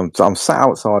 I'm sat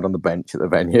outside on the bench at the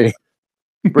venue,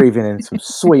 breathing in some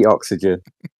sweet oxygen,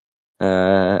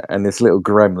 and this little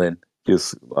gremlin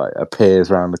just like appears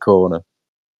around the corner,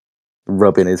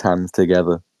 rubbing his hands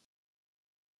together.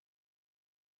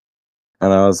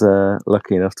 And I was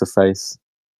lucky enough to face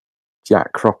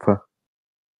Jack Cropper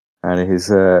and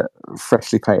his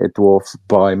freshly painted dwarfs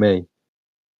by me.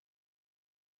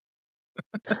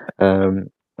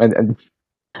 And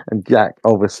Jack,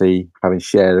 obviously having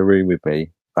shared a room with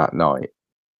me that night,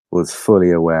 was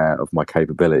fully aware of my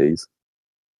capabilities.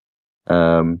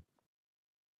 And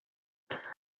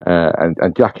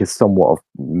Jack is somewhat of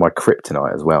my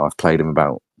kryptonite as well. I've played him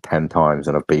about 10 times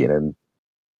and I've beaten him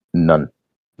none,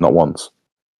 not once.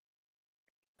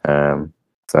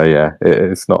 So yeah,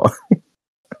 it's not.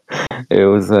 It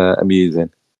was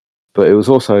amusing, but it was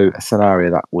also a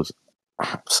scenario that was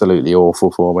absolutely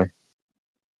awful for me,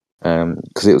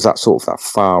 because it was that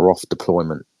far off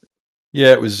deployment.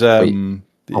 Yeah, it was.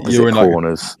 Opposite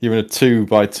corners. You're in a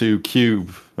 2x2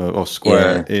 cube or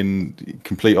square in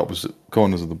complete opposite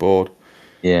corners of the board.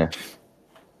 Yeah,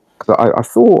 because I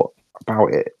thought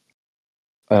about it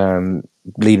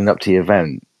leading up to the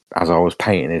event as I was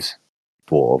painting his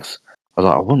dwarves. I was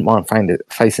like, I wouldn't mind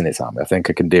facing this army. I think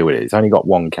I can deal with it. It's only got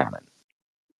one cannon.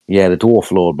 Yeah, the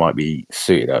Dwarf Lord might be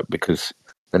suited up because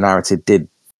the narrative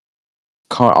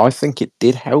I think it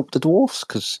did help the dwarfs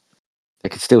because they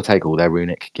could still take all their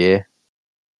runic gear.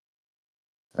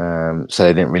 So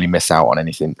they didn't really miss out on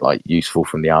anything like useful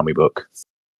from the army book.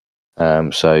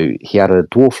 So he had a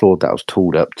Dwarf Lord that was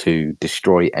tooled up to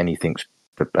destroy anything's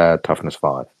toughness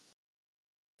 5.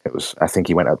 I think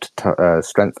he went up to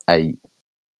strength 8,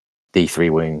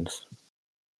 D3 wounds,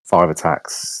 5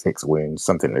 attacks, 6 wounds,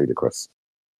 something ludicrous.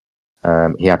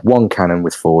 He had 1 cannon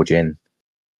with forging.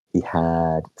 He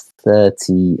had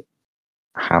 30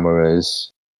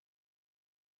 hammerers,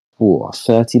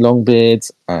 30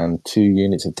 longbeards, and 2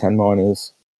 units of 10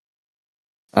 miners.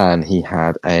 And he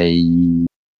had I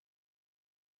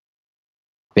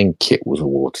think it was a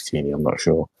water genie, I'm not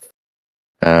sure.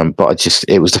 But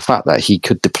it was the fact that he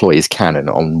could deploy his cannon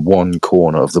on one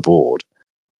corner of the board,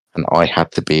 and I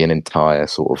had to be an entire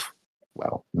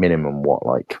minimum,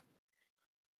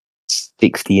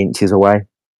 60 inches away?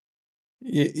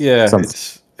 Yeah,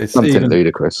 it's something even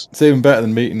ludicrous. It's even better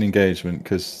than meeting engagement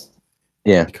because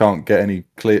you can't get any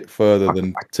further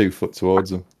than 2 foot towards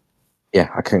them. Yeah,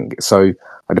 I couldn't. So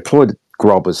I deployed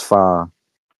Grob as far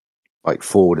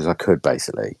forward as I could,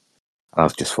 basically. And I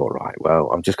was just thought, right,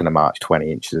 well, I'm just going to march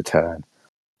 20 inches a turn.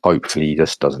 Hopefully he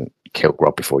just doesn't kill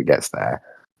Grob before he gets there.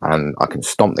 And I can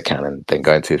stomp the cannon, then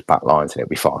go into his back lines and it'll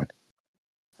be fine.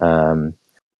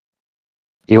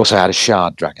 He also had a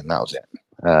shard dragon, that was it.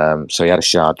 So he had a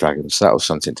shard dragon, so that was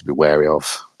something to be wary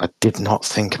of. I did not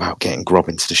think about getting Grob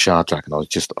into the shard dragon. I was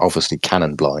just obviously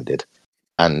cannon blinded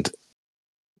and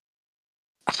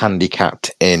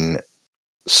handicapped in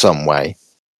some way.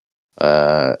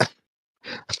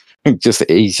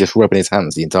 He's just rubbing his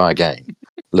hands the entire game,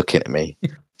 looking at me,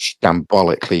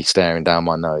 shambolically staring down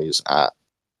my nose at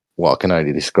what I can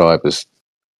only describe as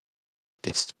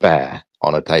despair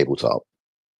on a tabletop.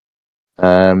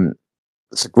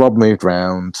 So Grob moved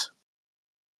round.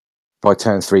 By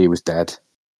turn 3, he was dead.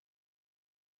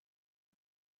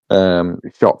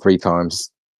 Shot 3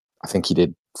 times. I think he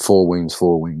did 4 wounds,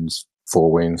 4 wounds,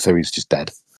 4 wounds, so he's just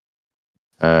dead.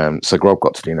 So Grob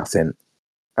got to do nothing.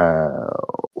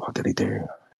 What did he do?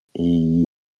 He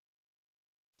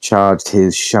charged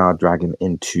his shard dragon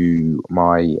into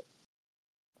my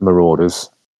marauders.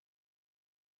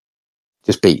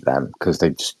 Just beat them because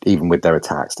they just, even with their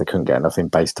attacks, they couldn't get enough in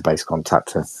base-to-base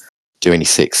contact to do any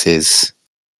 6s.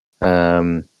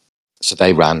 So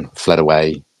they fled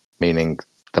away, meaning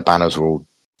the banners were all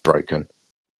broken.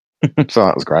 So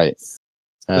that was great.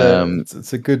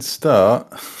 It's a good start.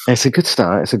 It's a good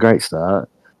start. It's a great start.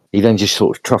 He then just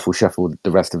sort of truffle shuffled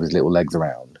the rest of his little legs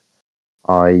around.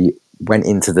 I went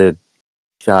into the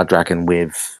Shard Dragon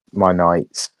with my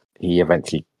knights. He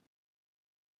eventually...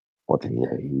 What did he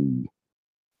do?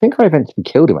 I think I eventually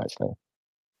killed him, actually.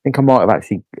 I think I might have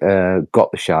actually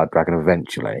got the Shard Dragon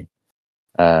eventually.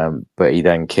 But he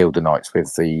then killed the knights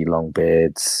with the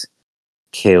Longbeards,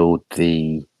 killed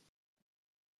the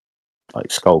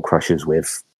Skull Crushers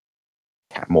with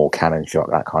more cannon shot,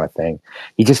 that kind of thing.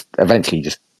 He just eventually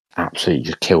just absolutely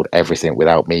just killed everything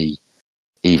without me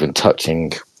even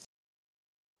touching.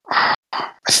 I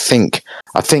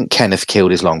think Kenneth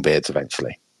killed his Longbeards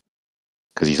eventually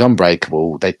because he's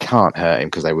unbreakable. They can't hurt him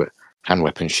because they were hand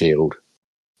weapon shield,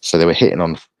 so they were hitting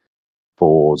on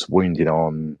 4s, wounding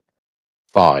on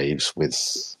 5s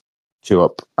with 2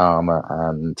 up armor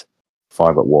and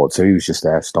 5 up ward. So he was just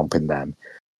there stomping them.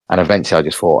 And eventually I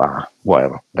just thought,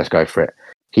 whatever, let's go for it.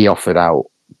 He offered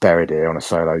out Beridir on a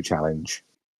solo challenge.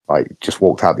 Like, just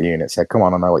walked out the unit, said, come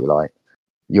on, I know what you like.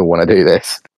 You'll want to do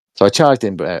this. So I charged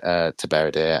in to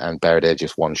Beridir, and Beridir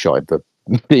just one-shotted the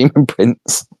Demon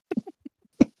Prince.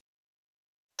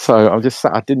 So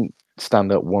I didn't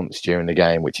stand up once during the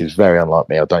game, which is very unlike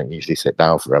me. I don't usually sit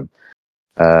down for them.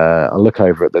 I look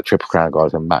over at the Triple Crown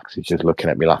guys, and Max is just looking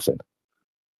at me laughing.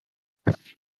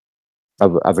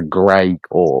 As a grey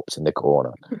corpse in the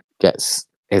corner gets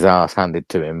his ass handed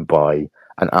to him by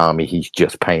an army he's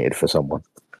just painted for someone.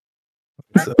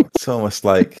 So it's almost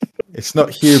like it's not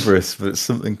hubris, but it's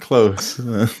something close.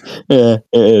 Yeah, it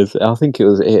is. I think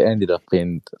it ended up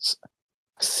in.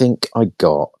 I think I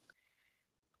got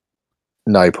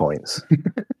no points,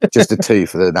 just a 2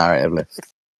 for the narrative list.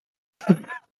 Because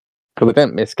I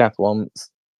didn't miss Gath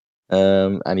once,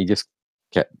 and he just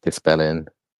kept dispelling.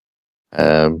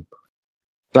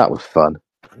 That was fun.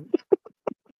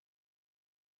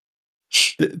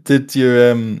 Did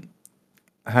your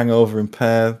hangover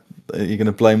impair? Are you going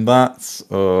to blame that,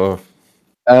 or?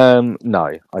 No,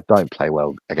 I don't play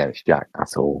well against Jack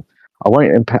at all. I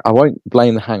won't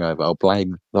blame the hangover. I'll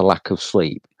blame the lack of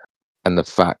sleep and the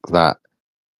fact that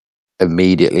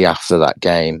immediately after that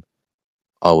game,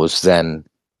 I was then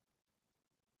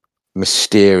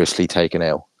mysteriously taken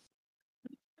ill.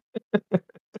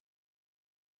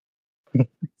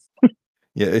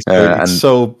 Yeah, it's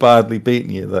so badly beaten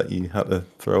you that you had to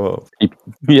throw up.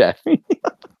 Yeah,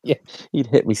 yeah. He'd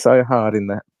hit me so hard in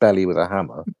the belly with a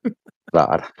hammer that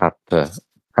I'd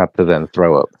had to then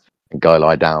throw up and go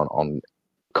lie down on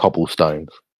cobblestones.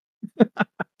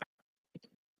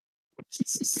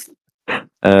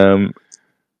 So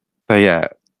yeah,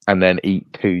 and then eat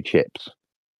 2 chips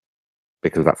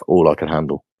because that's all I could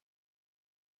handle.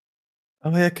 Oh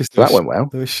yeah, because that went well.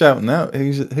 They were shouting out,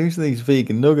 "Who's these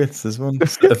vegan nuggets?" There's one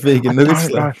set of vegan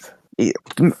nuggets left.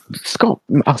 Scott,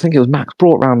 I think it was Max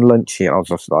brought around lunch here. I was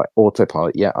just like,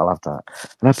 autopilot, yeah, I'll have that.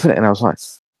 And I put it in, I was like,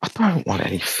 I don't want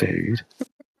any food.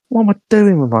 What am I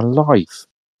doing with my life?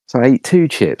 So I ate 2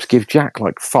 chips, give Jack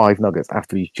like 5 nuggets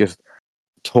after he's just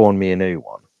torn me a new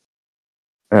one.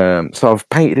 So I've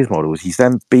painted his models. He's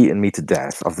then beaten me to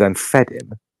death. I've then fed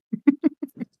him.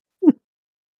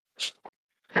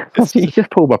 He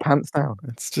just pulled my pants down.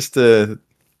 It's just a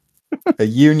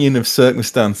union of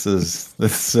circumstances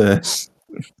that's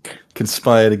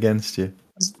conspired against you.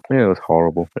 Yeah, it was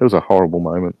horrible. It was a horrible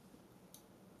moment.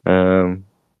 So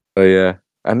yeah,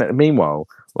 and meanwhile,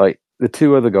 like the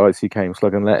 2 other guys who came,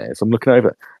 Slug and Lettuce, I'm looking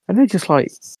over, and they're just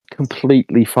like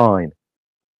completely fine.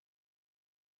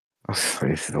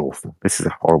 This is awful. This is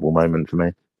a horrible moment for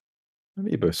me.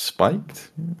 Maybe you both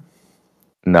spiked. Yeah.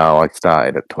 No, I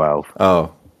started at 12.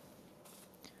 Oh.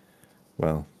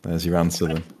 Well, there's your answer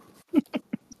then.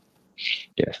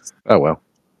 Yes. Oh well.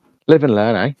 Live and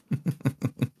learn, eh?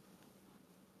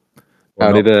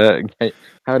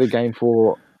 How did game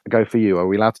 4 go for you? Are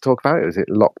we allowed to talk about it? Or is it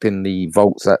locked in the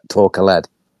vaults at Talker Led?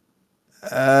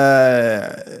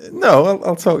 No,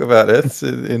 I'll talk about it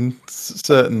in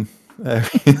certain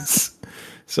areas.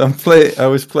 So I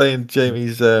was playing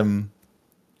Jamie's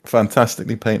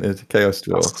fantastically painted Chaos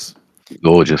Dwarfs.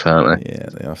 Gorgeous, aren't they? Yeah,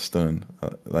 they are stunning.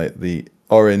 Like the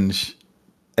orange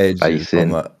edges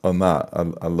on that.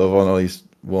 I love on all these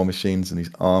war machines and these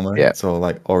armor. Yeah. It's all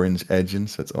like orange edging,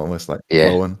 so it's almost like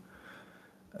glowing.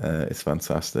 It's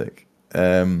fantastic.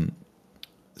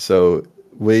 So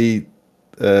we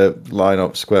line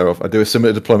up, square off. I do a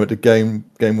similar deployment to game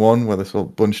 1 where they're sort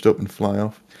of bunched up and fly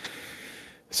off.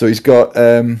 So he's got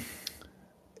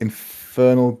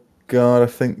Infernal Guard, I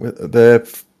think, with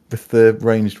the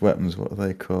ranged weapons. What are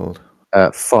they called?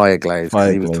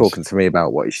 Fireglaze. He was talking to me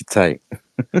about what he should take.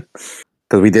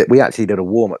 Because we actually did a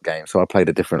warm-up game, so I played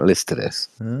a different list to this.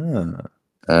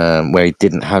 Where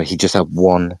he just had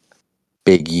one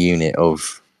big unit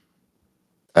of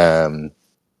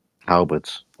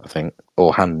halberds, I think,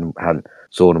 or hand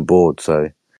sword and board. So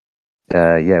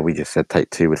we just said take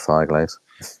 2 with Fireglaze.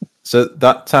 So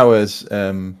that tower's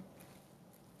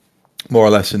more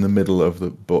or less in the middle of the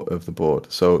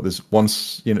board. So there's one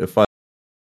unit of fire.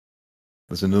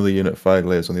 There's another unit of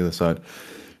Fireglaze on the other side.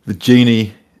 The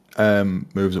genie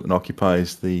moves up and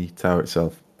occupies the tower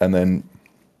itself, and then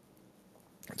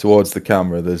towards the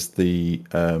camera there's the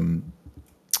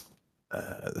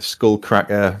the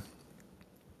Skullcracker.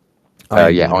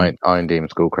 Iron Demon. Iron Demon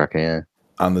Skullcracker, yeah.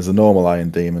 And there's a normal Iron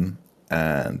Demon,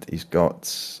 and he's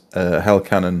got a Hell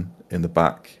Cannon in the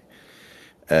back.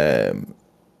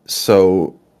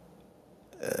 So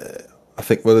I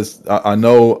think, well, I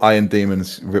know Iron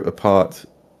Demons rip apart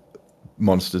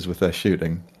monsters with their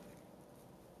shooting.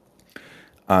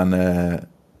 And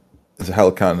there's a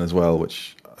Hell Cannon as well,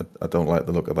 which I don't like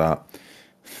the look of that.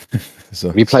 So,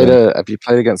 have you played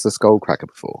against the Skullcracker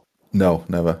before? No,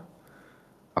 never.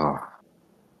 Oh.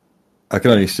 I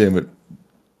can only assume it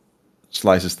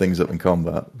slices things up in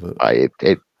combat. But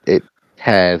it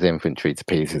tears infantry to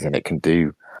pieces, and it can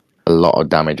do a lot of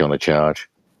damage on a charge.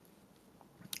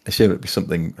 I assume it'd be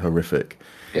something horrific.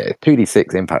 Yeah,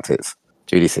 2d6 impact hits,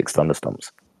 2d6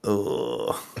 thunderstomps.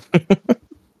 Oh.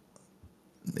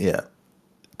 Yeah,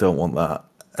 don't want that.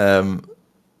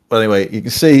 Well, anyway, you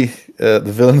can see the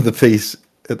villain of the piece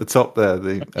at the top there,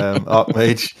 the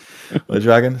Archmage, the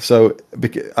dragon. So,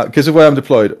 because of where I'm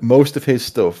deployed, most of his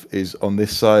stuff is on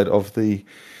this side of the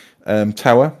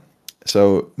tower.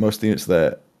 So, most of the units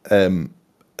there.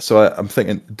 So, I'm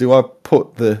thinking, do I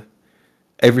put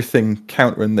everything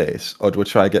countering this, or do I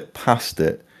try to get past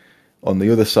it on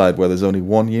the other side where there's only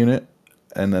one unit?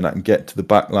 And then I can get to the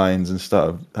back lines and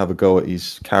have a go at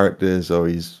his characters or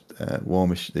his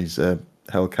his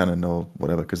Hell Cannon or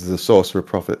whatever, because there's a Sorcerer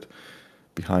Prophet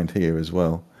behind here as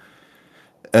well.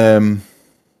 So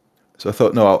I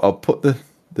thought, no, I'll put the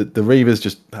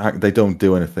Reavers they don't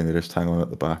do anything; they just hang on at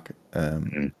the back.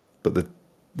 But the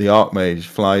Archmage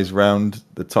flies round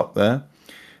the top there.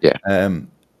 Yeah.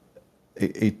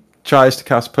 He tries to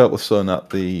cast Purple Sun at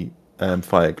the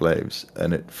Fire Glaives,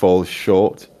 and it falls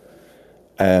short.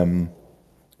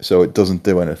 So it doesn't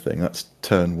do anything. That's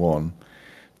turn 1.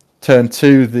 Turn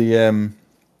 2, the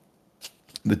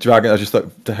dragon. I just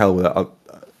thought, to hell with it.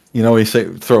 When you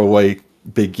say throw away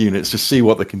big units, just see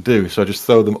what they can do. So I just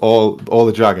throw them all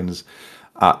the dragons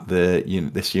at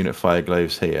this unit Fire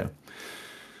Glaives here.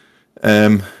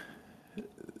 They're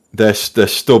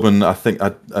stubborn. I think I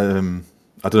don't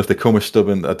know if they come with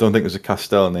stubborn. I don't think there's a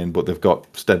Castellan in, but they've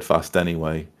got steadfast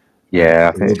anyway.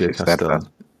 Yeah, I think it's steadfast.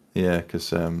 Yeah,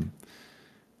 because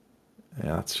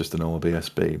that's just a normal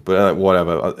BSB. But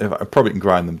whatever, I probably can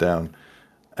grind them down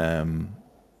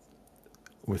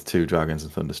with 2 dragons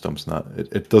and thunderstomps. And that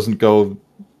it doesn't go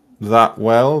that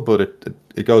well, but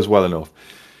it goes well enough.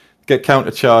 Get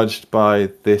countercharged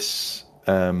by this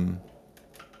Iron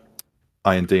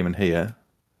Demon here,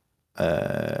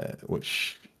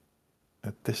 which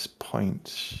at this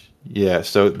point, yeah.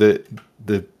 So the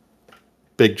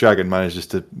big dragon manages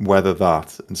to weather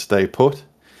that and stay put.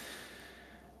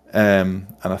 And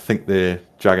I think the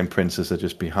dragon princes are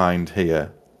just behind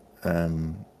here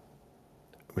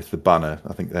with the banner.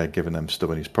 I think they're giving them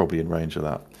stubborn. He's probably in range of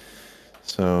that.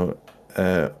 So,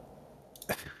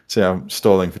 I'm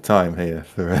stalling for time here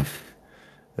for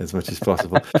as much as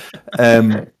possible.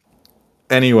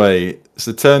 Anyway,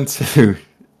 so turn 2.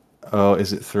 Oh,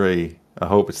 is it 3? I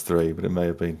hope it's 3, but it may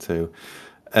have been 2.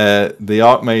 The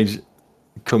Archmage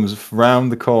comes round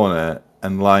the corner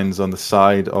and lines on the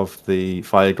side of the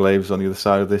Fire Glaives on the other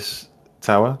side of this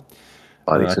tower.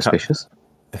 Highly suspicious.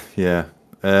 Yeah.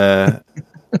 Then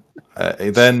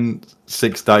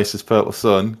 6 dice as Purple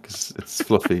Sun, because it's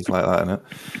fluffy like that, isn't it?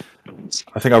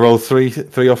 I think I rolled 3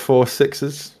 or 4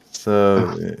 6s. So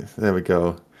there we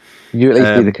go. You at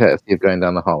least do the courtesy of going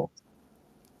down the hole.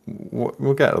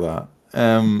 We'll get to that.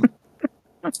 And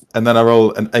then I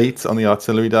roll an 8 on the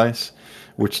artillery dice,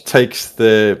 which takes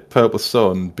the Purple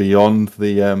Sun beyond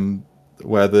the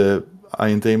where the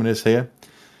Iron Demon is here.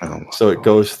 So it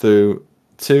goes through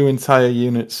 2 entire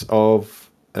units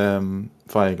of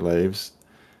Fire Glaives.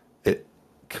 It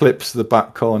clips the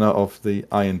back corner of the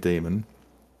Iron Demon.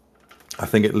 I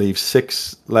think it leaves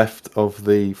 6 left of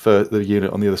the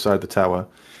unit on the other side of the tower.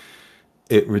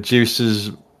 It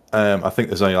reduces. I think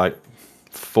there's only like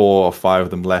 4 or 5 of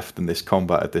them left in this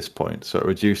combat at this point, so it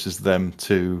reduces them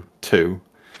to 2,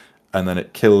 and then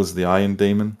it kills the Iron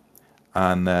Demon.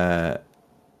 And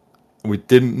we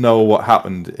didn't know what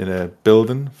happened in a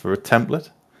building for a template.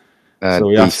 So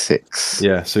we D6.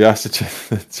 Yeah, so we asked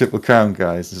the Triple Crown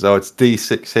guys. So it's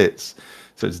D6 hits.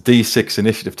 So it's D6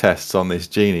 initiative tests on this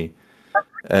genie.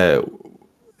 And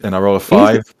I roll a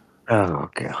 5. Oh,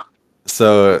 God.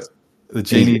 So the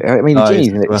genie. The genie's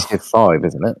initiative 5,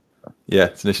 isn't it? Yeah,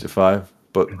 it's initiative 5.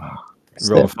 But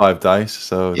roll 5 dice,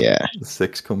 so the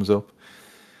 6 comes up.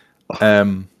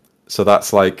 So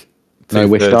that's like no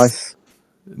wish dice.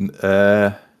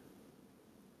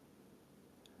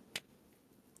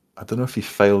 I don't know if he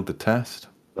failed the test.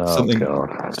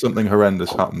 something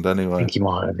horrendous happened anyway. I think he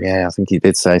might have. Yeah, I think he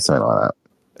did say something like that.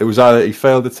 It was either he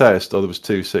failed the test or there was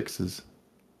 2 6s.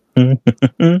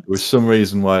 There was some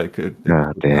reason why it could.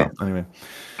 Anyway,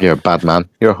 you're a bad man.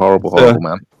 You're a horrible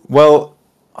man. Well,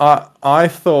 I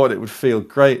thought it would feel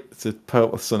great to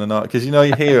Purple Sun and Army because you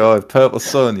hear Purple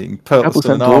Sun, you can Purple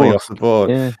Sun and Army off the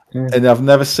board, and I've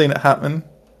never seen it happen,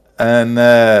 and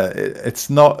it's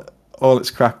not all it's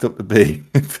cracked up to be.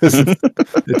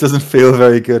 It doesn't feel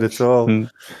very good at all.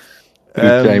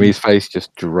 Jamie's face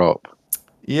just drop.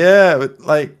 Yeah, but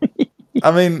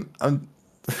I mean,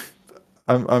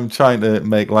 I'm trying to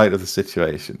make light of the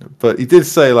situation, but he did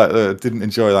say didn't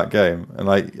enjoy that game, and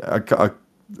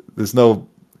there's no,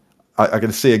 I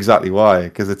can see exactly why,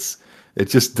 because it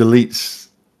just deletes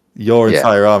your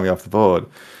entire army off the board.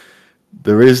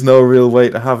 There is no real way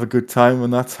to have a good time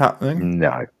when that's happening.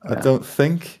 No. I don't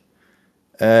think.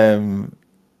 And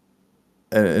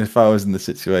if I was in the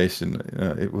situation,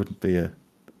 it wouldn't be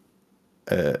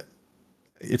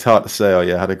it's hard to say,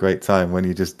 I had a great time when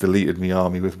you just deleted my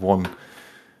army with one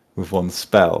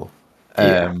spell.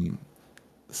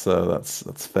 So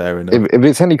that's fair enough. If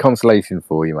it's any consolation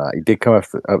for you, Matt, he did come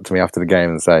up to me after the game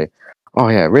and say, "Oh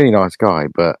yeah, really nice guy,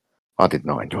 but I did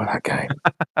not enjoy that game."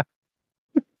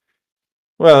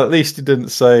 Well, at least he didn't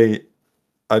say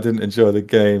I didn't enjoy the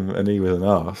game and he was an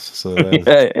arse. So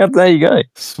there you go.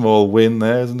 Small win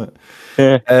there, isn't it?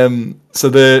 Yeah. So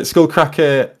the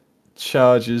Skullcracker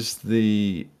charges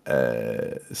the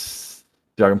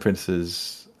Dragon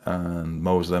Princes and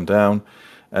mows them down.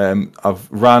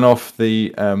 I've ran off the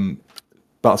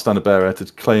Battle Standard Bearer to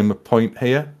claim a point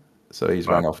here, so he's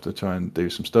ran off to try and do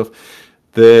some stuff.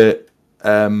 The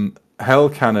Hell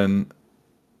Cannon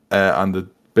and the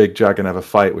Big Dragon have a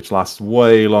fight which lasts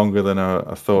way longer than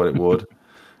I thought it would.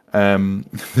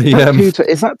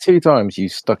 Is that 2 times you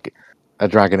stuck a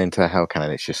dragon into a Hell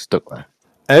Cannon? It's just stuck there.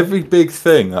 Every big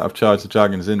thing that I've charged the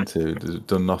dragons into has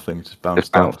done nothing, just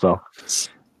bounced off.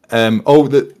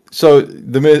 So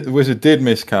the wizard did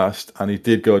miscast and he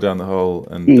did go down the hole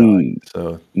and die.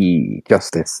 So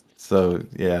justice. So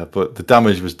yeah, but the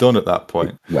damage was done at that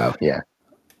point. Well, yeah.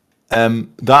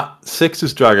 That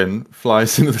 6's dragon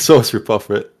flies into the Sorcerer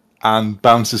Prophet and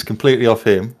bounces completely off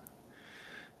him.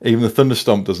 Even the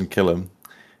Thunderstomp doesn't kill him.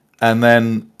 And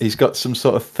then he's got some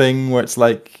sort of thing where it's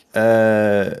like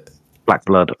Black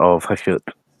Blood of Hashut.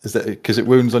 Is that because it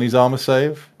wounds on his armor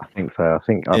save? I think so. I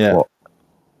think that's what.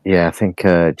 Yeah, I think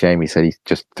Jamie said he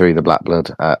just threw the Black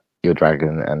Blood at your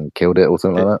dragon and killed it or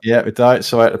something like that. Yeah, it died.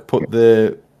 So I had to put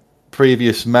the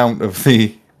previous mount of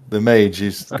the mage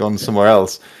who's gone somewhere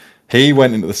else. He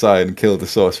went into the side and killed the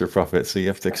Sorcerer Prophet. So you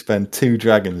have to expend 2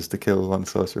 dragons to kill 1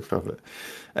 Sorcerer Prophet.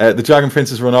 The Dragon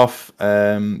Princes run off,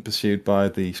 pursued by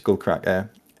the Skullcracker.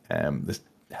 The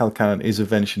Hell Cannon is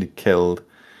eventually killed.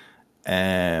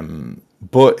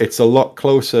 But it's a lot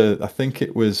closer. I think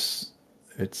it's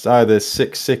either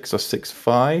 6-6 or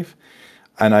 6-5.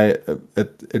 And at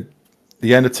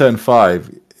the end of turn 5,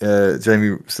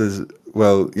 Jamie says,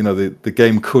 well, the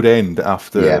game could end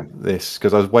after this,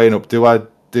 because I was weighing up, do I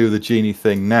do the genie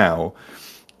thing now,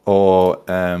 or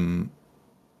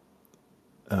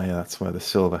that's where the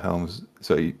Silver Helms.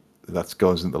 So that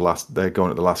goes into the last. They're going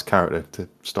at the last character to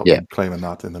stop them claiming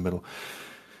that in the middle.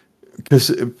 Because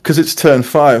it's turn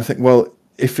 5. I think, well,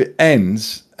 if it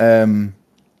ends, I've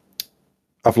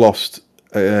lost.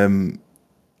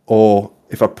 Or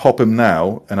if I pop him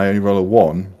now and I only roll a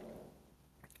 1,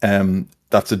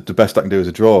 that's the best I can do is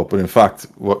a draw. But in fact,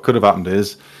 what could have happened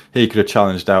is he could have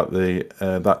challenged out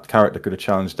that character could have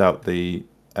challenged out the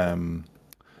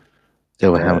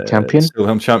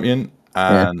Silverhelm champion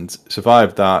and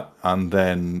survived that, and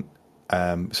then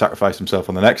sacrificed himself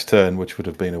on the next turn, which would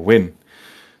have been a win.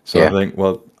 So I think,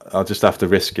 well, I'll just have to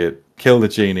risk it, kill the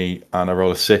genie, and I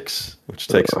roll a 6, which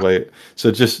takes away.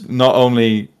 So just not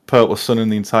only Purple Sun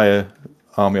and the entire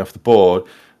army off the board,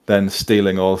 then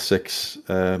stealing all 6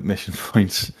 mission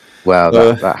points. Well,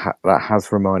 that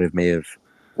has reminded me of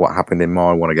what happened in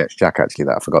my one against Jack, actually,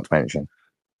 that I forgot to mention.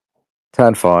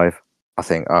 Turn 5, I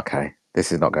think, okay,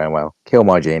 this is not going well. Kill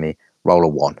my genie, roll a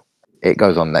 1. It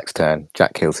goes on next turn.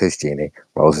 Jack kills his genie,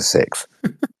 rolls a 6.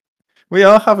 We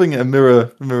are having a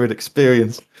mirrored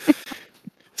experience.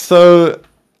 So,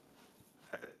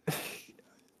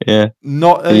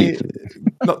 not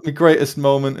the greatest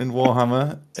moment in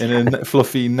Warhammer in a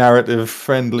fluffy,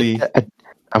 narrative-friendly.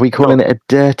 Are we calling it a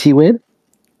dirty win?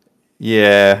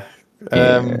 Yeah.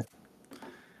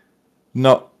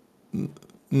 Not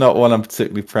one I'm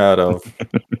particularly proud of,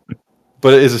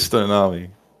 but it is a stunning army.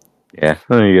 Yeah,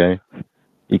 there you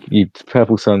go. You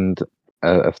Purple Sunned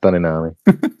a stunning army.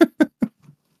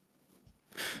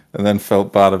 and then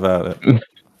felt bad about it.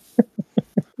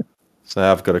 So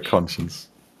I've got a conscience.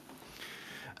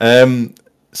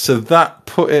 So that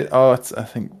put it at, I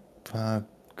think, bad,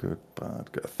 good,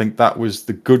 bad, good. I think that was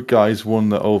the good guys won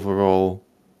the overall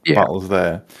battles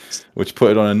there, which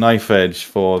put it on a knife edge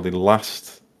for the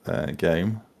last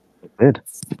game. It did.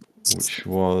 Which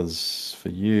was, for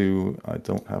you, I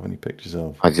don't have any pictures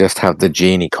of. I just have the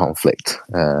genie conflict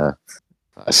I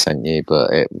sent you,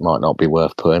 but it might not be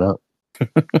worth putting up.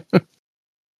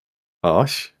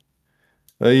 Harsh.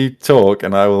 Well, you talk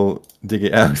and I will dig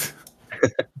it out.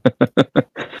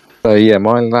 So yeah,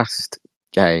 my last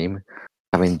game,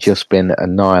 having just been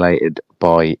annihilated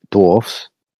by dwarfs,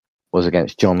 was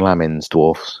against John Lamin's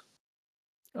dwarfs.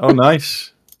 Oh,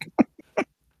 nice.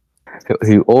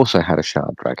 Who also had a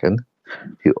shard dragon,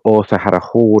 who also had a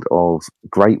horde of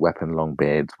great weapon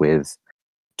longbeards with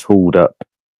tooled up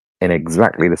in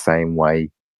exactly the same way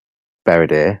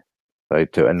Beridir, so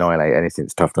to annihilate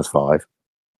anything's toughness 5.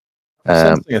 I'm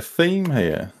sensing a theme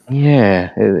here.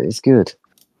 Yeah, it's good.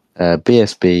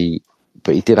 BSB,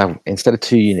 but he did have, instead of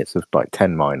 2 units of like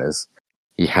 10 miners,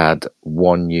 he had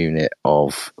 1 unit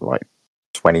of like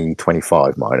 20,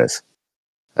 25 miners.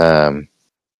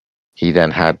 He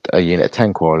then had a unit of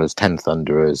 10 quarrelers, 10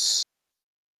 thunderers,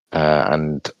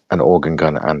 and an organ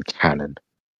gun and cannon.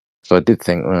 So I did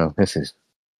think, well, this is,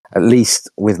 at least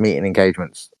with meeting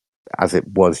engagements, as it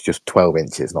was just 12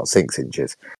 inches, not 6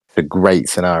 inches, it's a great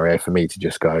scenario for me to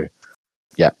just go,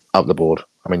 yeah, up the board.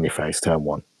 I'm in your face, turn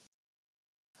 1.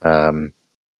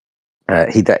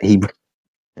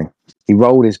 He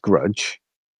rolled his grudge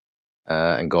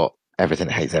and got everything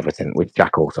hates everything, which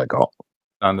Jack also got.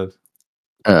 Standard.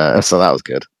 So that was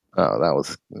good. That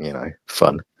was,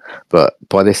 fun. But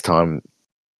by this time,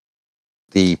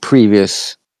 the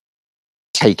previous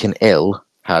taken ill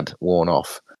had worn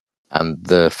off, and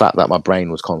the fact that my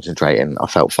brain was concentrating, I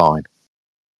felt fine.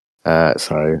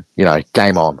 So,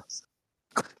 game on.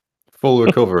 Full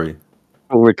recovery.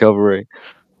 Full recovery.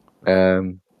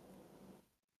 So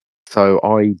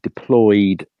I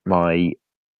deployed my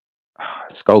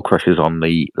Skull Crushers on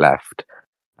the left,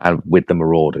 and with the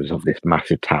Marauders of this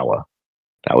massive tower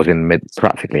that was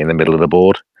practically in the middle of the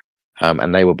board.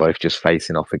 And they were both just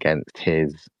facing off against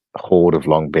his horde of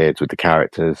Longbeards with the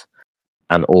characters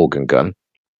and Organ Gun.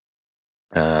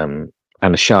 And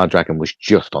the Shard Dragon was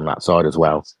just on that side as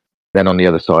well. Then on the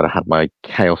other side, I had my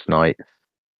Chaos Knight,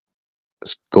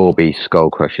 Scorby,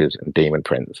 Skull Crushers, and Demon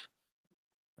Prince.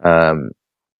 And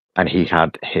he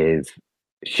had his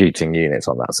shooting units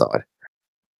on that side.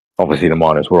 Obviously, the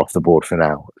miners were off the board for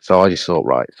now. So I just thought,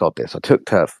 right, sod this. I took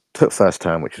first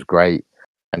turn, which was great,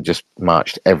 and just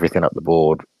marched everything up the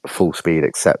board full speed,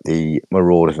 except the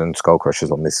Marauders and Skull Crushers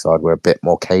on this side were a bit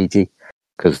more cagey,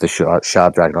 because the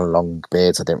Shard Dragon and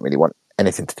Longbeards I didn't really want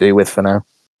anything to do with for now.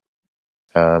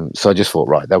 So I just thought,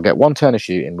 right, they'll get 1 turn of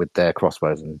shooting with their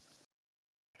crossbows and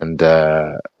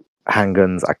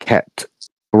handguns. I kept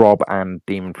Rob and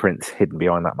Demon Prince hidden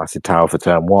behind that massive tower for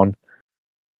turn 1.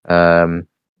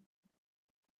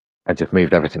 I just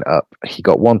moved everything up. He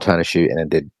got 1 turn of shooting and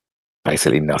did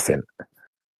basically nothing.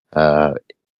 So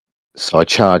I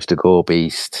charged the Gore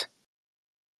Beast,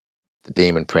 the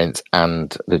Demon Prince,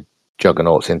 and the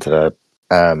Juggernauts into the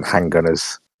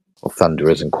handgunners or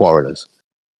Thunderers and Quarrelers.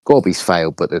 Gore Beast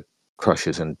failed, but the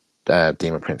Crushers and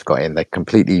Demon Prince got in. They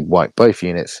completely wiped both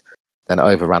units, then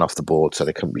overran off the board so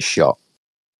they couldn't be shot,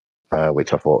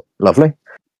 which I thought, lovely,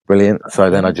 brilliant. So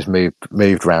then I just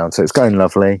moved round. So it's going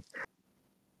lovely.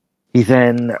 He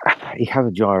has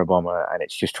a gyro bomber, and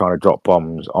it's just trying to drop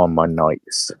bombs on my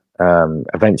knights.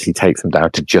 Eventually takes them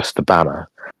down to just the banner.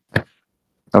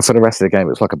 And for the rest of the game, it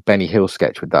was like a Benny Hill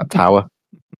sketch with that tower.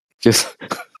 Just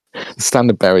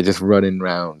standard Barry just running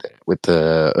around with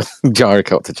the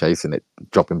gyrocopter chasing it,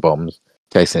 dropping bombs,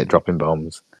 chasing it, dropping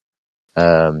bombs.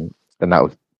 And that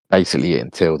was basically it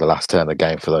until the last turn of the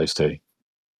game for those two.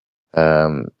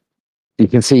 You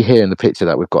can see here in the picture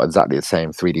that we've got exactly the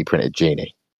same 3D printed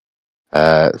genie.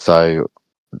 So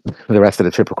the rest of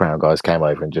the Triple Crown guys came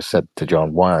over and just said to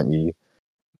John, why aren't you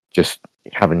just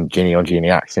having genie on genie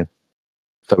action?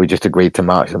 So we just agreed to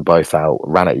march them both out,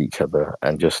 ran at each other,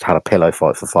 and just had a pillow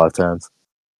fight for 5 turns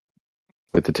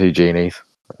with the 2 genies,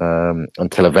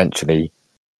 until eventually,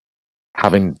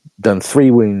 having done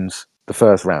 3 wounds the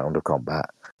first round of combat,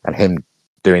 and him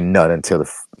doing none until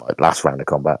the last round of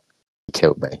combat, he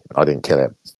killed me. I didn't kill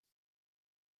him.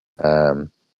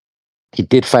 He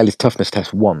did fail his toughness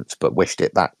test once, but wished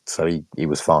it back, so he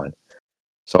was fine.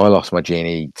 So I lost my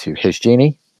genie to his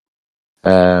genie.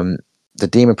 The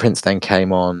Demon Prince then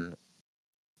came on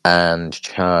and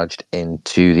charged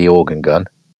into the organ gun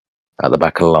at the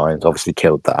back of the lines, obviously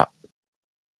killed that.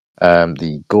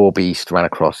 The Gore Beast ran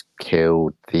across,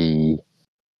 killed the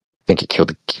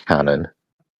cannon.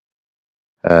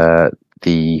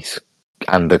 The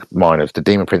miners, the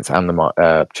Demon Prince and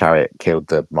the chariot killed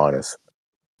the miners.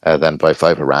 Then both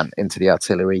overran into the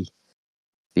artillery.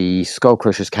 The Skull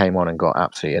Crushers came on and got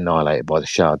absolutely annihilated by the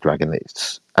Shard Dragon.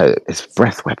 Its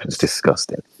breath weapon's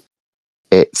disgusting.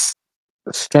 Its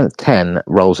strength 10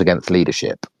 rolls against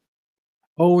leadership.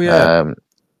 Oh yeah.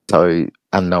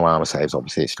 And no armor saves.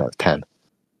 Obviously, it's strength 10.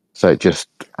 So it just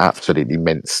absolutely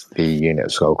minced the unit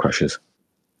of Skull Crushers.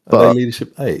 Are they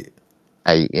leadership 8?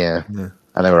 8, yeah.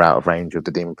 And they were out of range of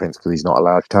the Demon Prince because he's not a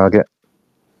large target.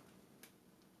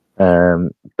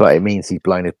 But it means he's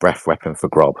blown his breath weapon for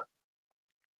Grob.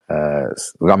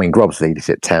 Grob's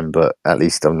leadership 10, but at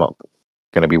least I'm not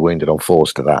going to be wounded on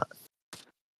 4s to that.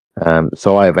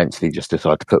 So I eventually just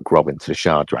decided to put Grob into the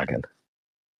Shard Dragon.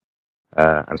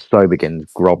 And so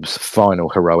begins Grob's final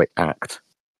heroic act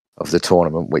of the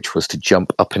tournament, which was to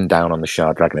jump up and down on the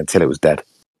Shard Dragon until it was dead.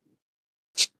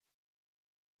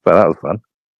 But that was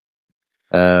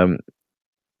fun.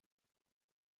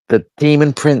 The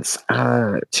Demon Prince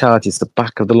charges the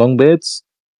back of the Longbeards,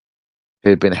 who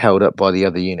had been held up by the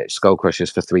other unit, Skull Crushers,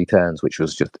 for 3 turns, which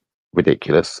was just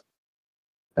ridiculous.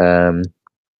 And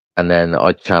then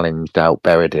I challenged out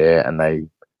Beridir, and they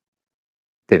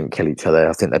didn't kill each other.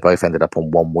 I think they both ended up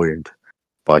on 1 wound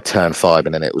by turn 5,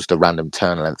 and then it was the random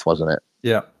turn length, wasn't it?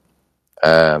 Yeah.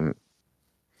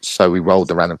 So we rolled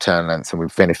the random turn length, and we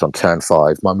finished on turn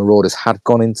 5. My Marauders had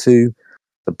gone into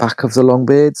the back of the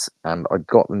Longbeards, and I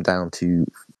got them down to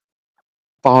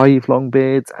 5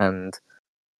 Longbeards and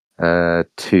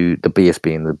to the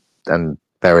BSB and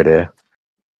Beridir.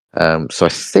 So I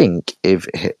think if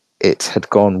it had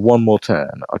gone 1 more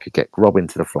turn, I could get Grob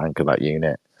into the flank of that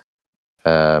unit.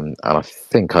 And I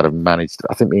think I'd have managed.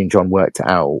 I think me and John worked it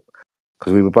out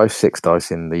because we were both 6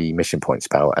 dice in the mission point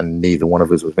spell, and neither one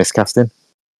of us was miscasting.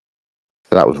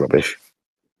 So that was rubbish.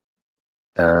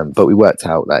 But we worked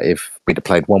out that if we'd have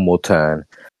played 1 more turn,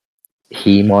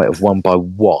 he might have won by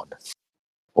 1,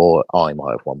 or I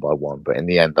might have won by 1. But in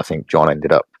the end, I think John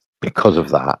ended up, because of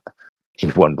that, he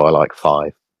won by like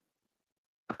 5.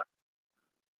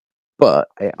 But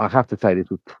I have to say, this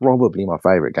was probably my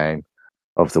favourite game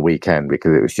of the weekend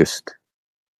because it was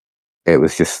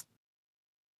just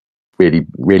really,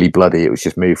 really bloody. It was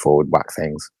just move forward, whack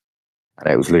things,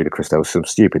 and it was ludicrous. There was some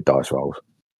stupid dice rolls.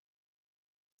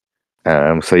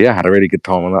 So yeah, I had a really good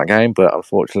time on that game, but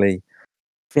unfortunately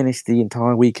finished the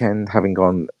entire weekend having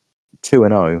gone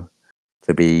 2-0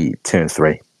 to be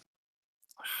 2-3,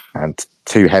 and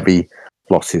 2 heavy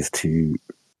losses to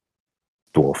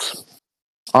dwarfs.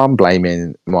 I'm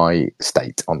blaming my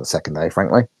state on the second day,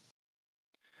 frankly.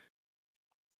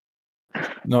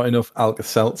 Not enough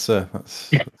Alka-Seltzer.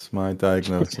 That's my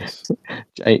diagnosis.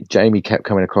 Jamie kept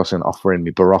coming across and offering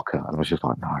me Barocca, and I was just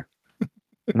like,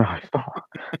 no,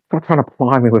 stop trying to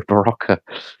ply me with Barocca.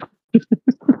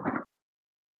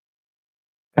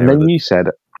 And then you said,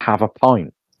 have a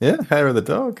pint. Yeah, hair of the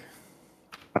dog.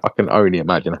 I can only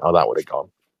imagine how that would have gone.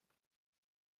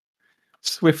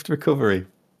 Swift recovery.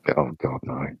 Oh, God,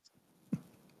 no.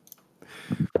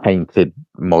 Painted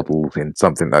models in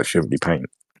something that shouldn't be painted.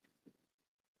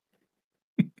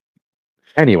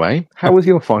 Anyway, how was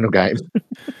your final game?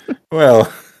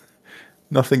 Well,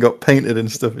 nothing got painted and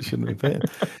stuff it shouldn't be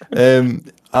painted.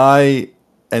 I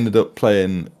ended up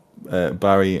playing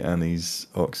Barry and his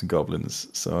Orcs and Goblins,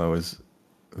 so I was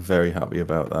very happy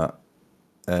about that.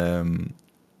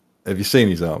 Have you seen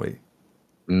his army?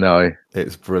 No.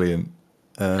 It's brilliant.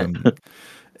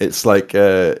 It's like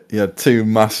you had 2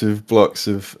 massive blocks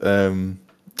of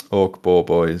Orc Boar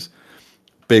Boys,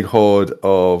 big horde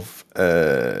of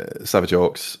Savage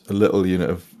Orcs, a little unit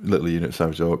of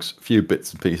Savage Orcs, a few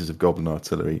bits and pieces of Goblin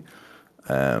artillery,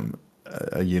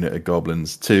 a unit of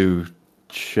Goblins, 2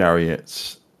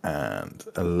 chariots, and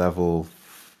a level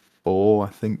 4, I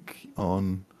think,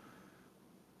 on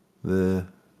the.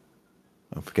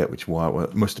 I forget which war.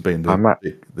 It must have been the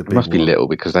big. It must be little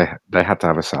because they had to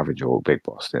have a Savage Orc big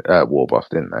boss, war boss,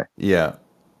 didn't they? Yeah.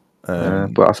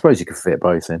 But I suppose you could fit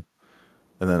both in.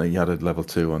 And then you had a level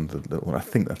 2 on the one. I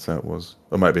think that's how it was.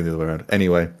 Or it might be the other way around.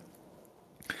 Anyway.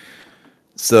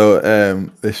 So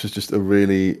this was just a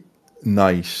really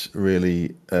nice, a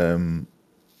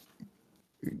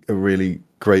really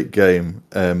great game.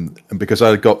 And because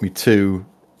I got me 2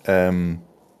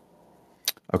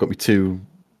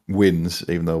 wins,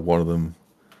 even though one of them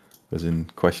was in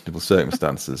questionable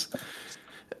circumstances,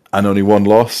 and only 1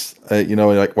 loss. I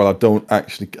don't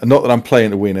actually. Not that I'm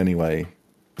playing to win anyway.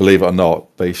 Believe it or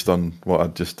not, based on what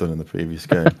I'd just done in the previous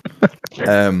game.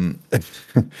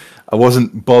 I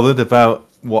wasn't bothered about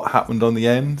what happened on the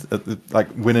end, like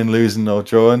winning, losing, or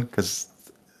drawing. Because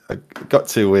I got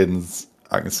 2 wins.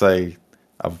 I can say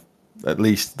I've at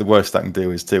least the worst I can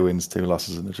do is 2 wins, 2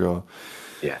 losses, and a draw.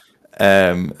 Yeah.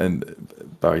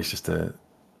 And Barry's just a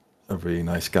really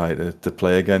nice guy to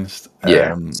play against.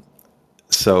 Yeah.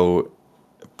 So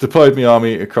deployed my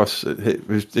army across. It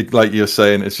was like you're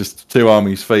saying, it's just 2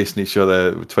 armies facing each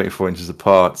other, 24 inches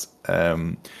apart.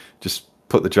 Just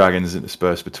put the dragons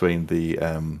interspersed between the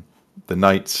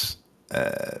knights.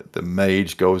 The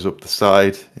mage goes up the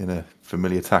side in a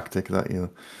familiar tactic that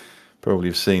you'll probably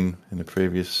have seen in a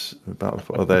previous battle.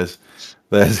 Oh, there's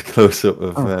a close up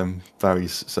of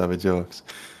Barry's Savage Orcs.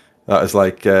 That is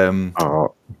like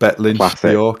Bet Lynch classic.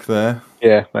 the Orc there.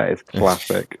 Yeah, that is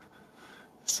classic.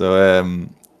 So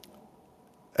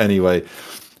anyway,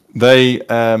 they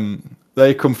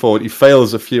come forward. He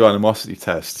fails a few animosity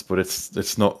tests, but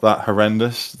it's not that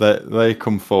horrendous. They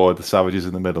come forward, the savages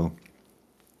in the middle,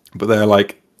 but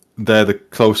they're the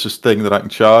closest thing that I can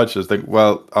charge. I think,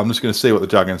 well, I'm just going to see what the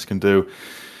dragons can do.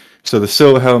 So the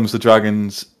Silverhelms, the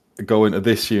dragons, go into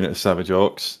this unit of Savage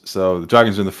Orcs. So the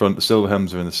dragons are in the front, the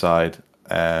Silverhelms are in the side.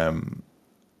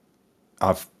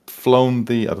 I've flown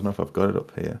I don't know if I've got it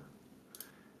up here.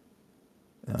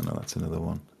 Oh, no, that's another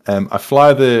one. I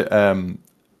fly the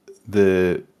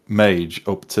mage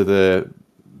up to the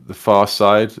far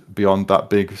side beyond that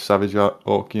big Savage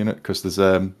Orc unit because there's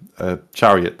a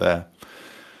chariot there.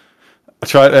 I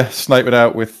try to snipe it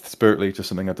out with Spirit Leech or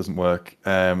something that doesn't work.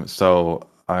 So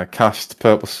I cast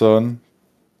Purple Sun.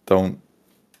 Don't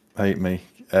hate me.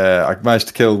 I managed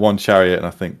to kill 1 chariot and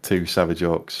I think 2 Savage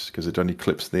Orcs because it only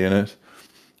clips the unit.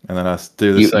 And then I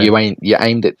do the same. You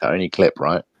aimed it to only clip,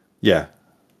 right? Yeah.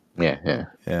 Yeah.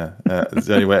 It's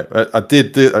the only way.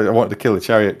 I wanted to kill the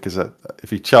chariot because if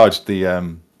he charged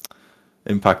the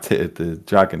impact hit the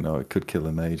dragon, or it could kill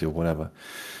the mage or whatever.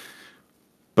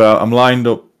 But I'm lined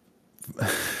up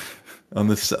on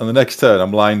the next turn.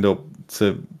 I'm lined up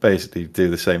to basically do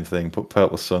the same thing, put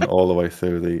Purple Sun all the way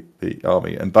through the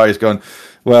army. And Barry's going,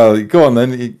 well, go on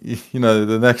then. You know,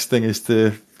 the next thing is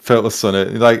to Purple Sun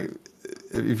it. Like,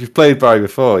 if you've played Barry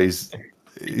before, he's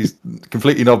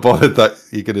completely not bothered that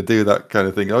you're going to do that kind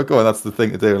of thing. Oh, go on, that's the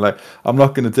thing to do. And like, I'm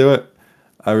not going to do it.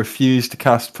 I refuse to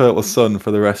cast Purple Sun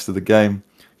for the rest of the game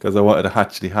because I wanted to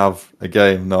actually have a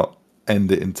game, not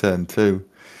end it in turn 2.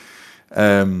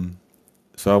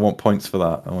 So I want points for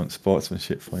that. I want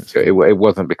sportsmanship points. It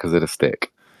wasn't because of the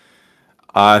stick.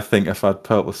 I think if I'd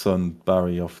Purple Sun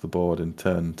Barry off the board in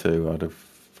turn 2, I'd have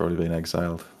probably been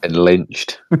exiled. And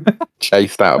lynched.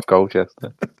 Chased out of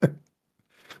Colchester.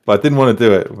 But I didn't want to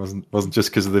do it. It wasn't just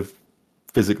because of the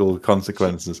physical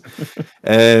consequences.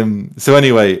 So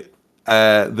anyway,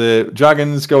 the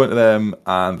dragons go into them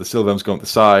and the Silverhelms go into the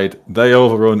side. They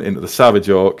overrun into the Savage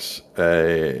Orcs.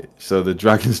 So the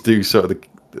dragons do sort of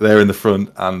they're in the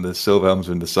front and the Silverhelms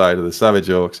are in the side of the Savage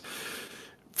Orcs.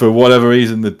 For whatever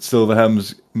reason, the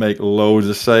Silverhelms make loads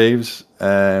of saves.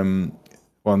 When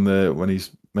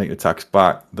he's making attacks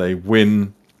back, they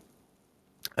win.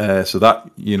 So that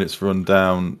unit's run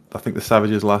down. I think the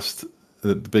Savages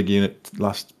the big unit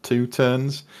last 2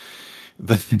 turns.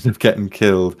 They end up getting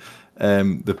killed.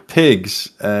 The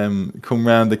pigs come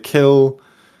round to kill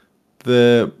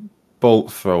the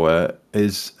bolt thrower.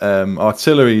 His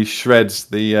artillery shreds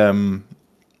the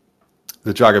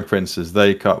dragon princes.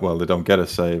 They don't get a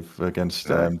save against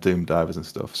doom divers and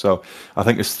stuff. So I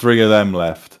think there's 3 of them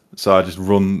left. So I just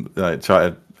run,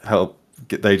 try to help.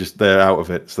 They're out of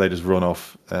it, so they just run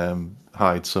off,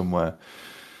 hide somewhere.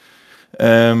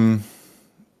 It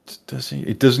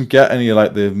doesn't get any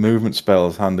like the movement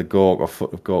spells, Hand of Gork or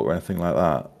Foot of Gork or anything like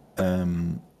that.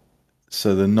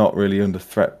 So they're not really under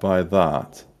threat by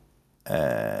that.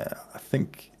 I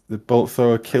think the bolt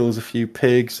thrower kills a few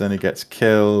pigs, then he gets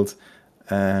killed.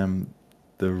 The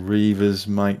Reavers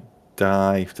might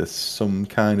die if there's some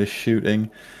kind of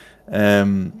shooting.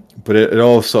 But it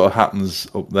all sort of happens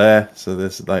up there. So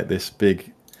there's like this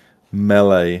big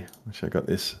melee, which I got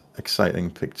this exciting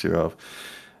picture of.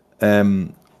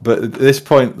 But at this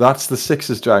point, that's the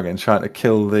Sixers dragon trying to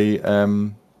kill the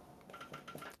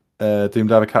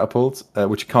Doomdiver catapult,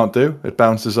 which you can't do. It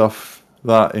bounces off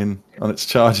that on its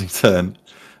charging turn,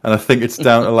 and I think it's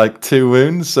down to like 2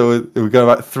 wounds. So we go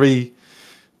about three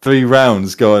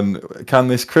rounds going. Can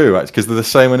this crew actually? Because they're the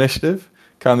same initiative.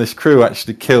 Can this crew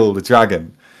actually kill the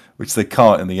dragon? Which they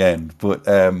can't in the end. But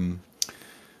that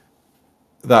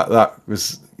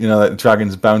was like the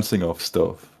dragons bouncing off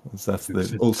stuff. That's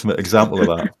the ultimate example of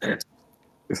that.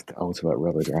 It's the ultimate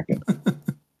rubber dragon.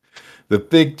 The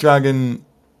big dragon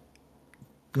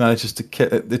manages to kill.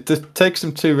 It takes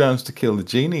them 2 rounds to kill the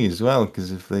genie as well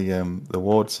because of the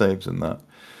ward saves and that.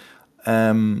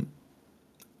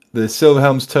 The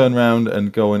Silverhelms turn round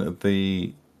and go into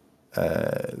the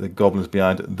goblins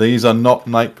behind. These are not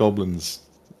night goblins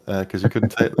because you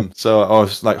couldn't take them. So I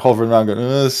was like hovering around, going,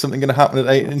 "Is something going to happen at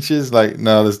 8 inches?" Like,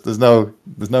 no, there's no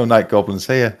night goblins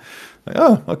here. Like,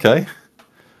 oh, okay.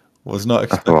 Was not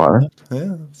expecting that.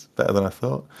 Yeah, it's better than I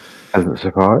thought. Hasn't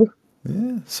surprised.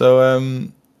 Yeah. So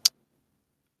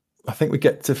I think we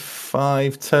get to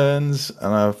 5 turns,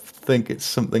 and I think it's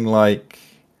something like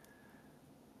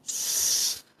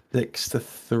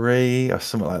 6-3 or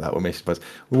something like that. We're missing, but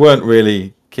we weren't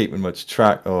really keeping much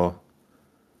track. Or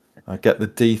I get the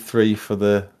D3 for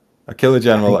I kill the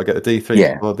general. I get the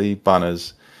D3 for the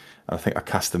banners. And I think I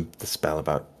cast the spell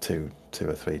about two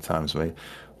or 3 times, maybe.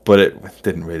 But it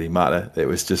didn't really matter. It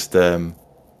was just a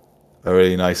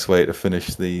really nice way to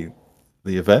finish the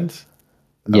event.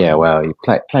 Yeah, well, you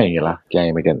playing your last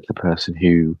game against the person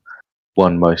who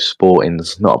won most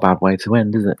sporting's not a bad way to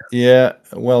end, is it? Yeah,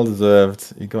 well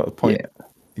deserved. You got a point. Yeah.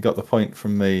 You got the point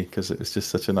from me because it was just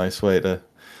such a nice way to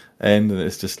end, and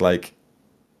it's just like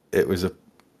it was I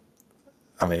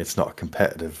mean, it's not a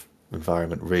competitive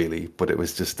environment really, but it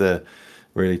was just a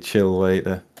really chill way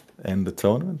to end the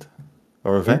tournament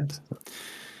or event. Yeah.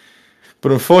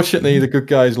 But unfortunately, the good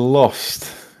guys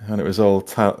lost, and it was all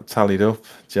tallied up.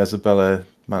 Jezebella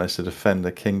managed to defend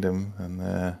the kingdom, and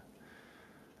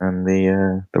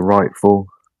the rightful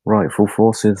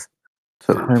forces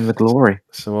took home the glory.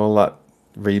 So all that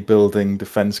rebuilding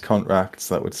defense contracts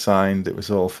that were signed, it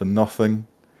was all for nothing.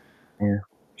 Yeah,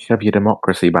 shove your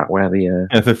democracy back where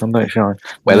the sun don't shine,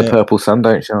 where the purple sun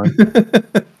don't shine.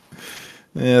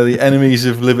 Yeah, the enemies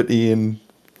of liberty and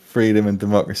freedom and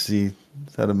democracy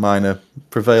had a minor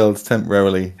prevailed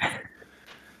temporarily.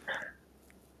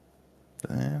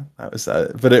 Yeah, that was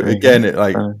that. But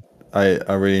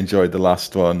I really enjoyed the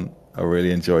last one. I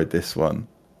really enjoyed this one.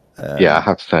 Yeah, I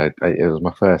have to say it was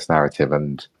my first narrative,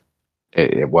 and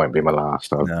it won't be my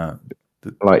last.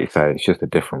 Like you say, it's just a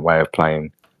different way of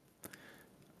playing.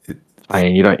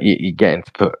 You getting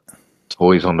to put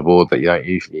toys on the board that you don't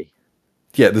usually.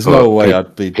 Yeah, there's no way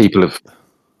I'd be. People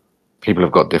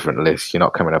have got different lists. You're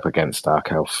not coming up against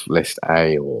Dark Elf list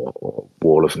A or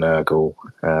Wall of Nurgle.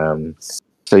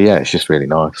 So yeah, it's just really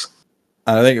nice.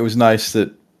 And I think it was nice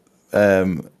that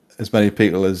as many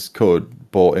people as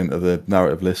could bought into the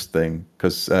narrative list thing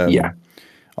because I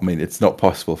mean it's not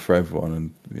possible for everyone,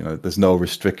 and there's no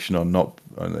restriction on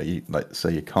like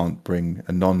say you can't bring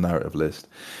a non-narrative list,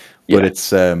 but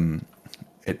it's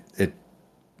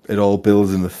it all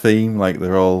builds in the theme, like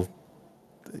they're all.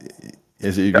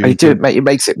 It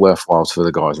makes it worthwhile for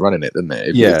the guys running it, doesn't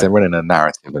it? If they're running a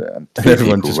narrative and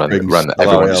everyone just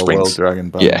brings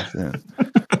Dragon Band, yeah.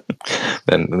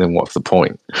 then what's the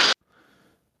point?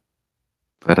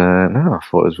 But no, I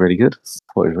thought it was really good.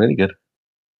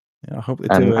 Yeah, I hope they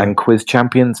do. And Quiz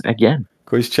Champions again.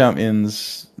 Quiz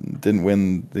Champions didn't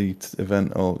win the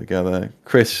event altogether.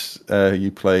 Chris,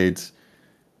 you played.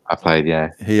 I played,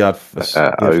 yeah. He had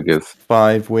Ogres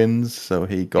 5 wins, so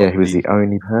he got. Yeah, he was the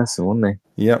only person, wasn't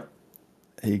he? Yep,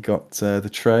 he got the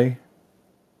tray.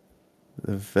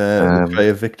 The tray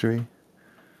of victory.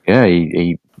 Yeah,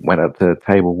 he went up to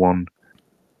table 1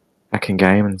 second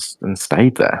game and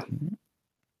stayed there.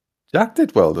 Jack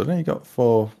did well, didn't he? He got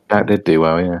 4. Jack did do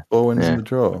well, yeah. 4 wins in the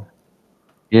draw.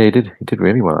 Yeah, he did. He did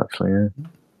really well, actually. Yeah.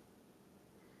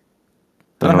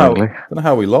 Don't know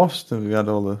how we lost. We had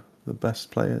all the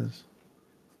best players.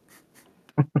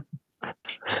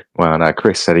 Well, no,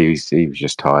 Chris said he was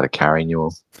just tired of carrying you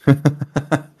all.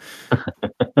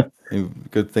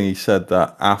 Good thing he said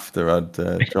that after I'd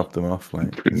dropped him off.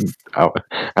 Like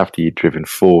after you'd driven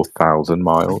 4,000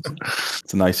 miles.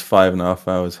 It's a nice 5.5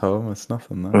 hours home. It's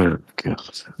nothing, though. Oh,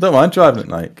 God. Don't mind driving at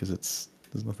night because there's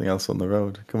nothing else on the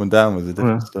road. Coming down was a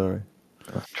different story.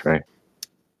 That's true.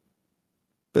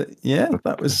 But yeah,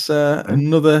 that was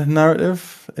another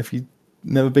narrative. If you've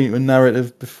never been to a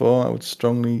narrative before, I would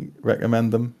strongly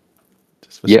recommend them.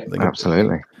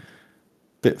 Absolutely.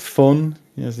 Bit fun,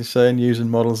 as they say, and using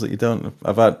models that you don't.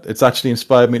 It's actually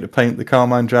inspired me to paint the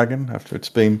Carmine Dragon after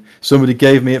somebody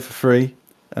gave me it for free,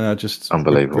 and I just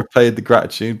repaid the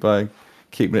gratitude by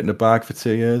keeping it in a bag for 2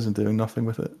 years and doing nothing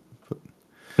with it. But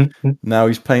now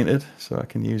he's painted, so I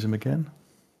can use him again.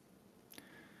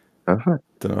 Perfect.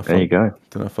 There you go.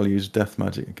 Don't know if I'll use Death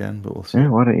Magic again, but we'll see. Yeah,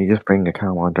 why don't you just bring a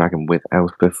Carmine Dragon with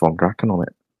Elspeth von Draken on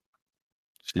it?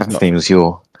 That seems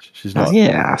your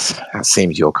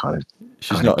kind of.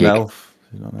 She's not an elf.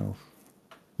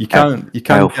 You can't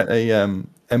get a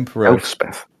Emperor.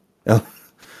 Elspeth. We're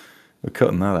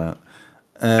cutting that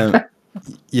out.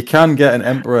 You can get an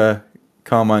Emperor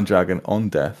Carmine Dragon on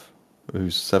death,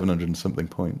 who's 700 and something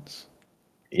points.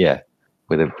 Yeah,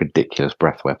 with a ridiculous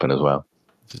breath weapon as well.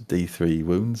 Just D3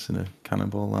 wounds in a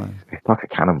cannonball line. It's like a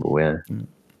cannonball, yeah.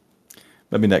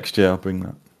 Maybe next year I'll bring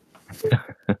that.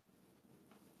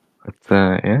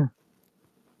 But yeah.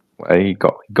 Well, you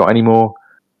got any more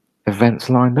events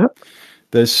lined up?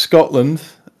 There's Scotland,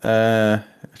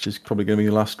 which is probably going to be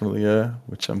the last one of the year,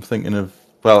 which I'm thinking of.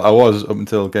 Well, I was up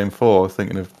until Game 4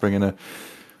 thinking of bringing a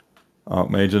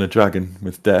Archmage and a Dragon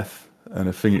with Death and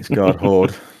a Phoenix Guard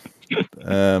Horde.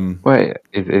 Wait,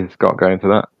 is Scott going to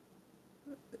that?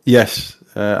 Yes.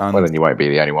 And well, then you won't be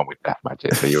the only one with Death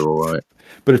Magic, so you're all right.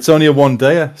 But it's only a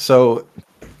one-dayer, so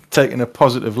taking a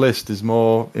positive list is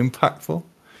more impactful.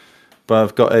 But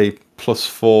I've got a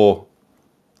 +4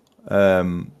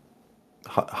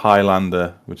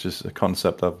 Highlander, which is a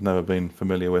concept I've never been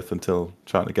familiar with until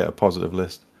trying to get a positive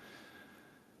list.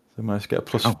 So I managed to get a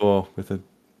 +4 with a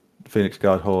Phoenix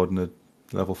Guard Horde and a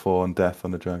level 4 on Death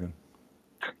on the Dragon.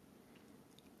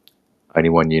 Only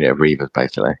one unit of Reavers,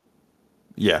 basically.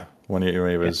 Yeah, one unit of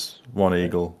Reavers, one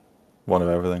Eagle, one of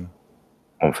everything.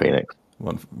 One Phoenix.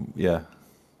 Yeah.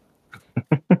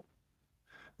 The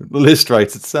list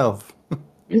writes itself.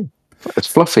 It's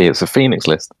fluffy. It's a Phoenix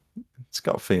list. It's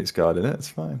got Phoenix Guard in it. It's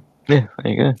fine. Yeah,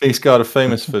 there you go. Phoenix Guard are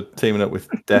famous for teaming up with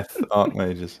Death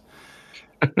Archmages.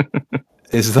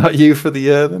 Is that you for the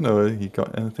year then, or you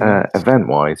got anything else?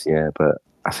 Event-wise, yeah, but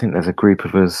I think there's a group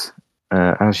of us,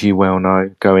 as you well know,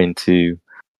 going to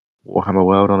Warhammer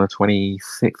World on the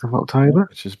 26th of October.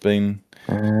 Which has been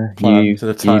you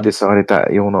decided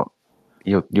that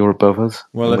you're above us.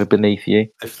 Well, we're beneath you.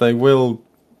 If they will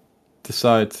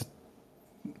decide to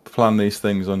plan these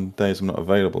things on days I'm not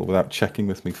available without checking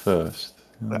with me first,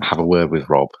 have a word with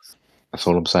Rob. That's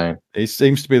all I'm saying. He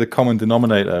seems to be the common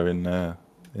denominator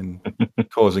in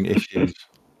causing issues.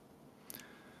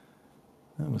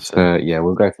 Yeah,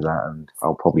 we'll go for that, and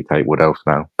I'll probably take Wood Elf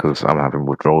now because I'm having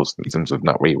withdrawals in terms of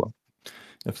not reroll. You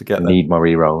have to get need my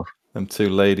reroll. Them two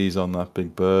ladies on that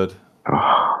big bird.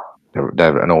 Oh,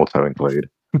 they're an auto include.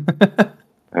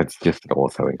 It's just an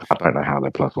auto include. I don't know how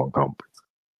they're +1 comp.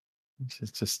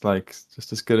 It's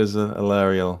just as good as a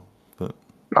Alariel, but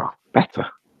better.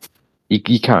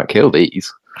 You can't kill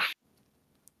these.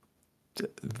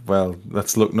 Well,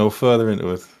 let's look no further into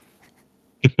it.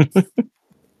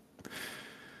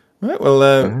 Right,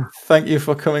 well, thank you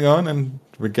for coming on and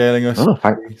regaling us.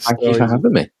 Thank you for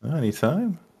having me.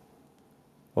 Anytime.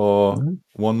 Or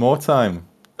one more time.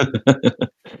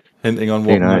 Hinting on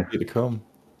what might be to come.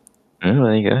 Oh,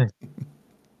 there you go.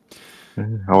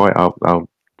 All right, I'll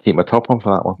keep my top on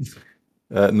for that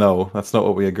one. No, that's not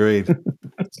what we agreed.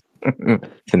 It's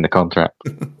in the contract.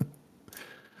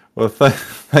 Well,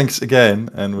 thanks again,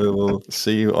 and we will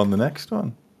see you on the next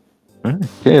one.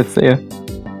 Cheers, see ya.